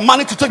begged for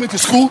money to take me to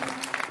school,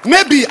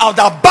 maybe I would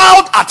have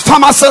bowed at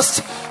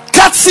pharmacists,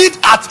 curtsied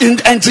at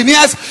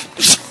engineers.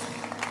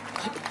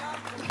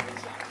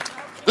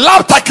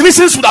 Lab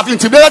technicians would have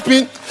intimidated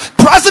me.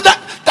 President,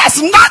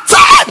 there's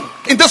nothing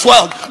in this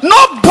world.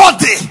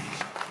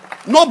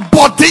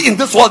 Nobody in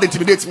this world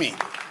intimidates me.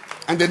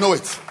 And they know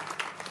it.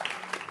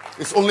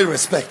 It's only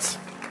respect.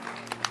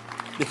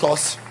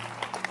 Because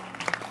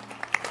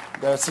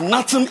there's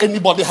nothing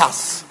anybody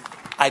has.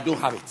 I don't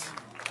have it.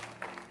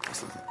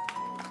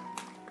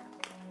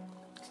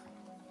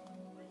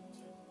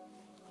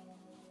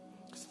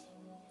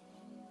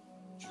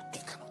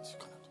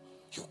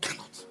 You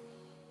cannot.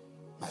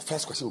 My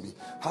first question will be,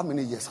 how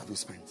many years have you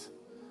spent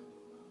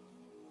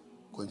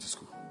going to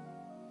school?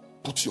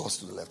 Put yours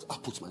to the left. I'll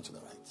put mine to the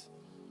right.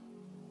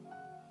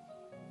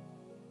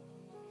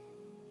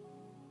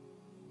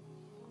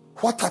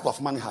 What type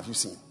of money have you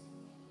seen?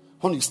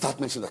 When you start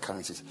mentioning the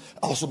currencies,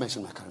 I also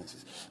mention my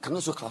currencies. Can you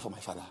also clap for my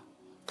father?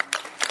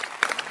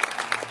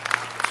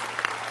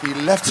 He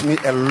left me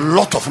a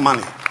lot of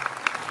money.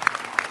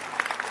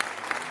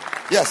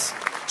 Yes.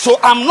 So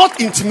I'm not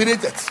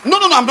intimidated. No,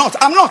 I'm not.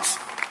 I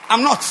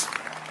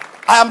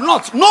am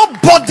not.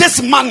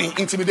 Nobody's money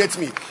intimidates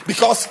me.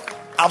 Because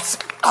I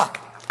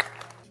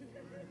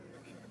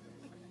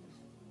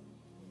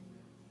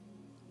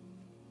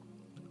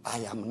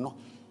am not.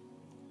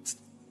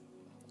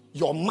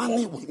 Your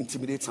money will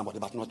intimidate somebody,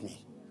 but not me.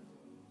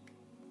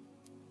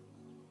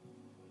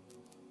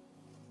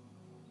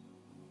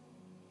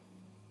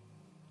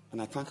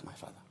 And I thank my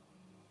father.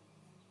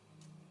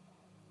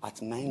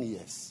 At 9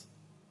 years,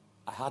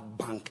 I had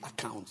bank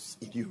accounts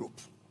in Europe.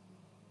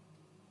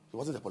 He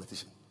wasn't a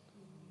politician.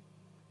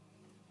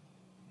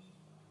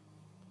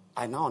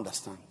 I now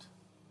understand.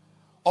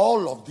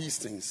 All of these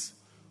things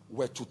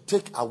were to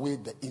take away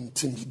the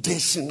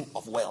intimidation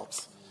of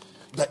wealth.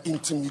 the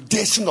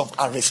intimidation of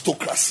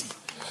aristocracy,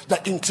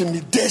 the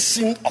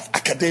intimidation of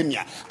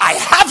academia. I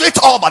have it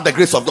all by the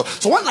grace of God.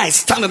 So when I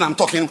stand and I'm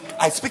talking,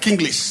 I speak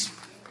English.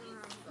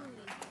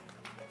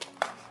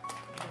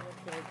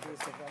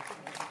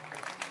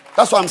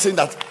 That's why I'm saying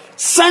that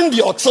send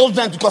your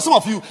children, because some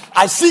of you,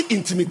 I see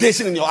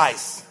intimidation in your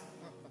eyes.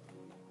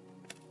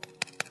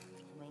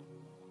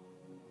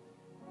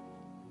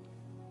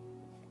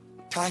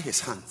 Tie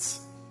his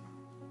hands,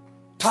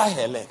 tie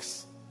her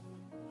legs,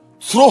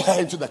 throw her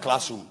into the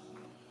classroom,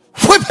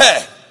 whip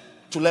her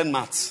to learn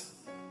maths.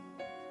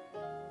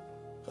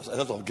 Because a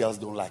lot of girls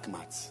don't like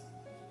maths.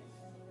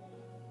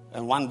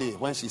 And one day,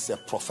 when she's a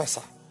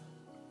professor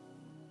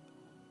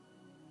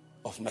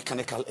of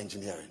mechanical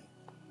engineering,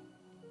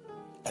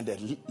 and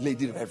the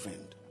lady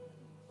reverend,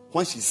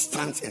 when she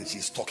stands and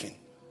she's talking,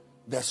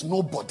 there's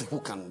nobody who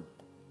can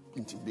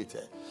intimidate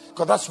her.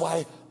 Because that's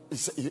why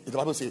the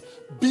Bible says,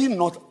 be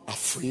not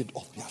afraid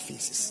of their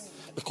faces.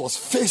 Because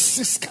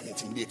faces can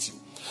intimidate you.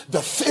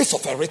 The face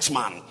of a rich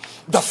man,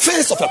 the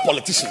face of a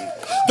politician,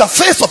 the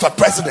face of a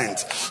president,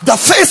 the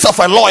face of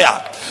a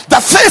lawyer,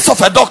 the face of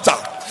a doctor,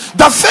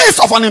 the face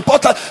of an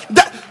important...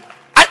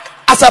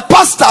 as a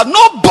pastor,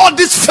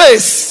 nobody's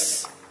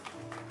face.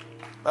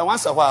 But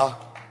once in a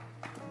while,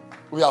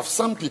 we have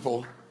some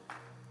people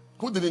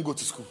who didn't go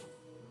to school.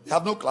 They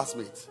have no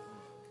classmates,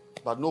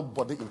 but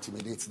nobody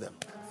intimidates them.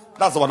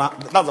 That's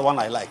the one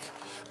I like.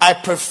 I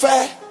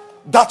prefer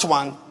that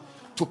one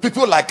to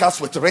people like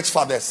us with rich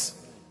fathers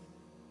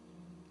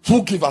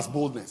who give us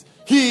boldness.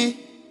 He,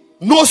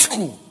 no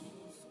school,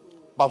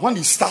 but when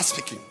he starts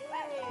speaking,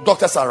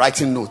 doctors are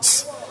writing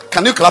notes.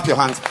 Can you clap your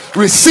hands?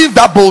 Receive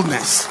that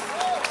boldness.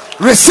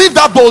 Receive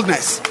that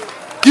boldness.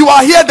 You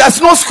are here, there's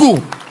no school.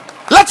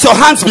 Let your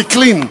hands be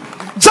clean.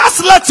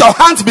 Just let your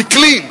hands be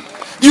clean.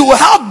 You will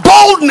have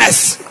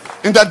boldness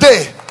in the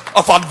day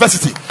of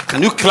adversity.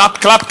 Can you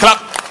clap, clap,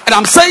 clap? And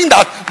I'm saying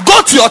that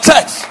go to your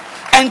church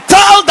and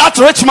tell that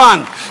rich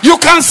man you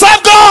can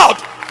serve God.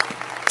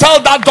 Tell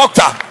that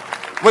doctor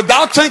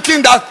without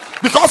thinking that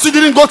because you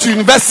didn't go to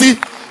university,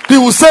 he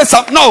will say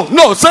something.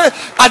 No, say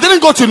I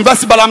didn't go to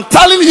university, but I'm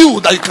telling you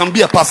that you can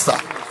be a pastor.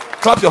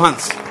 Clap your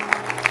hands.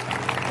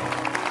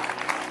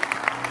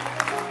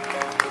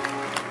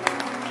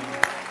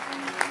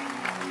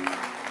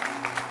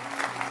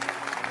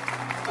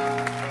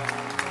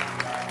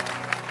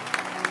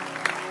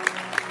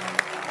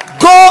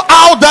 Go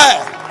out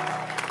there.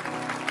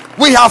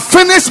 We have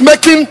finished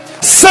making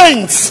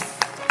saints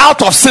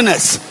out of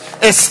sinners.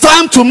 It's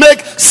time to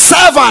make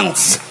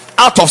servants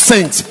out of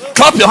saints.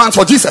 Clap your hands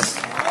for Jesus.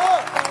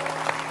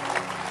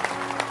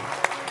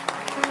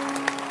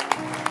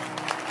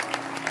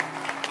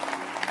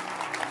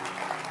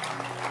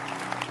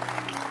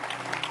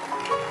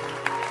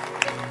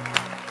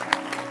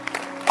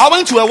 I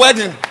went to a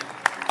wedding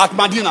at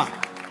Medina.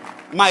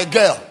 My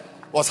girl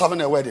was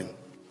having a wedding.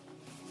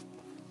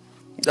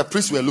 The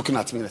priests were looking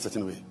at me in a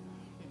certain way.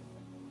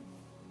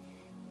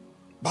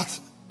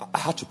 But I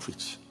had to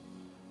preach.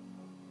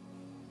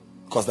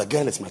 Because the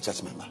girl is my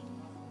church member.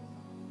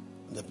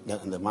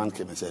 And the man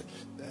came and said,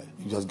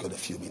 you just got a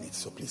few minutes,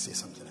 so please say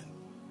something.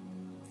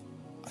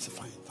 I said,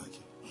 fine, thank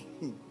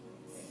you.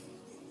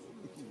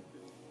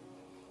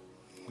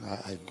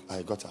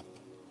 I got up.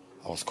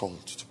 I was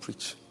called to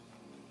preach.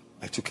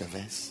 I took a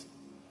verse.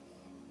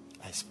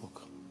 I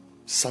spoke.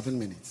 7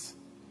 minutes.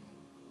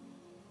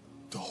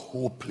 The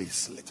whole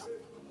place lit up.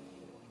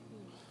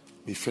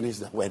 We finished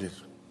the wedding.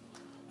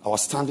 I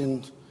was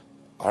standing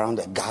around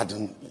the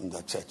garden in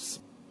the church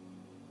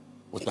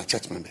with my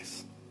church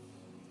members.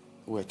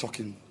 We were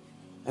talking,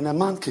 and a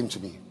man came to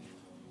me. He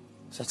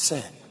said,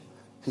 sir,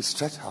 he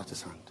stretched out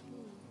his hand.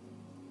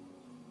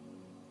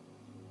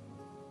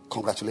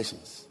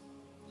 Congratulations.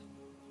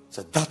 He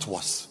said, that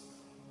was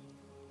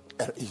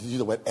he used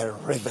the word, a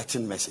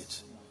riveting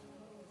message.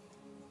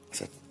 I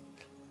said,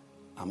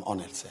 I'm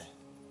honored, sir.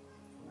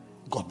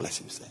 God bless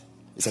him, sir.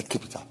 He said,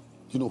 keep it up.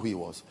 You know who he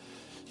was?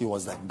 He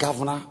was the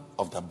governor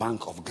of the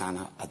Bank of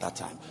Ghana at that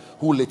time,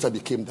 who later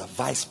became the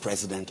vice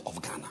president of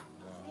Ghana.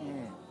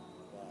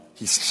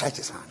 He stretched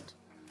his hand.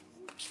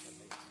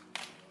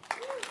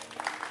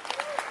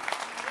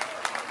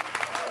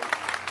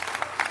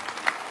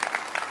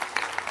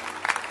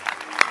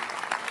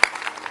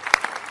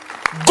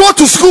 Go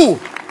to school.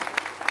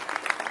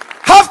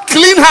 Have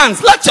clean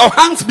hands. Let your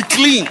hands be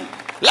clean.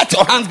 Let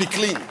your hands be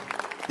clean.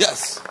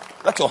 Yes.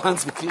 Let your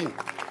hands be clean.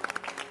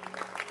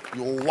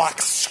 You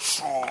wax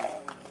strong.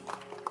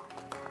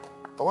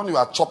 But when you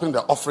are chopping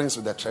the offerings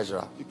with the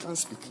treasurer, you can't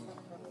speak.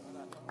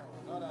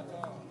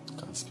 You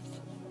can't speak.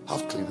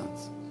 Have clean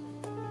hands.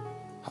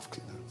 Have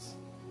clean hands.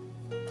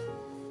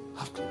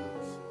 Have clean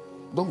hands.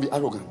 Don't be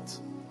arrogant.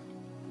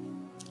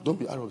 Don't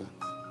be arrogant.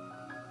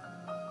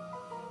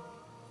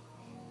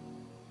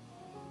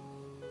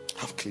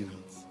 Have clean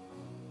hands.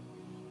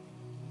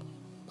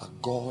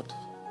 But God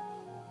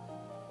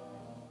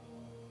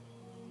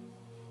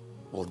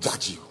will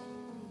judge you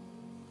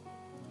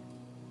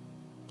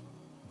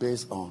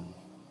based on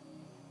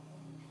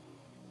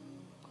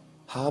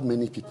how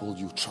many people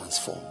you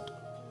transformed.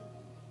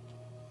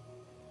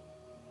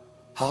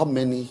 how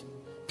many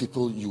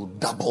people you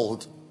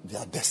doubled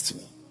their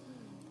destiny,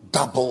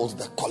 doubled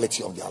the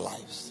quality of their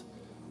lives.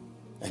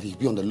 And he'll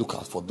be on the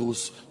lookout for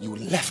those you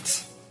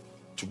left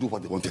to do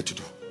what they wanted to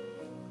do.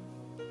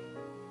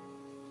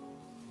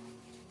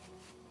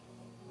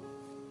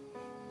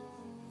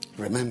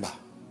 Remember,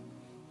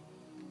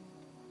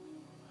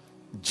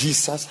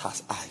 Jesus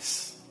has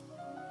eyes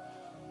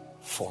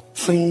for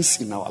things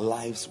in our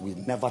lives we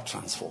never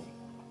transform.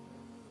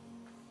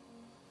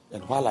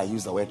 And while I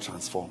use the word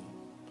transform,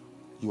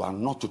 you are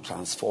not to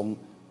transform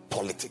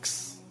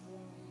politics.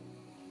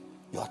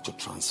 You are to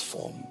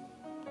transform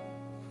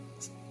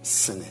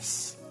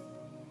sinners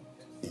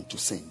into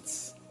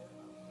saints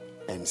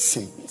and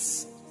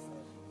saints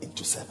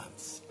into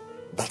servants.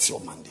 That's your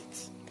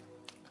mandate.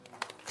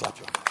 Clap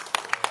your hands.